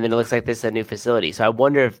 and then it looks like this is a new facility. So I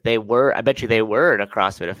wonder if I bet you they were a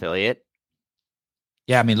CrossFit affiliate.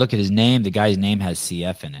 Yeah, I mean, look at his name. The guy's name has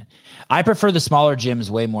CF in it. I prefer the smaller gyms.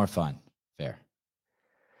 Way more fun. Fair.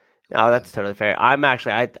 Oh, that's totally fair. I'm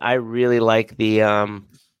actually, I really like the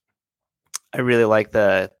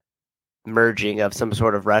merging of some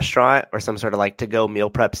sort of restaurant or some sort of like to-go meal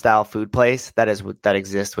prep style food place that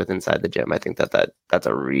exists with inside the gym. I think that's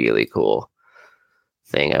a really cool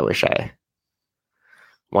thing. I wish I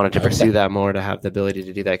wanted to pursue that more, to have the ability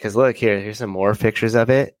to do that. Because look, here's some more pictures of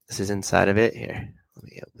it. This is inside of it. Here, let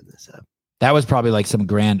me open this up. That was probably like some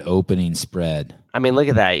grand opening spread. I mean, look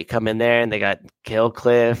at that. You come in there and they got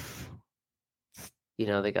Killcliff.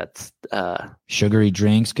 They got sugary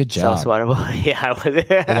drinks. Good job. Self-swattable. Yeah. They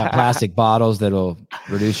got plastic bottles that'll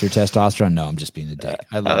reduce your testosterone. No, I'm just being a dick.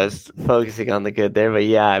 I was focusing on the good there, but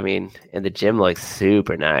yeah, I mean, and the gym looks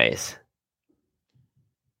super nice.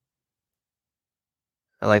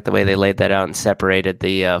 I like the way they laid that out and separated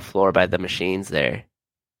the floor by the machines there.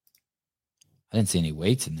 I didn't see any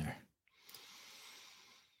weights in there.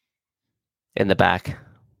 In the back.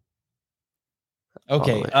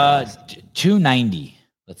 Okay, 290.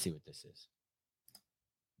 Let's see what this is.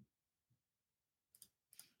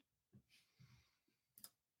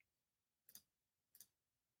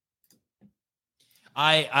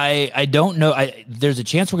 I don't know. There's a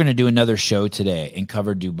chance we're going to do another show today and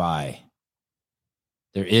cover Dubai.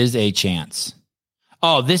 There is a chance.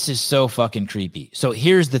 Oh, this is so fucking creepy. So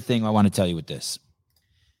here's the thing I want to tell you with this.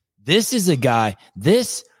 This is a guy.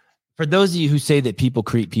 For those of you who say that people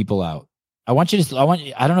creep people out, I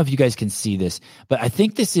don't know if you guys can see this, but I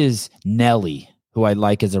think this is Nelly, who I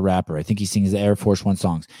like as a rapper. I think he sings the Air Force One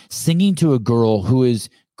songs, singing to a girl who is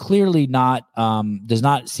clearly does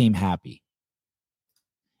not seem happy.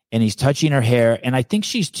 And he's touching her hair. And I think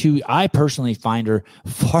I personally find her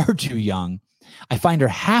far too young I find her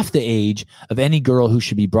half the age of any girl who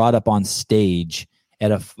should be brought up on stage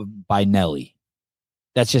by Nelly.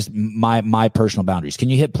 That's just my personal boundaries. Can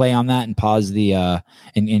you hit play on that and pause the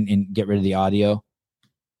and get rid of the audio?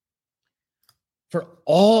 For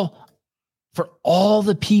all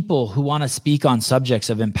the people who want to speak on subjects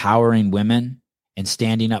of empowering women and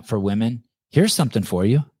standing up for women, here's something for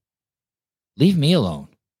you. Leave me alone.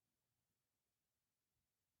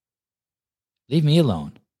 Leave me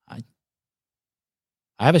alone. I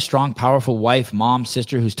have a strong, powerful wife, mom,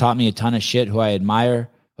 sister who's taught me a ton of shit, who I admire,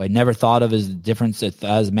 who I never thought of as the difference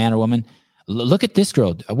as a man or woman. Look at this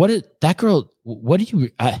girl. What do you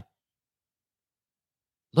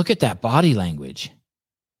look at that body language?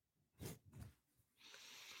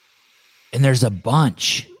 And there's a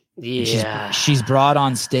bunch. Yeah. She's brought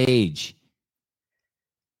on stage.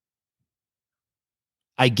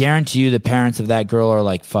 I guarantee you the parents of that girl are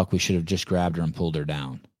like, fuck, we should have just grabbed her and pulled her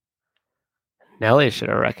down. Nelly should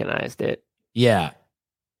have recognized it. Yeah.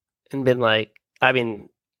 And been like, I mean,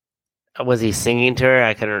 was he singing to her?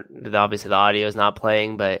 I couldn't, obviously the audio is not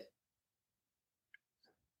playing, but.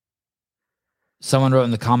 Someone wrote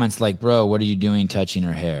in the comments like, bro, what are you doing touching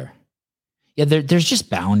her hair? Yeah, there's just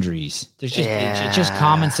boundaries. There's just, it's just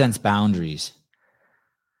common sense boundaries.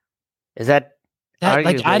 Is that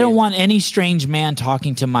like, I don't want any strange man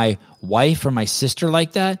talking to my wife or my sister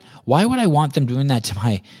like that. Why would I want them doing that to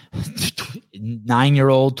my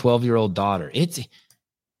 9-year-old, 12-year-old daughter? That's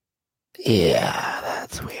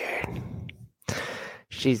weird.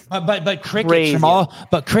 She's but crickets crazy.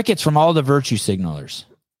 Crickets from all the virtue signalers.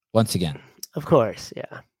 Once again, of course,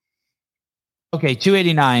 yeah. Okay,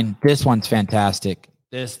 289. This one's fantastic.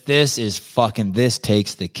 This is fucking. This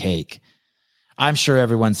takes the cake. I'm sure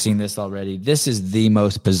everyone's seen this already. This is the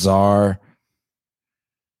most bizarre.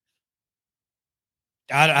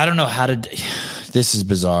 I don't know how to. This is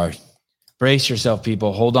bizarre. Brace yourself,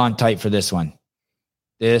 people. Hold on tight for this one.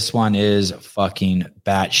 This one is fucking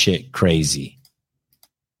batshit crazy.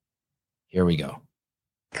 Here we go.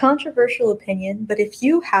 Controversial opinion, but if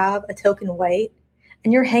you have a token white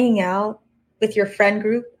and you're hanging out with your friend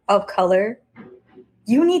group of color,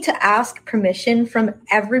 you need to ask permission from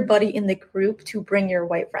everybody in the group to bring your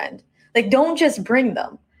white friend. Like, don't just bring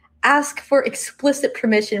them. Ask for explicit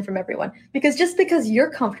permission from everyone, because just because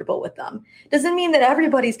you're comfortable with them doesn't mean that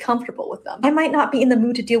everybody's comfortable with them. I might not be in the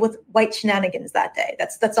mood to deal with white shenanigans that day.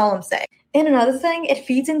 That's all I'm saying. And another thing, it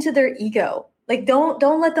feeds into their ego. Like,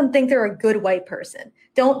 don't let them think they're a good white person.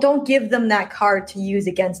 Don't give them that card to use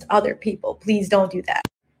against other people. Please don't do that.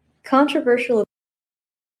 Controversial.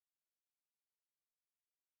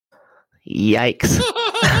 Yikes.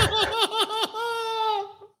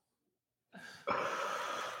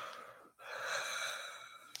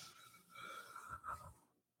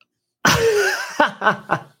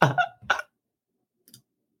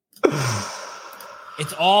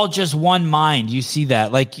 It's all just one mind. You see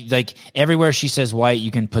that, like everywhere she says white, you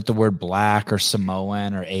can put the word black or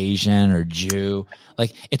Samoan or Asian or Jew.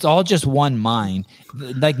 Like, it's all just one mind.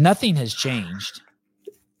 Like, nothing has changed.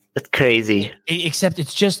 That's crazy. Except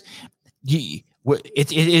it's just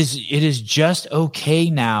it is just okay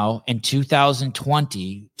now in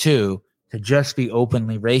 2022 to just be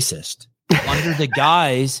openly racist under the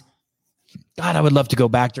guise. God, I would love to go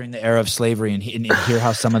back during the era of slavery and hear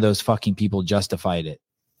how some of those fucking people justified it.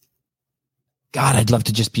 God, I'd love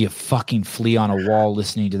to just be a fucking flea on a wall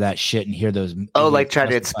listening to that shit and hear those. Oh, like trying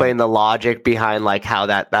to explain the logic behind like how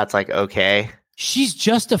that's like okay. She's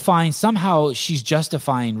justifying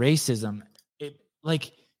racism.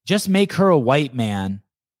 Just make her a white man.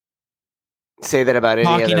 Say that about any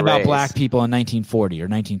other talking about race. Black people in 1940 or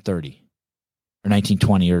 1930 or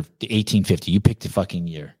 1920 or 1850. You pick the fucking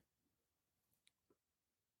year.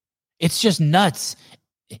 It's just nuts.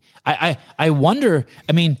 I wonder,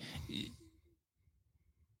 I mean,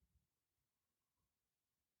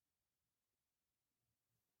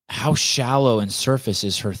 how shallow and surface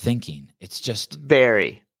is her thinking? It's just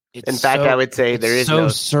very. In fact, I would say there is no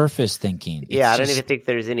surface thinking. Yeah, I don't even think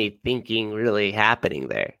there's any thinking really happening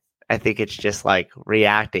there. I think it's just like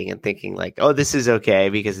reacting and thinking like, oh, this is okay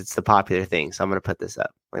because it's the popular thing, so I'm going to put this up.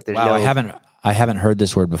 Like, there's wow, I haven't heard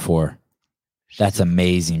this word before. That's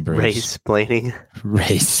amazing, Bruce. Race-plaining.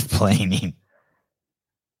 Race-plaining.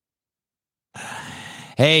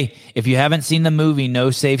 Hey, if you haven't seen the movie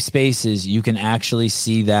No Safe Spaces, you can actually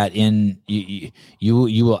see that you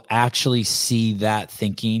will actually see that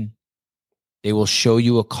thinking. They will show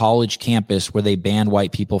you a college campus where they ban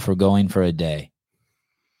white people for going for a day.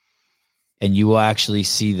 And you will actually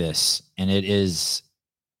see this. And it is,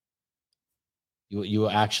 you will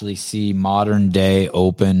actually see modern day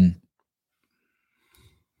open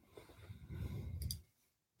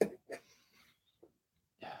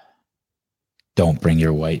Don't bring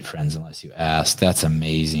your white friends unless you ask. That's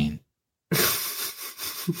amazing.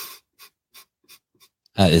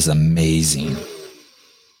 That is amazing.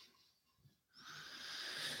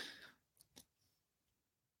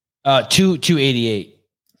 Uh, 288.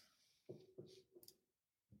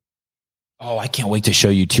 Oh, I can't wait to show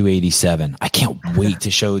you 287. I can't wait to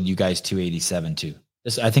show you guys 287 too.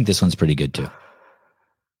 I think this one's pretty good too.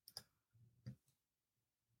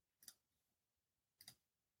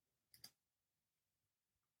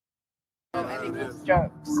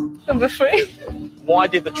 Number 3. Why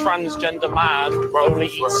did the transgender man only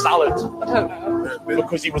eat salad? I don't know.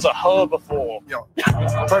 Because he was a herbivore.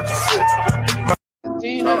 Do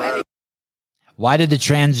you know any? Why did the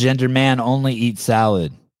transgender man only eat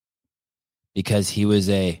salad? Because he was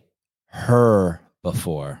a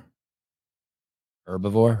herbivore.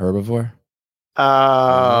 Herbivore?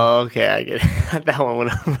 Oh, okay. I get it. That one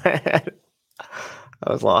went over my head.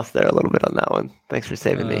 I was lost there a little bit on that one. Thanks for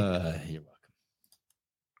saving me. You're welcome.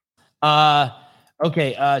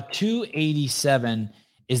 Okay. 287.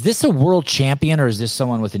 Is this a world champion or is this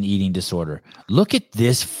someone with an eating disorder? Look at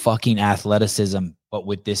this fucking athleticism, but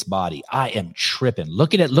with this body. I am tripping.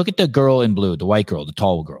 Look at it. Look at the girl in blue, the white girl, the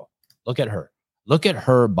tall girl. Look at her. Look at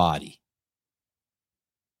her body.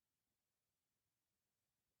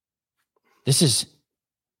 This is,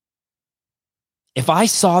 if I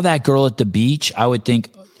saw that girl at the beach, I would think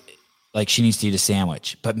like she needs to eat a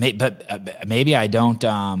sandwich, but maybe I don't.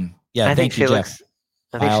 Yeah. I think thank you, Jeff.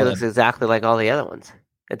 I think she looks exactly like all the other ones,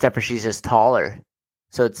 except for she's just taller.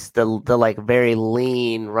 So it's the like very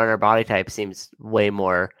lean runner body type seems way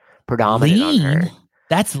more predominant on her.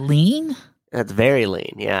 That's lean? That's very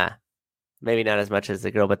lean, yeah. Maybe not as much as the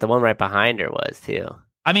girl, but the one right behind her was too.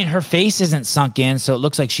 I mean, her face isn't sunk in, so it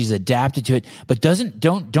looks like she's adapted to it. But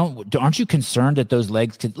aren't you concerned that those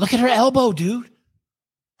legs could look at her elbow, dude?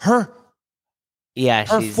 Her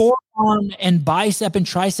forearm and bicep and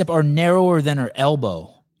tricep are narrower than her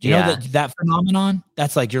elbow. Do you know that phenomenon?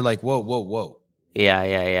 That's like you're like, whoa.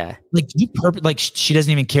 Yeah. Like she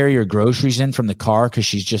doesn't even carry her groceries in from the car because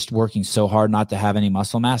she's just working so hard not to have any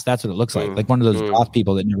muscle mass. That's what it looks like. Like one of those goth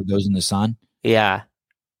people that never goes in the sun. Yeah.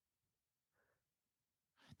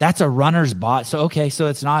 That's a runner's bot. So so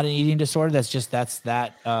it's not an eating disorder. That's just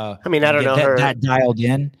that. I mean, I don't know her that dialed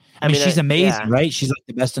in. I mean, she's amazing, right? She's like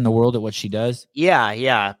the best in the world at what she does.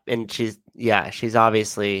 Yeah, and she's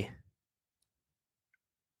obviously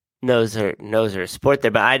knows her sport there.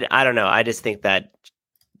 But I don't know. I just think that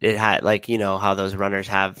it had like how those runners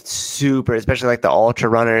have super, especially like the ultra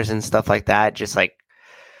runners and stuff like that, just like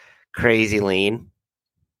crazy lean.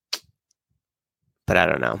 But I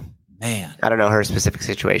don't know. Man, I don't know her specific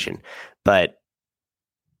situation, but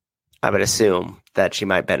I would assume that she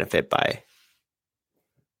might benefit by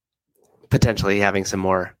potentially having some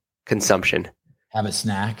more consumption. Have a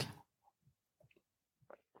snack.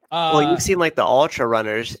 Well, you've seen like the ultra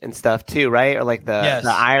runners and stuff too, right? Or like the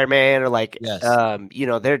Ironman, or like they're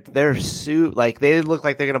like they look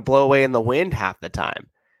like they're gonna blow away in the wind half the time.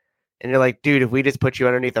 And you're like, dude, if we just put you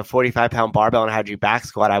underneath a 45-pound barbell and had you back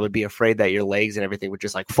squat, I would be afraid that your legs and everything would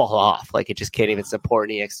just like fall off. Like it just can't even support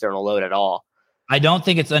any external load at all. I don't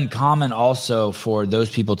think it's uncommon also for those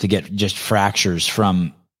people to get just fractures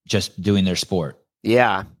from just doing their sport.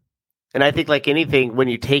 Yeah. And I think like anything, when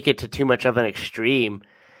you take it to too much of an extreme,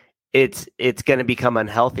 it's going to become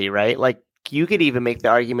unhealthy, right? Like you could even make the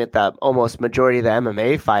argument that almost majority of the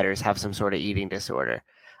MMA fighters have some sort of eating disorder.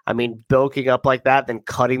 I mean, bulking up like that, then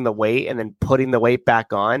cutting the weight and then putting the weight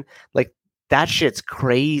back on, like that shit's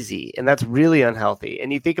crazy. And that's really unhealthy.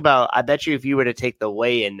 And you think about, I bet you if you were to take the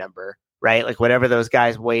weigh-in number, right? Like whatever those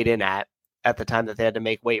guys weighed in at the time that they had to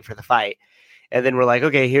make weight for the fight. And then we're like,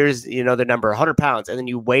 okay, here's, the number 100 pounds. And then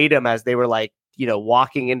you weighed them as they were like,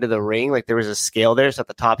 walking into the ring, like there was a scale there. So at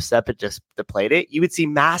the top step, it just deflated it. You would see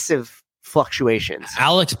massive fluctuations.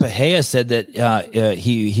 Alex Pajea said that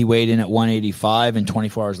he weighed in at 185 and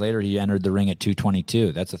 24 hours later he entered the ring at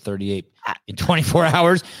 222. That's a 38 in 24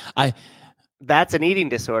 hours. That's an eating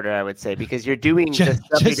disorder, I would say, because you're doing the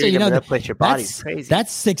stuff you're doing to manipulate your body. It's crazy.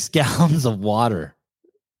 That's 6 gallons of water.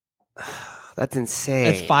 That's insane.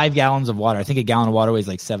 That's 5 gallons of water. I think a gallon of water weighs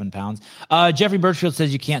like 7 pounds. Jeffrey Birchfield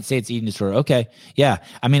says you can't say it's eating disorder. Okay. Yeah.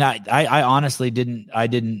 I mean, I honestly didn't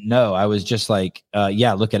know. I was just like,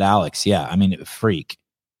 look at Alex. Yeah. I mean, freak.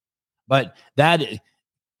 But that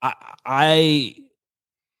and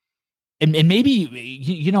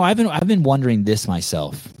maybe, I've been wondering this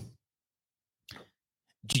myself.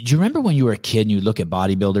 Do you remember when you were a kid and you look at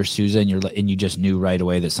bodybuilders, Sousa, and you just knew right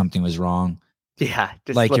away that something was wrong? Yeah,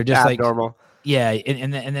 just like you're just abnormal. Yeah,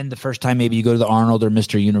 and then the first time maybe you go to the Arnold or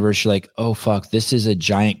Mr. Universe, you're like, oh fuck, this is a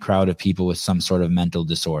giant crowd of people with some sort of mental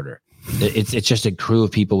disorder. It's just a crew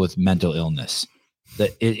of people with mental illness.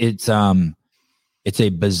 It's a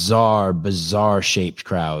bizarre shaped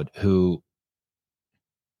crowd who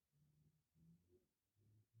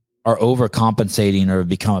are overcompensating or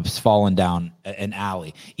become fallen down an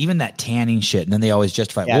alley. Even that tanning shit, and then they always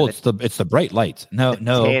justify, well, it's the bright lights. No,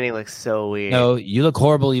 tanning looks so weird. No, you look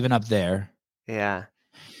horrible even up there. Yeah.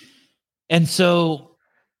 And so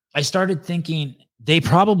I started thinking they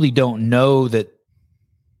probably don't know that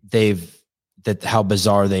how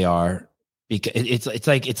bizarre they are, because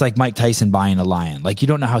it's like Mike Tyson buying a lion. Like, you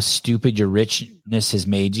don't know how stupid your richness has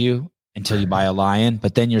made you until you buy a lion,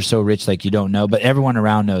 but then you're so rich, like, you don't know, but everyone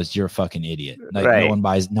around knows you're a fucking idiot. Like,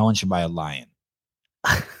 no one should buy a lion.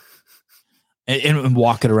 and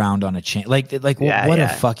walk it around on a chain. What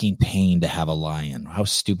a fucking pain to have a lion. How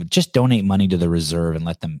stupid. Just donate money to the reserve and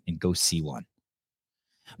let them and go see one.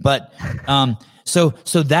 But so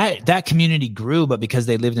that community grew, but because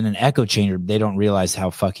they lived in an echo chamber, they don't realize how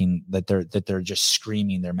fucking that they're just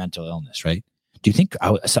screaming their mental illness, right? Do you think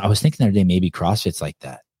I was thinking the other day, maybe CrossFit's like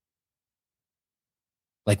that?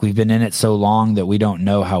 Like, we've been in it so long that we don't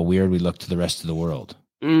know how weird we look to the rest of the world.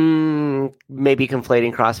 Maybe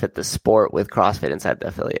conflating CrossFit the sport with CrossFit inside the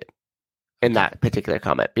affiliate in that particular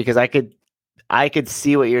comment, because I could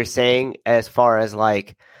see what you're saying as far as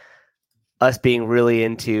like us being really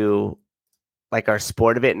into like our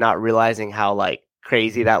sport of it, not realizing how like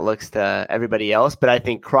crazy that looks to everybody else. But I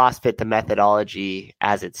think CrossFit, the methodology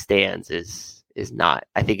as it stands, is not.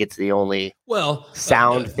 I think it's the only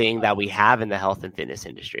sound thing that we have in the health and fitness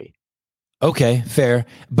industry. Okay, fair.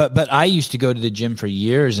 But I used to go to the gym for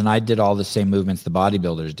years, and I did all the same movements the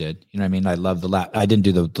bodybuilders did. You know what I mean? I love the lat. I didn't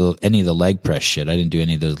do any of the leg press shit. I didn't do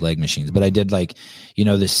any of those leg machines, but I did, like, you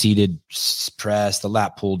know, the seated press, the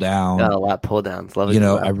lat pull down. Oh, lat pull downs. Love it. You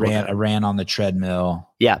know, I ran on the treadmill.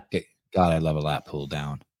 Yeah. God, I love a lat pull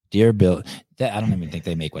down. Deer Bill. I don't even think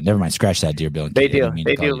they make one. Never mind. Scratch that, Deer Bill. They do.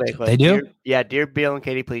 They do make one. They do? Deer Bill and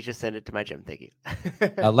Katie, please just send it to my gym. Thank you.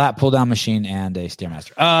 A lat pull down machine and a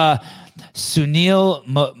Stairmaster. Sunil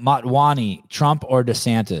Motwani, Trump or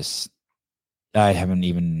DeSantis? I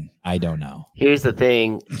don't know. Here's the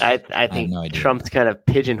thing. I think Trump's kind of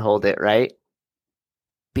pigeonholed it, right?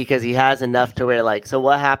 Because he has enough to where, like, so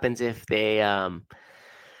what happens if they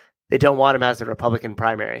don't want him as a Republican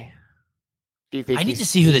primary? Do you think I need to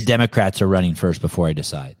see who the Democrats are running first before I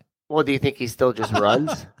decide. Well, do you think he still just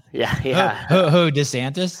runs? Yeah. Who,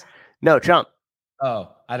 DeSantis? No, Trump.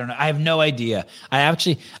 Oh, I don't know. I have no idea. I'll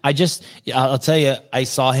tell you, I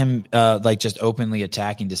saw him like just openly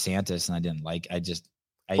attacking DeSantis, and I didn't like.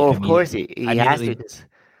 Of course he has to just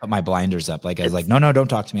put my blinders up. Like, I was like, no, don't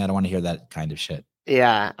talk to me. I don't want to hear that kind of shit.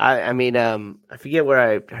 Yeah, I mean, I forget where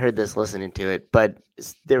I heard this listening to it, but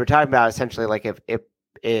they were talking about essentially like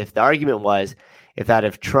if the argument was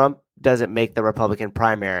if Trump doesn't make the Republican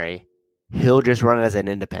primary, he'll just run as an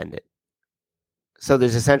independent. So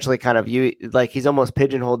there's essentially kind of he's almost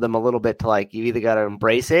pigeonholed them a little bit to like, you either got to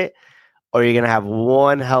embrace it or you're going to have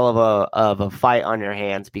one hell of a fight on your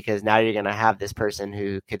hands, because now you're going to have this person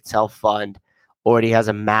who could self-fund, already has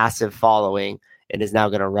a massive following, and is now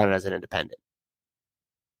going to run as an independent.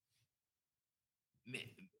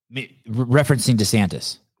 Referencing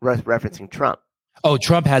DeSantis. Referencing Trump. Oh,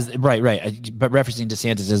 Trump has right. But referencing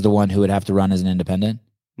DeSantis as the one who would have to run as an independent.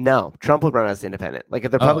 No, Trump would run as independent. Like,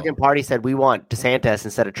 if the Republican Party said we want DeSantis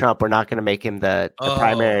instead of Trump, we're not going to make him the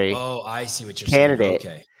primary. Oh, I see what you're candidate.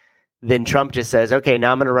 saying. Okay. Then Trump just says, okay,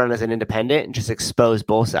 now I'm going to run as an independent and just expose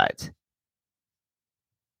both sides.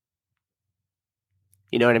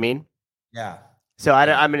 You know what I mean? Yeah. So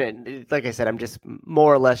I'm gonna, like I said, I'm just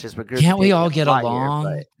more or less just regurgitating. Can't we all get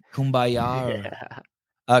along? Kumbaya.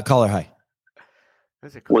 Yeah. Caller, hi.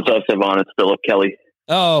 What's up, Savon? It's Philip Kelly.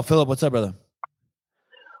 Oh, Philip, what's up, brother?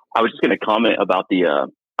 I was just going to comment about the.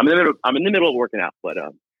 I'm in the middle of working out, but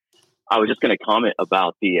I was just going to comment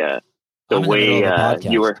about the way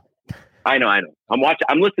you were. I know. I'm watching.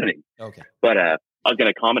 I'm listening. Okay. But I was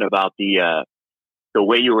going to comment about the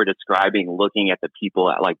way you were describing looking at the people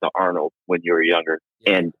at like the Arnold when you were younger,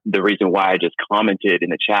 and the reason why I just commented in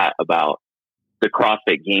the chat about the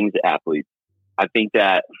CrossFit Games athletes. I think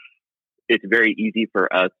that it's very easy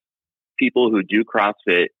for us people who do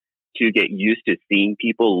CrossFit to get used to seeing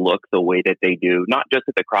people look the way that they do, not just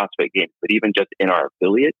at the CrossFit Games, but even just in our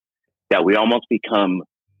affiliate, that we almost become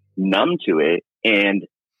numb to it. And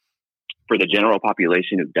for the general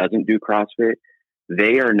population who doesn't do CrossFit,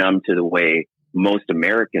 they are numb to the way most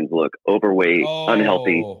Americans look, overweight,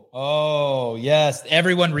 unhealthy. Oh, yes.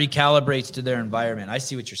 Everyone recalibrates to their environment. I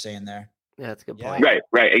see what you're saying there. Yeah, that's a good point.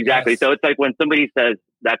 Right. Exactly. Yes. So it's like when somebody says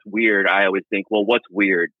that's weird, I always think, well, what's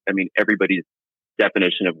weird? I mean, everybody's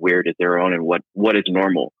definition of weird is their own, and what is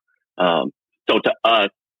normal. So to us,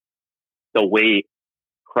 the way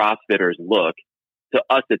CrossFitters look, to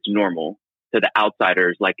us, it's normal. To the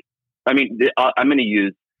outsiders, like, I mean, I'm going to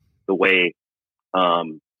use the way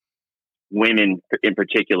women in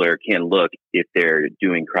particular can look if they're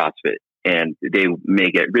doing CrossFit. And they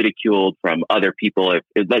may get ridiculed from other people. If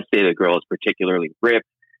let's say the girl is particularly ripped,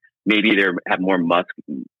 maybe they have more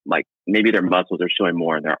maybe their muscles are showing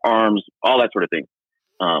more in their arms, all that sort of thing.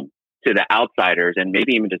 To the outsiders, and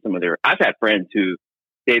maybe even to some of I've had friends who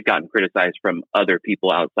they've gotten criticized from other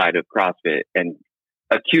people outside of CrossFit and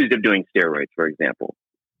accused of doing steroids, for example,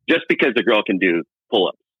 just because the girl can do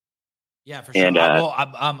pull-ups. Yeah, for sure. And,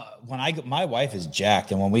 my wife is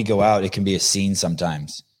jacked, and when we go out, it can be a scene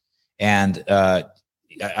sometimes. And when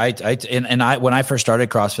I first started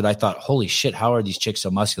CrossFit, I thought, holy shit, how are these chicks so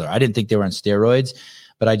muscular? I didn't think they were on steroids,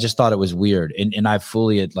 but I just thought it was weird. And I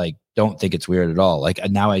fully don't think it's weird at all. Like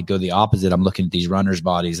now I go the opposite. I'm looking at these runners'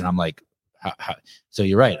 bodies and I'm like, how? So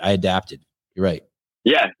you're right. I adapted. You're right.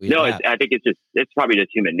 Yeah. I think it's probably just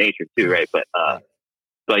human nature too. Right.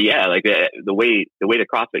 But yeah, like the way the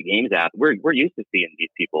CrossFit Games app, we're used to seeing these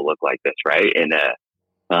people look like this. Right. And,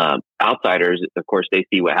 outsiders, of course, they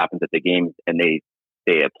see what happens at the games and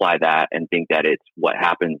they apply that and think that it's what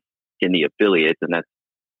happens in the affiliates. And that's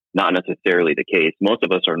not necessarily the case. Most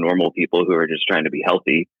of us are normal people who are just trying to be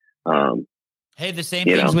healthy. Hey, the same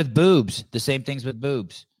things with boobs.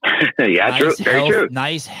 Yeah, nice, true. Very true.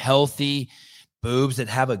 Nice, healthy boobs that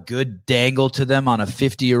have a good dangle to them on a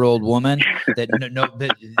 50-year-old woman.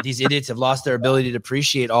 That these idiots have lost their ability to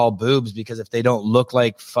appreciate all boobs because if they don't look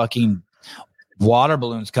like fucking water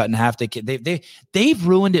balloons cut in half, they've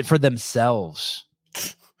ruined it for themselves.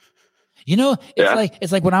 You know,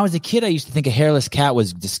 it's like when I was a kid, I used to think a hairless cat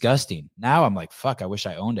was disgusting. Now I'm like, fuck, I wish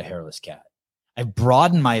I owned a hairless cat. I've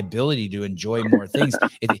broadened my ability to enjoy more things.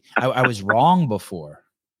 I was wrong before.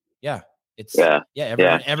 Yeah.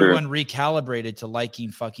 Everyone recalibrated to liking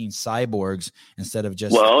fucking cyborgs instead of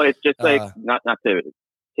just. Well, it's just like not to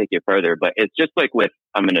take it further, but it's just like with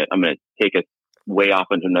I'm gonna take us way off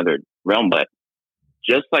into another realm, but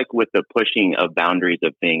just like with the pushing of boundaries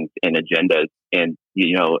of things and agendas, and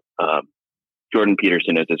Jordan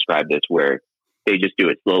Peterson has described this where they just do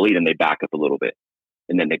it slowly, then they back up a little bit,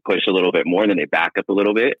 and then they push a little bit more, and then they back up a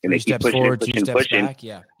little bit, and they keep pushing back.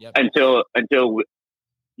 Yeah. Yep. until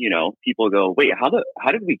people go, wait, how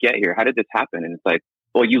did we get here? How did this happen? And it's like,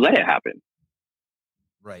 well, you let it happen.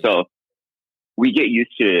 Right. So we get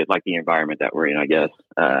used to like the environment that we're in, I guess.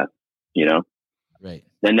 Right.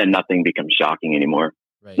 And then nothing becomes shocking anymore.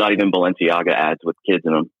 Right. Not even Balenciaga ads with kids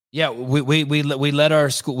in them. Yeah, we let our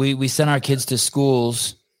school we sent our kids to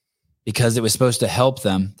schools because it was supposed to help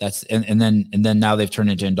them. That's and then now they've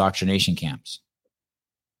turned into indoctrination camps.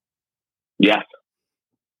 Yeah.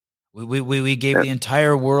 We gave the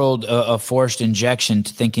entire world a forced injection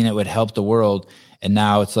to thinking it would help the world, and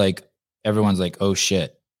now it's like everyone's like, oh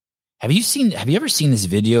shit. Have you ever seen this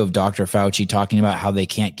video of Dr. Fauci talking about how they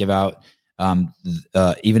can't give out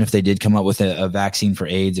even if they did come up with a vaccine for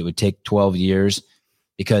AIDS, it would take 12 years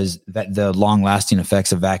because the long-lasting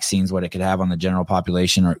effects of vaccines, what it could have on the general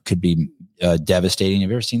population, or it could be devastating. Have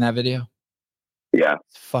you ever seen that video? Yeah.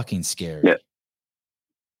 It's fucking scary. Yeah.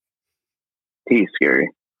 He's scary.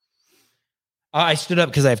 I stood up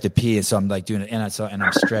because I have to pee, and so I'm like doing it, and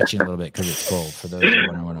I'm stretching a little bit because it's cold. For those who are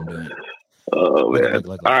wondering what I'm doing. Oh man!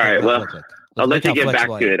 All right, well, I'll let you get back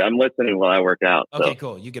to it. I'm listening while I work out. Okay,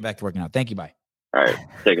 cool. You get back to working out. Thank you. Bye. All right,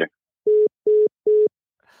 take care.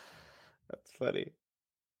 That's funny.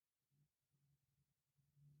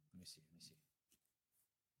 Let me see.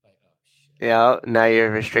 Yeah, now you're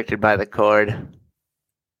restricted by the cord.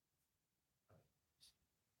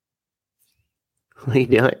 What are you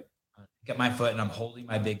doing? Got my foot and I'm holding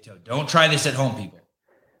my big toe. Don't try this at home, people.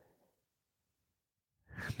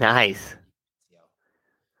 Nice.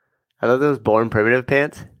 Are those Born Primitive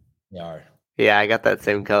pants? They are. Yeah, I got that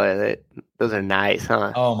same color. Those are nice,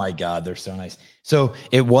 huh? Oh my God, they're so nice. So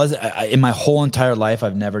it was in my whole entire life,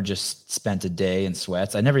 I've never just spent a day in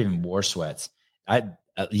sweats. I never even wore sweats.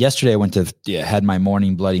 Yesterday I went to had my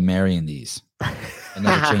morning Bloody Mary in these. I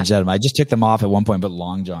never changed that. I just took them off at one point, but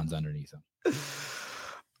long johns underneath them.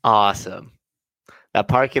 Awesome. That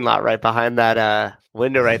parking lot right behind that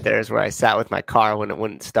window right there is where I sat with my car when it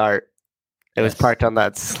wouldn't start. It was parked on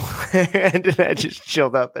that slant, and I just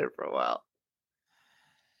chilled out there for a while.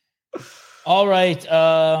 All right.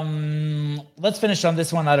 Let's finish on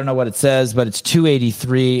this one. I don't know what it says, but it's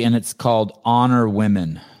 283, and it's called Honor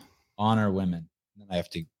Women. Honor Women. I have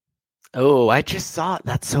to Oh, I just saw it.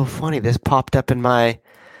 That's so funny. This popped up in my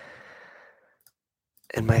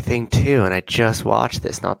thing too, and I just watched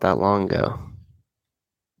this not that long ago.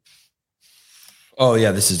 Oh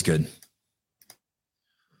yeah, this is good.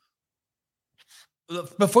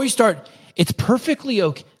 Before you start, it's perfectly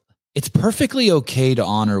okay. It's perfectly okay to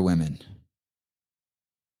honor women.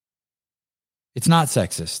 It's not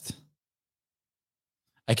sexist.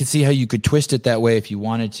 I can see how you could twist it that way if you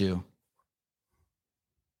wanted to.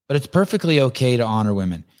 But it's perfectly okay to honor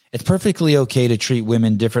women. It's perfectly okay to treat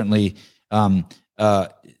women differently than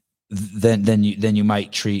you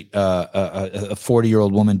might treat a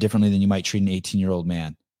 40-year-old woman differently than you might treat an 18-year-old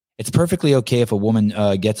man. It's perfectly okay if a woman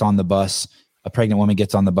gets on the bus, a pregnant woman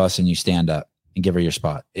gets on the bus, and you stand up and give her your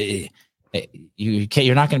spot.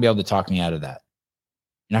 You're not going to be able to talk me out of that.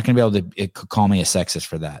 You're not going to be able to call me a sexist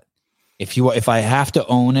for that. If I have to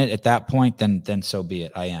own it at that point, then so be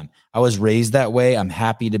it. I am. I was raised that way. I'm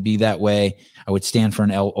happy to be that way. I would stand for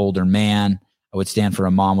an older man. I would stand for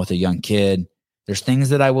a mom with a young kid. There's things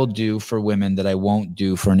that I will do for women that I won't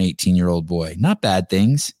do for an 18-year-old boy. Not bad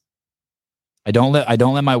things. I don't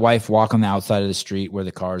let my wife walk on the outside of the street where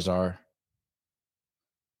the cars are.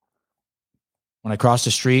 When I cross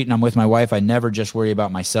the street and I'm with my wife, I never just worry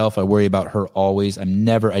about myself. I worry about her always.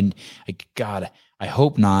 God, I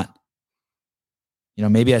hope not. You know,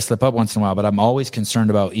 maybe I slip up once in a while, but I'm always concerned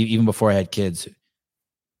about, even before I had kids.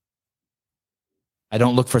 I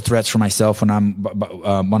don't look for threats for myself when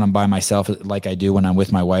I'm by myself like I do when I'm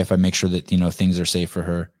with my wife. I make sure that, things are safe for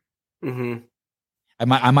her. Mm-hmm.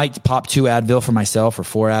 I might pop 2 Advil for myself or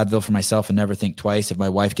 4 Advil for myself and never think twice. If my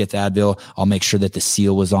wife gets Advil, I'll make sure that the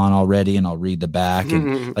seal was on already and I'll read the back.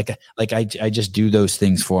 And I just do those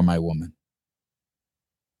things for my woman.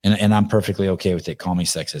 And I'm perfectly okay with it. Call me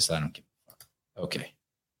sexist. I don't give a fuck. Okay.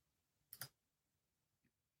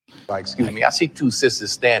 Excuse me. I see 2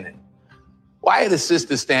 sisters standing. Why are the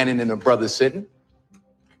sisters standing and the brothers sitting?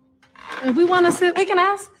 If we want to sit, we can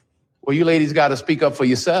ask. Well, you ladies got to speak up for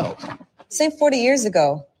yourselves. Say 40 years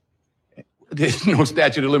ago. There's no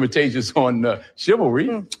statute of limitations on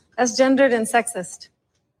chivalry. That's gendered and sexist.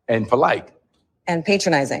 And polite. And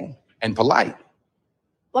patronizing. And polite.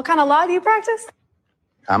 What kind of law do you practice?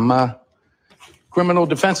 I'm a criminal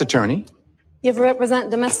defense attorney. You ever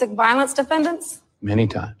represent domestic violence defendants? Many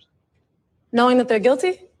times. Knowing that they're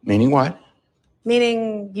guilty? Meaning what?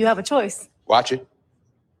 Meaning you have a choice. Watch it.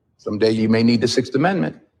 Someday you may need the 6th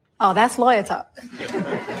Amendment. Oh, that's lawyer talk.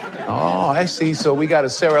 Oh, I see. So we got a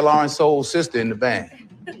Sarah Lawrence soul sister in the band.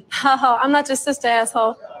 Oh, I'm not your sister,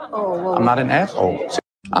 asshole. Oh, whoa. I'm not an asshole.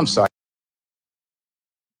 I'm sorry.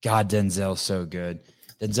 God, Denzel's so good.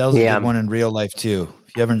 Denzel's a good one in real life too.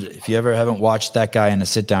 If you ever haven't watched that guy in a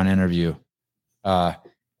sit-down interview,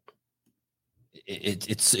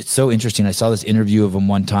 it's so interesting. I saw this interview of him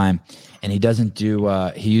one time, and he doesn't do.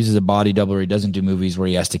 He uses a body double. He doesn't do movies where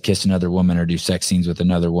he has to kiss another woman or do sex scenes with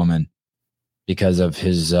another woman because of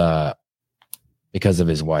his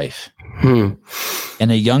wife. And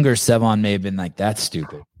a younger Sevon may have been like, "That's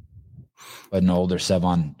stupid," but an older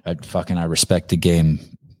Sevon, I respect the game.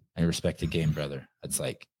 I respect the game, brother. It's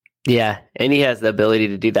like. Yeah, and he has the ability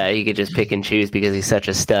to do that. He could just pick and choose because he's such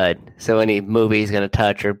a stud. So any movie he's going to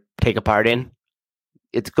touch or take a part in,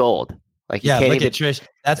 it's gold. Like, yeah, look at Trish.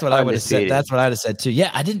 That's what I would have said. That's what I'd have said too.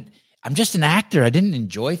 Yeah, I'm just an actor. I didn't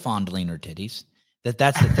enjoy fondling her titties.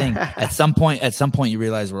 That's the thing. At some point, you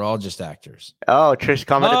realize we're all just actors. Oh, Trish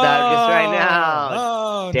commented that just right now.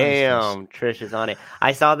 Oh, damn, nice. Trish is on it.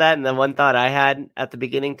 I saw that, and the one thought I had at the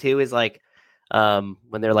beginning too is like,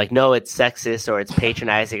 when they're like, no, it's sexist or it's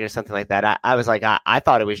patronizing or something like that. I was like, I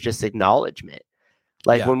thought it was just acknowledgement.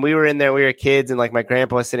 Like when we were in there, we were kids and like my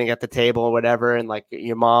grandpa was sitting at the table or whatever. And like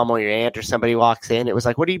your mom or your aunt or somebody walks in. It was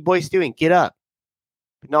like, what are you boys doing? Get up.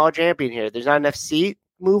 Acknowledge your aunt being here. There's not enough seat.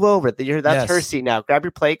 Move over. That's her seat now. Grab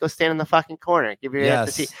your plate. Go stand in the fucking corner. Give your aunt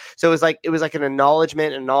the seat. So it was like an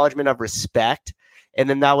acknowledgement of respect. And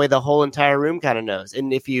then that way the whole entire room kind of knows.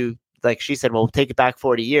 And if you, like she said, well, take it back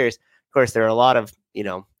 40 years. Of course, there are a lot of,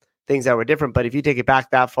 things that were different. But if you take it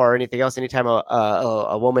back that far or anything else, anytime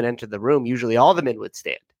a woman entered the room, usually all the men would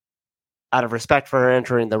stand out of respect for her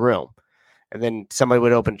entering the room. And then somebody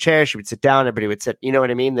would open a chair. She would sit down. Everybody would sit. You know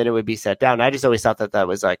what I mean? Then it would be set down. I just always thought that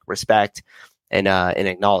was like respect and an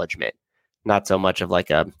acknowledgement, not so much of like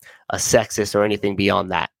a sexist or anything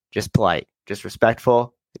beyond that. Just polite, just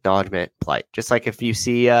respectful, acknowledgement, polite. Just like if you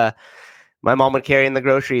see my mom would carry in the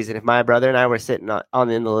groceries, and if my brother and I were sitting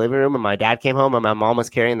in the living room and my dad came home and my mom was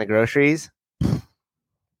carrying the groceries,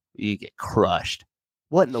 you get crushed.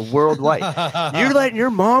 What in the world? Why you're letting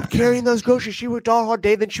your mom carrying those groceries? She worked all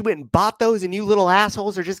day, then she went and bought those, and you little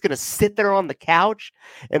assholes are just gonna sit there on the couch.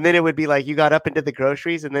 And then it would be like you got up and did the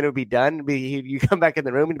groceries, and then it would be done. You come back in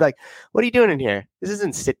the room and be like, "What are you doing in here? This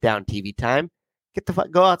isn't sit down TV time. Get the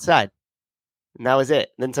fuck, go outside." And that was it.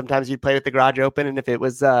 And then sometimes you'd play with the garage open, and if it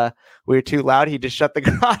was we were too loud, he'd just shut the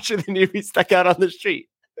garage, and then you'd be stuck out on the street.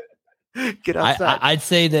 Get outside. I'd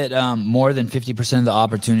say that more than 50% of the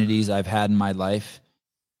opportunities I've had in my life.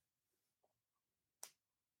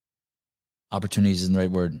 Opportunities isn't the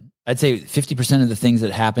right word. I'd say 50% of the things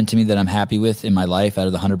that happen to me that I'm happy with in my life, out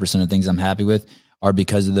of the 100% of things I'm happy with, are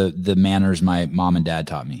because of the manners my mom and dad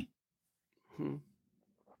taught me.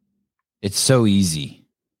 It's so easy.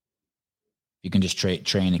 You can just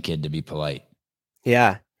train a kid to be polite.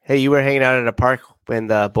 Yeah. Hey, you were hanging out at a park when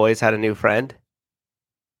the boys had a new friend?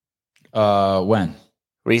 When?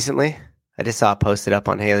 Recently? I just saw it posted up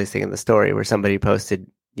on Haley's thing in the story where somebody posted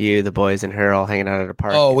you, the boys, and her all hanging out at a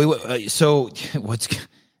park. Oh,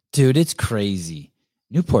 dude, it's crazy.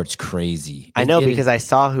 Newport's crazy. I know because I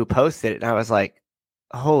saw who posted it and I was like,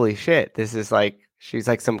 holy shit. This is like, she's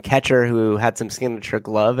like some catcher who had some signature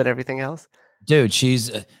glove and everything else. Dude,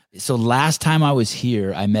 so last time I was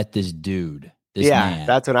here, I met this dude. This man.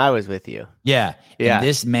 That's when I was with you. Yeah. Yeah. And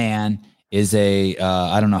this man is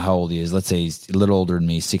I don't know how old he is. Let's say he's a little older than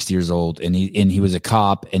me, 60 years old. And he was a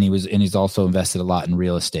cop and he's also invested a lot in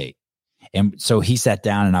real estate. And so he sat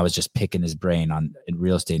down and I was just picking his brain in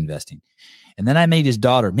real estate investing. And then I met his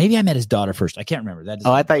daughter. Maybe I met his daughter first. I can't remember.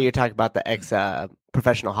 I thought you were talking about the ex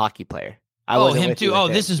professional hockey player. Him too. Oh,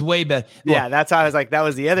 this is way better. Yeah, that's how I was like, that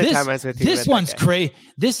was the other time I was with you. This one's crazy.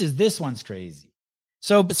 This one's crazy.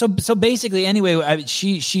 So basically, anyway,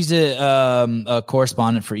 she's a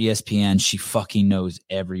correspondent for ESPN. She fucking knows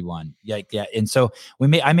everyone. Yeah. And so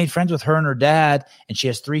I made friends with her and her dad, and she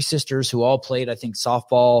has 3 sisters who all played, I think,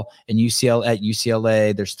 softball and at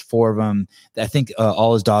UCLA. There's 4 of them. I think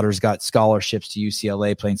all his daughters got scholarships to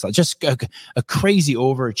UCLA playing. Just a crazy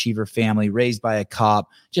overachiever family raised by a cop.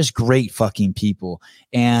 Just great fucking people.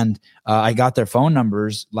 And I got their phone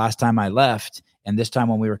numbers last time I left. And this time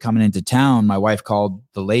when we were coming into town, my wife called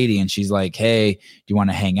the lady and she's like, "Hey, do you want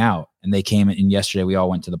to hang out?" And they came in yesterday. We all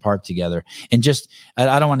went to the park together. And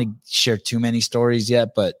I don't want to share too many stories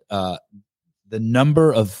yet, but the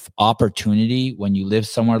number of opportunity when you live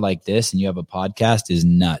somewhere like this and you have a podcast is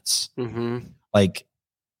nuts. Mm-hmm. Like,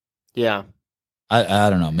 yeah. I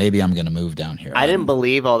don't know. Maybe I'm going to move down here. I didn't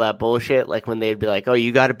believe all that bullshit. Like when they'd be like, "Oh,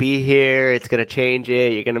 you got to be here. It's going to change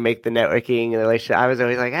it. You're going to make the networking and the relationship." I was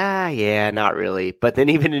always like, yeah, not really. But then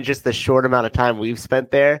even in just the short amount of time we've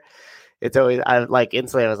spent there, it's always,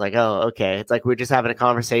 instantly I was like, oh, okay. It's like we're just having a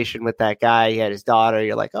conversation with that guy. He had his daughter.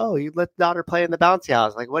 You're like, "Oh, you let the daughter play in the bouncy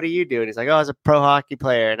house." Like, "What do you do?" And he's like, "Oh, I was a pro hockey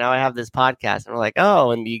player. Now I have this podcast." And we're like,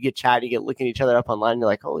 "Oh," and you get chatting, you get looking each other up online. And you're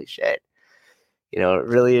like, holy shit. You know, it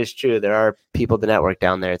really is true. There are people to network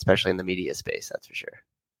down there, especially in the media space. That's for sure.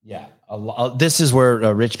 Yeah. This is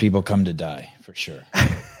where rich people come to die, for sure.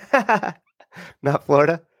 Not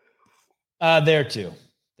Florida? There too.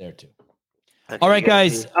 All right,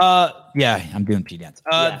 guys. Yeah, I'm doing P dance.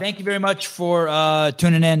 Thank you very much for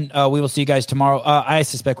tuning in. We will see you guys tomorrow. I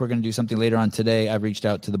suspect we're going to do something later on today. I've reached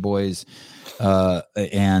out to the boys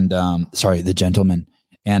the gentlemen,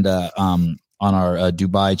 and on our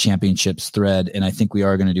Dubai Championships thread. And I think we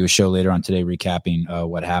are going to do a show later on today recapping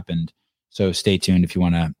what happened. So stay tuned if you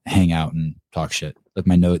want to hang out and talk shit. Look,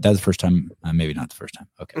 my nose, that's the first time. Maybe not the first time.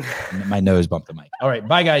 Okay. My nose bumped the mic. All right.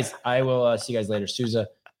 Bye, guys. I will see you guys later.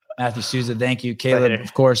 Matthew Souza, thank you. Caleb,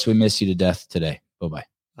 of course, we miss you to death today. Bye-bye.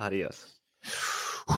 Adios.